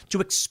them,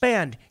 to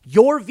expand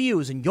your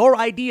views and your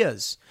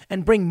ideas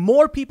and bring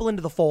more people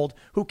into the fold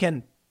who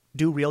can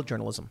do real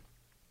journalism.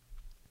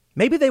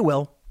 Maybe they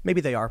will,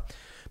 maybe they are,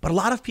 but a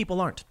lot of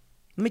people aren't.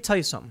 Let me tell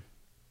you something.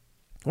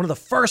 One of the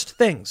first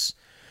things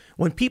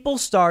when people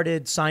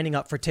started signing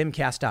up for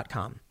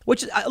timcast.com,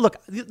 which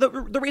look,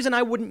 the reason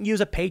I wouldn't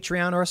use a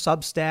Patreon or a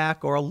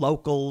Substack or a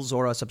Locals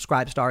or a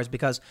Subscribestar is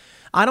because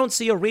I don't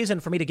see a reason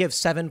for me to give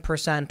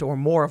 7% or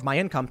more of my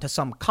income to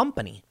some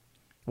company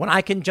when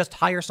I can just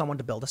hire someone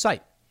to build a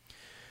site.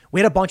 We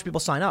had a bunch of people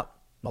sign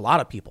up, a lot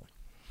of people.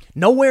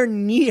 Nowhere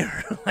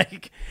near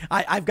like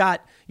I've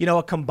got,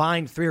 a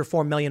combined 3 or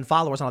 4 million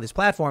followers on all these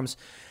platforms.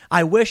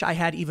 I wish I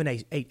had even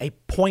a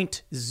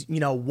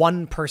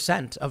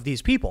 0.1% of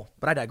these people,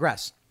 but I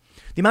digress.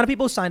 The amount of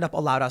people who signed up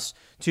allowed us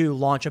to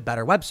launch a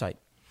better website.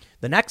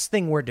 The next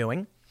thing we're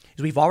doing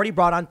is we've already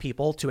brought on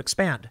people to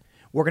expand.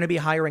 We're going to be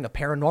hiring a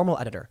paranormal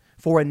editor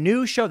for a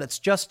new show that's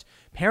just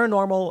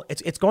paranormal.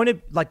 It's going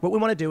to, like, what we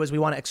want to do is we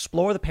want to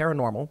explore the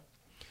paranormal,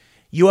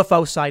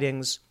 UFO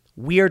sightings,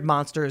 weird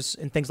monsters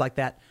and things like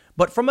that,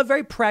 but from a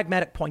very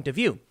pragmatic point of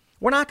view.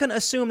 We're not going to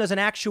assume there's an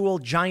actual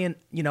giant,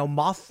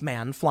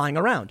 Mothman flying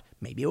around.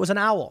 Maybe it was an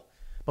owl.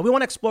 But we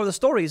want to explore the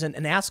stories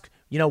and ask,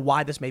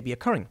 why this may be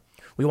occurring.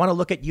 We want to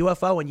look at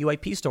UFO and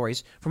UAP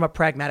stories from a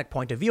pragmatic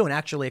point of view and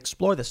actually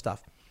explore this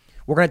stuff.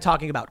 We're going to be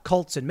talking about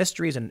cults and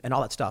mysteries and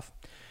all that stuff.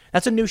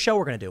 That's a new show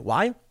we're going to do.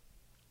 Why?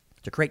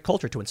 To create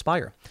culture, to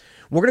inspire.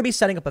 We're going to be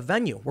setting up a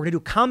venue. We're going to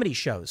do comedy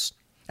shows.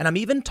 And I'm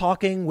even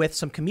talking with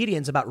some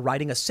comedians about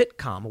writing a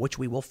sitcom, which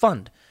we will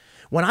fund.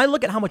 When I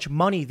look at how much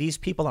money these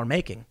people are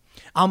making,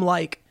 I'm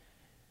like,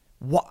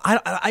 what?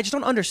 I just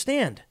don't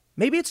understand.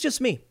 Maybe it's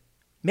just me.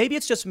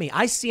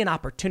 I see an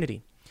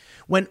opportunity.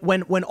 When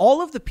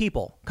all of the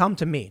people come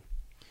to me,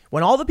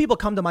 when all the people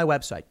come to my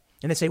website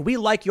and they say, we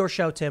like your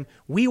show, Tim,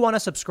 we want to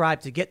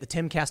subscribe to get the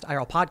Timcast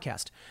IRL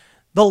podcast.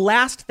 The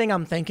last thing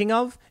I'm thinking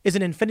of is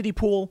an infinity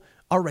pool,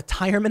 a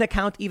retirement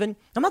account even.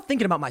 I'm not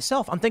thinking about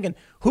myself. I'm thinking,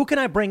 who can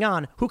I bring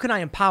on? Who can I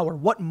empower?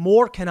 What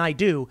more can I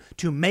do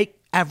to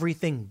make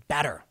everything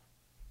better?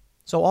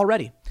 So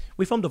already,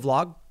 we filmed a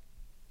vlog.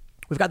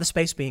 We've got the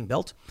space being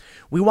built.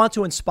 We want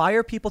to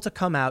inspire people to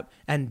come out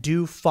and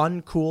do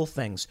fun, cool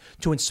things,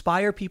 to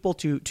inspire people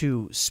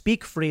to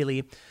speak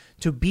freely,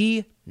 to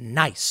be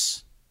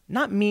nice,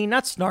 not mean,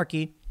 not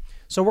snarky.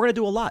 So we're going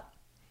to do a lot.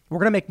 We're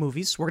going to make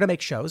movies. We're going to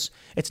make shows.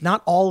 It's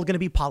not all going to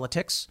be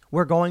politics.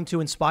 We're going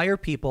to inspire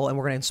people, and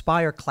we're going to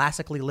inspire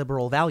classically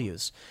liberal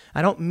values.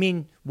 I don't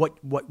mean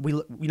what we,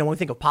 when we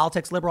think of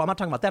politics liberal, I'm not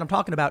talking about that. I'm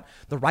talking about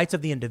the rights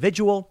of the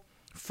individual,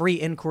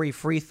 free inquiry,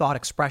 free thought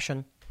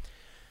expression.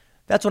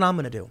 That's what I'm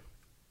going to do.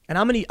 And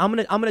I'm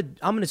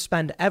going to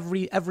spend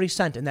every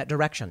cent in that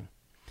direction.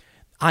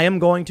 I am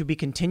going to be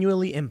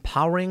continually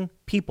empowering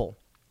people.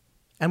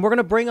 And we're going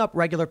to bring up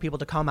regular people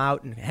to come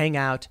out and hang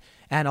out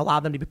and allow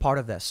them to be part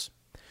of this.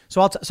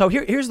 So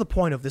here's the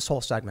point of this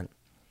whole segment.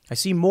 I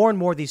see more and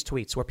more of these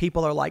tweets where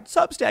people are like,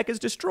 Substack is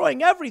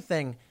destroying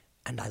everything.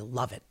 And I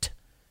love it.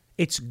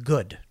 It's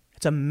good.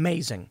 It's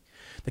amazing.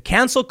 The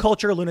cancel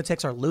culture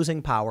lunatics are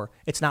losing power.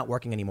 It's not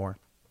working anymore.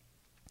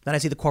 Then I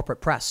see the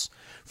corporate press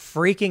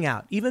freaking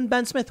out. Even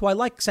Ben Smith, who I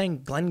like,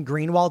 saying Glenn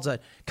Greenwald's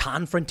a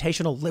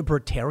confrontational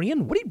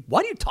libertarian.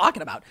 What are you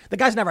talking about? The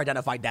guy's never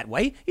identified that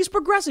way. He's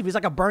progressive. He's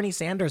like a Bernie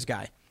Sanders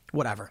guy.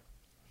 Whatever.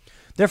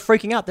 They're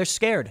freaking out. They're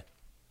scared.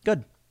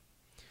 Good.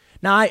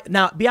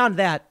 Now, beyond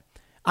that,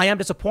 I am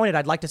disappointed.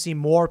 I'd like to see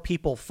more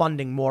people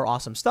funding more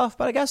awesome stuff.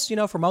 But I guess,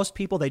 for most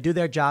people, they do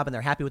their job and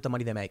they're happy with the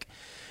money they make.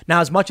 Now,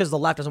 as much as the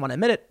left doesn't want to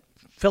admit it,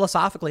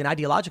 philosophically and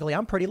ideologically,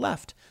 I'm pretty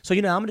left. So,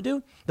 what I'm going to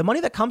do? The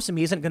money that comes to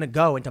me isn't going to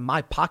go into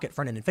my pocket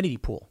for an infinity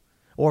pool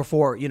or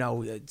for,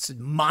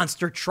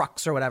 monster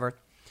trucks or whatever.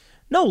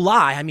 No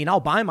lie. I mean, I'll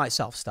buy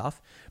myself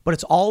stuff, but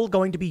it's all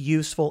going to be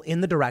useful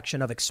in the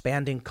direction of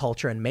expanding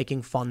culture and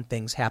making fun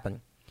things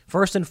happen.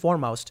 First and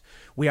foremost,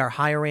 we are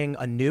hiring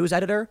a news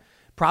editor,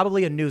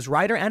 probably a news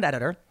writer and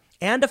editor,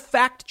 and a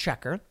fact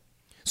checker.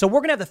 So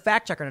we're going to have the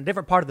fact checker in a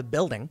different part of the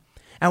building.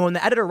 And when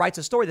the editor writes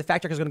a story, the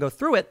fact checker is going to go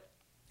through it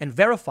and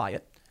verify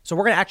it. So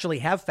we're going to actually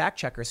have fact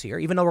checkers here,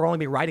 even though we're only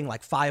be writing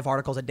like 5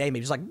 articles a day,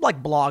 maybe just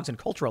like blogs and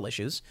cultural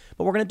issues.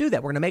 But we're going to do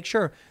that. We're going to make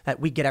sure that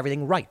we get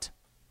everything right.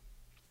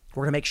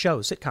 We're going to make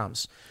shows,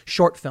 sitcoms,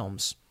 short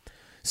films,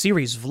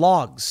 series,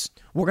 vlogs.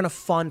 We're going to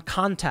fund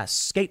contests,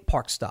 skate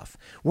park stuff.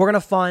 We're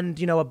going to fund,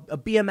 a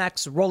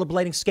BMX,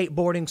 rollerblading,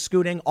 skateboarding,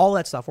 scooting, all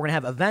that stuff. We're going to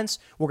have events.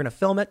 We're going to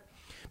film it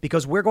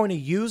because we're going to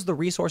use the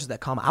resources that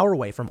come our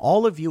way from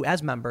all of you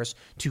as members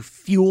to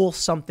fuel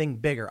something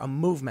bigger, a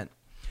movement.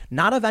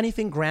 Not of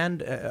anything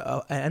grand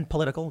and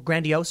political,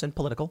 grandiose and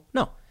political.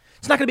 No,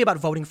 it's not going to be about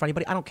voting for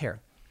anybody. I don't care.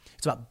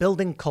 It's about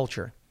building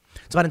culture.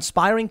 It's about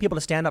inspiring people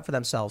to stand up for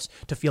themselves,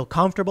 to feel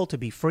comfortable, to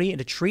be free, and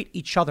to treat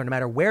each other, no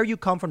matter where you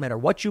come from, no matter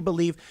what you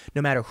believe,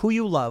 no matter who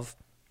you love,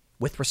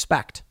 with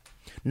respect.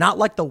 Not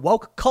like the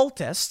woke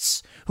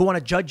cultists who want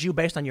to judge you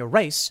based on your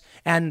race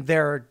and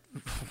their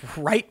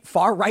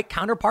far right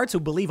counterparts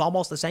who believe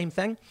almost the same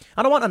thing.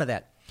 I don't want none of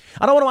that.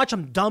 I don't want to watch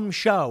some dumb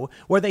show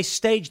where they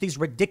stage these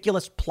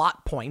ridiculous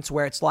plot points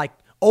where it's like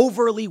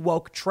overly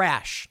woke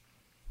trash.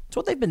 It's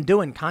what they've been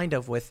doing kind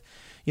of with,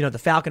 the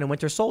Falcon and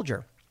Winter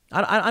Soldier.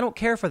 I don't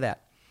care for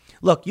that.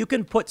 Look, you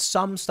can put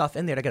some stuff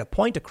in there to get a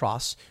point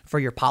across for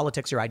your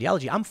politics or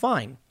ideology. I'm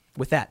fine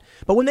with that.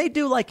 But when they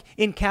do, like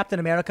in Captain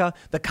America,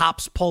 the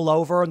cops pull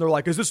over and they're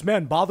like, is this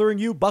man bothering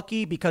you,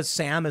 Bucky, because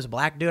Sam is a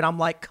black dude? I'm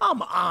like,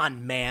 come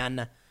on,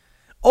 man.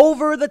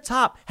 Over the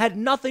top. Had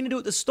nothing to do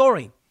with the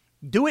story.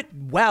 Do it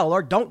well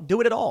or don't do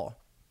it at all.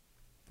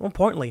 More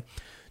importantly,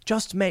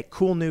 just make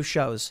cool new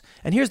shows.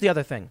 And here's the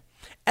other thing.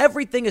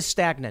 Everything is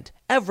stagnant.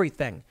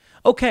 Everything.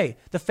 Okay,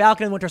 the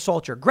Falcon and Winter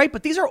Soldier. Great,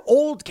 but these are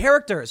old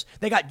characters.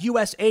 They got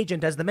U.S.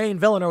 Agent as the main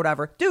villain or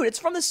whatever. Dude, it's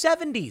from the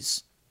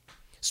 70s.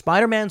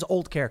 Spider-Man's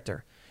old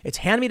character. It's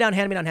hand-me-down,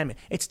 hand-me-down,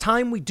 hand-me-down. It's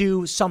time we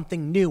do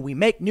something new. We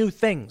make new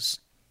things.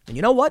 And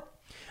you know what?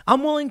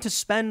 I'm willing to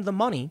spend the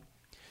money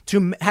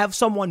to have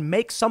someone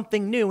make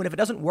something new. And if it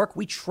doesn't work,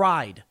 we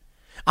tried.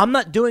 I'm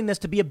not doing this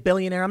to be a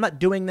billionaire. I'm not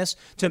doing this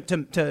to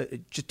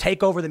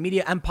take over the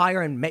media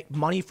empire and make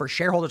money for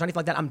shareholders or anything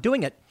like that. I'm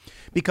doing it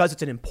because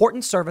it's an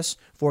important service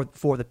for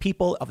the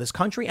people of this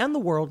country and the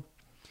world.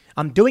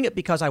 I'm doing it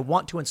because I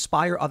want to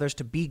inspire others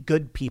to be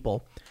good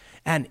people.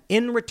 And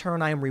in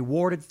return, I am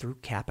rewarded through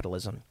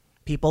capitalism.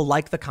 People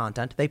like the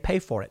content. They pay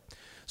for it.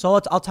 So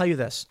I'll tell you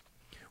this.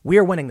 We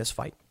are winning this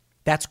fight.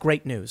 That's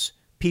great news.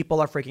 People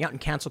are freaking out and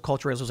cancel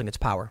culture is losing its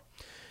power.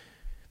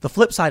 The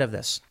flip side of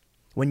this,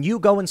 when you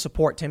go and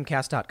support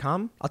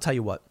timcast.com, I'll tell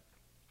you what,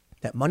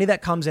 that money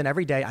that comes in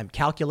every day, I'm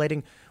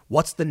calculating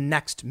what's the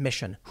next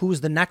mission?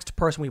 Who's the next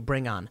person we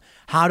bring on?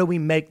 How do we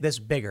make this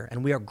bigger?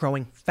 And we are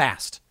growing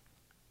fast.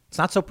 It's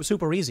not so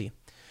super easy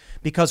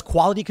because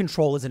quality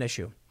control is an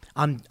issue.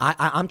 I'm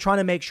trying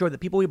to make sure that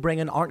people we bring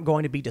in aren't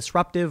going to be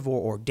disruptive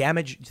or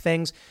damage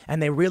things.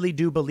 And they really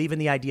do believe in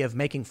the idea of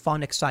making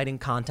fun, exciting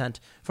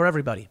content for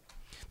everybody.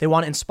 They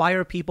want to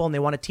inspire people and they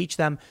want to teach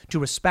them to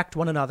respect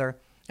one another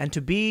and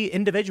to be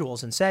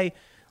individuals and say,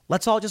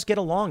 let's all just get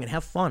along and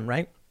have fun,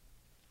 right?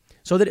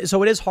 So it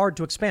is hard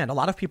to expand. A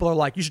lot of people are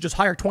like, you should just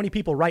hire 20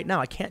 people right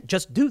now. I can't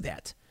just do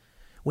that.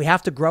 We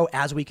have to grow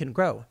as we can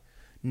grow.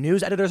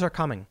 News editors are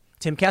coming.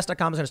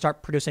 Timcast.com is going to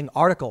start producing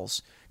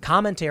articles,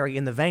 commentary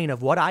in the vein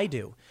of what I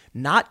do.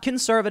 Not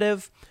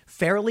conservative,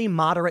 fairly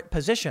moderate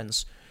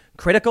positions,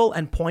 critical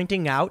and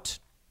pointing out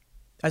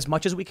as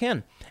much as we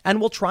can.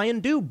 And we'll try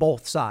and do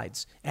both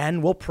sides.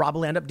 And we'll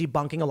probably end up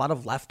debunking a lot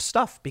of left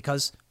stuff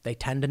because they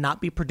tend to not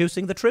be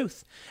producing the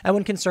truth. And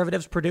when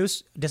conservatives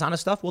produce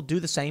dishonest stuff, we'll do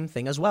the same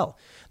thing as well.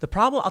 The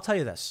problem, I'll tell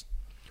you this.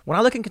 When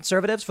I look at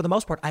conservatives, for the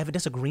most part, I have a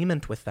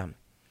disagreement with them.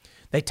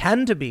 They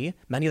tend to be,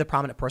 many of the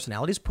prominent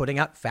personalities, putting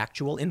out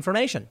factual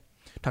information.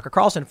 Tucker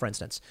Carlson, for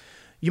instance.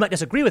 You might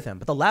disagree with him,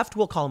 but the left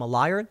will call him a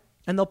liar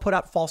and they'll put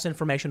out false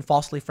information,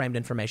 falsely framed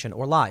information,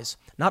 or lies.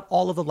 Not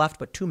all of the left,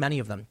 but too many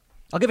of them.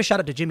 I'll give a shout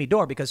out to Jimmy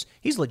Dore because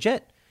he's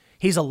legit.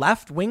 He's a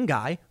left-wing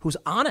guy who's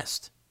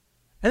honest.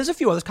 And there's a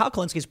few others. Kyle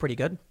Kulinski's pretty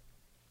good.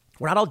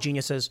 We're not all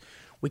geniuses.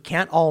 We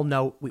can't all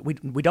know.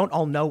 We don't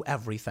all know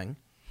everything.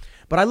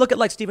 But I look at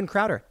like Steven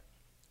Crowder.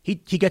 He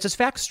gets his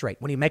facts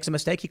straight. When he makes a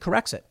mistake, he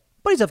corrects it.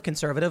 But he's of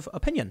conservative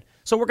opinion.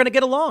 So we're going to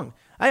get along.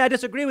 I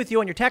disagree with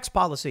you on your tax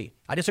policy.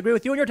 I disagree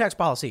with you on your tax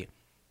policy.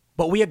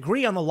 But we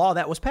agree on the law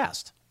that was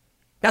passed.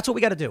 That's what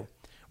we got to do.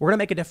 We're going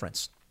to make a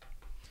difference.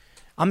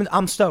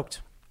 I'm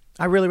stoked.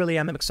 I really, really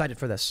am. I'm excited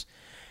for this.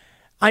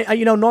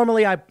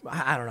 Normally I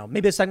don't know.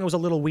 Maybe this segment was a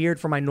little weird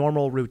for my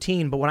normal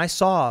routine, but when I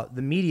saw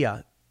the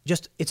media,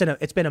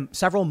 it's been a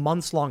several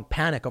months long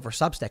panic over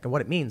Substack and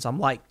what it means. I'm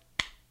like,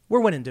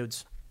 we're winning,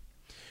 dudes.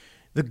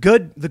 The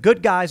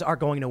good guys are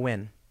going to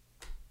win.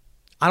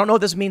 I don't know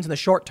what this means in the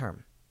short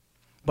term,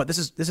 but this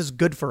is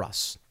good for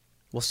us.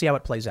 We'll see how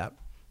it plays out.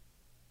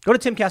 Go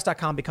to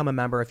timcast.com, become a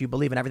member if you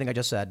believe in everything I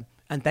just said.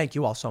 And thank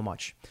you all so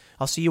much.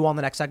 I'll see you all in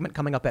the next segment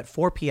coming up at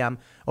 4 p.m.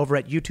 over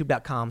at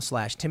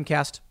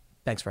youtube.com/Timcast.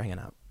 Thanks for hanging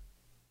out.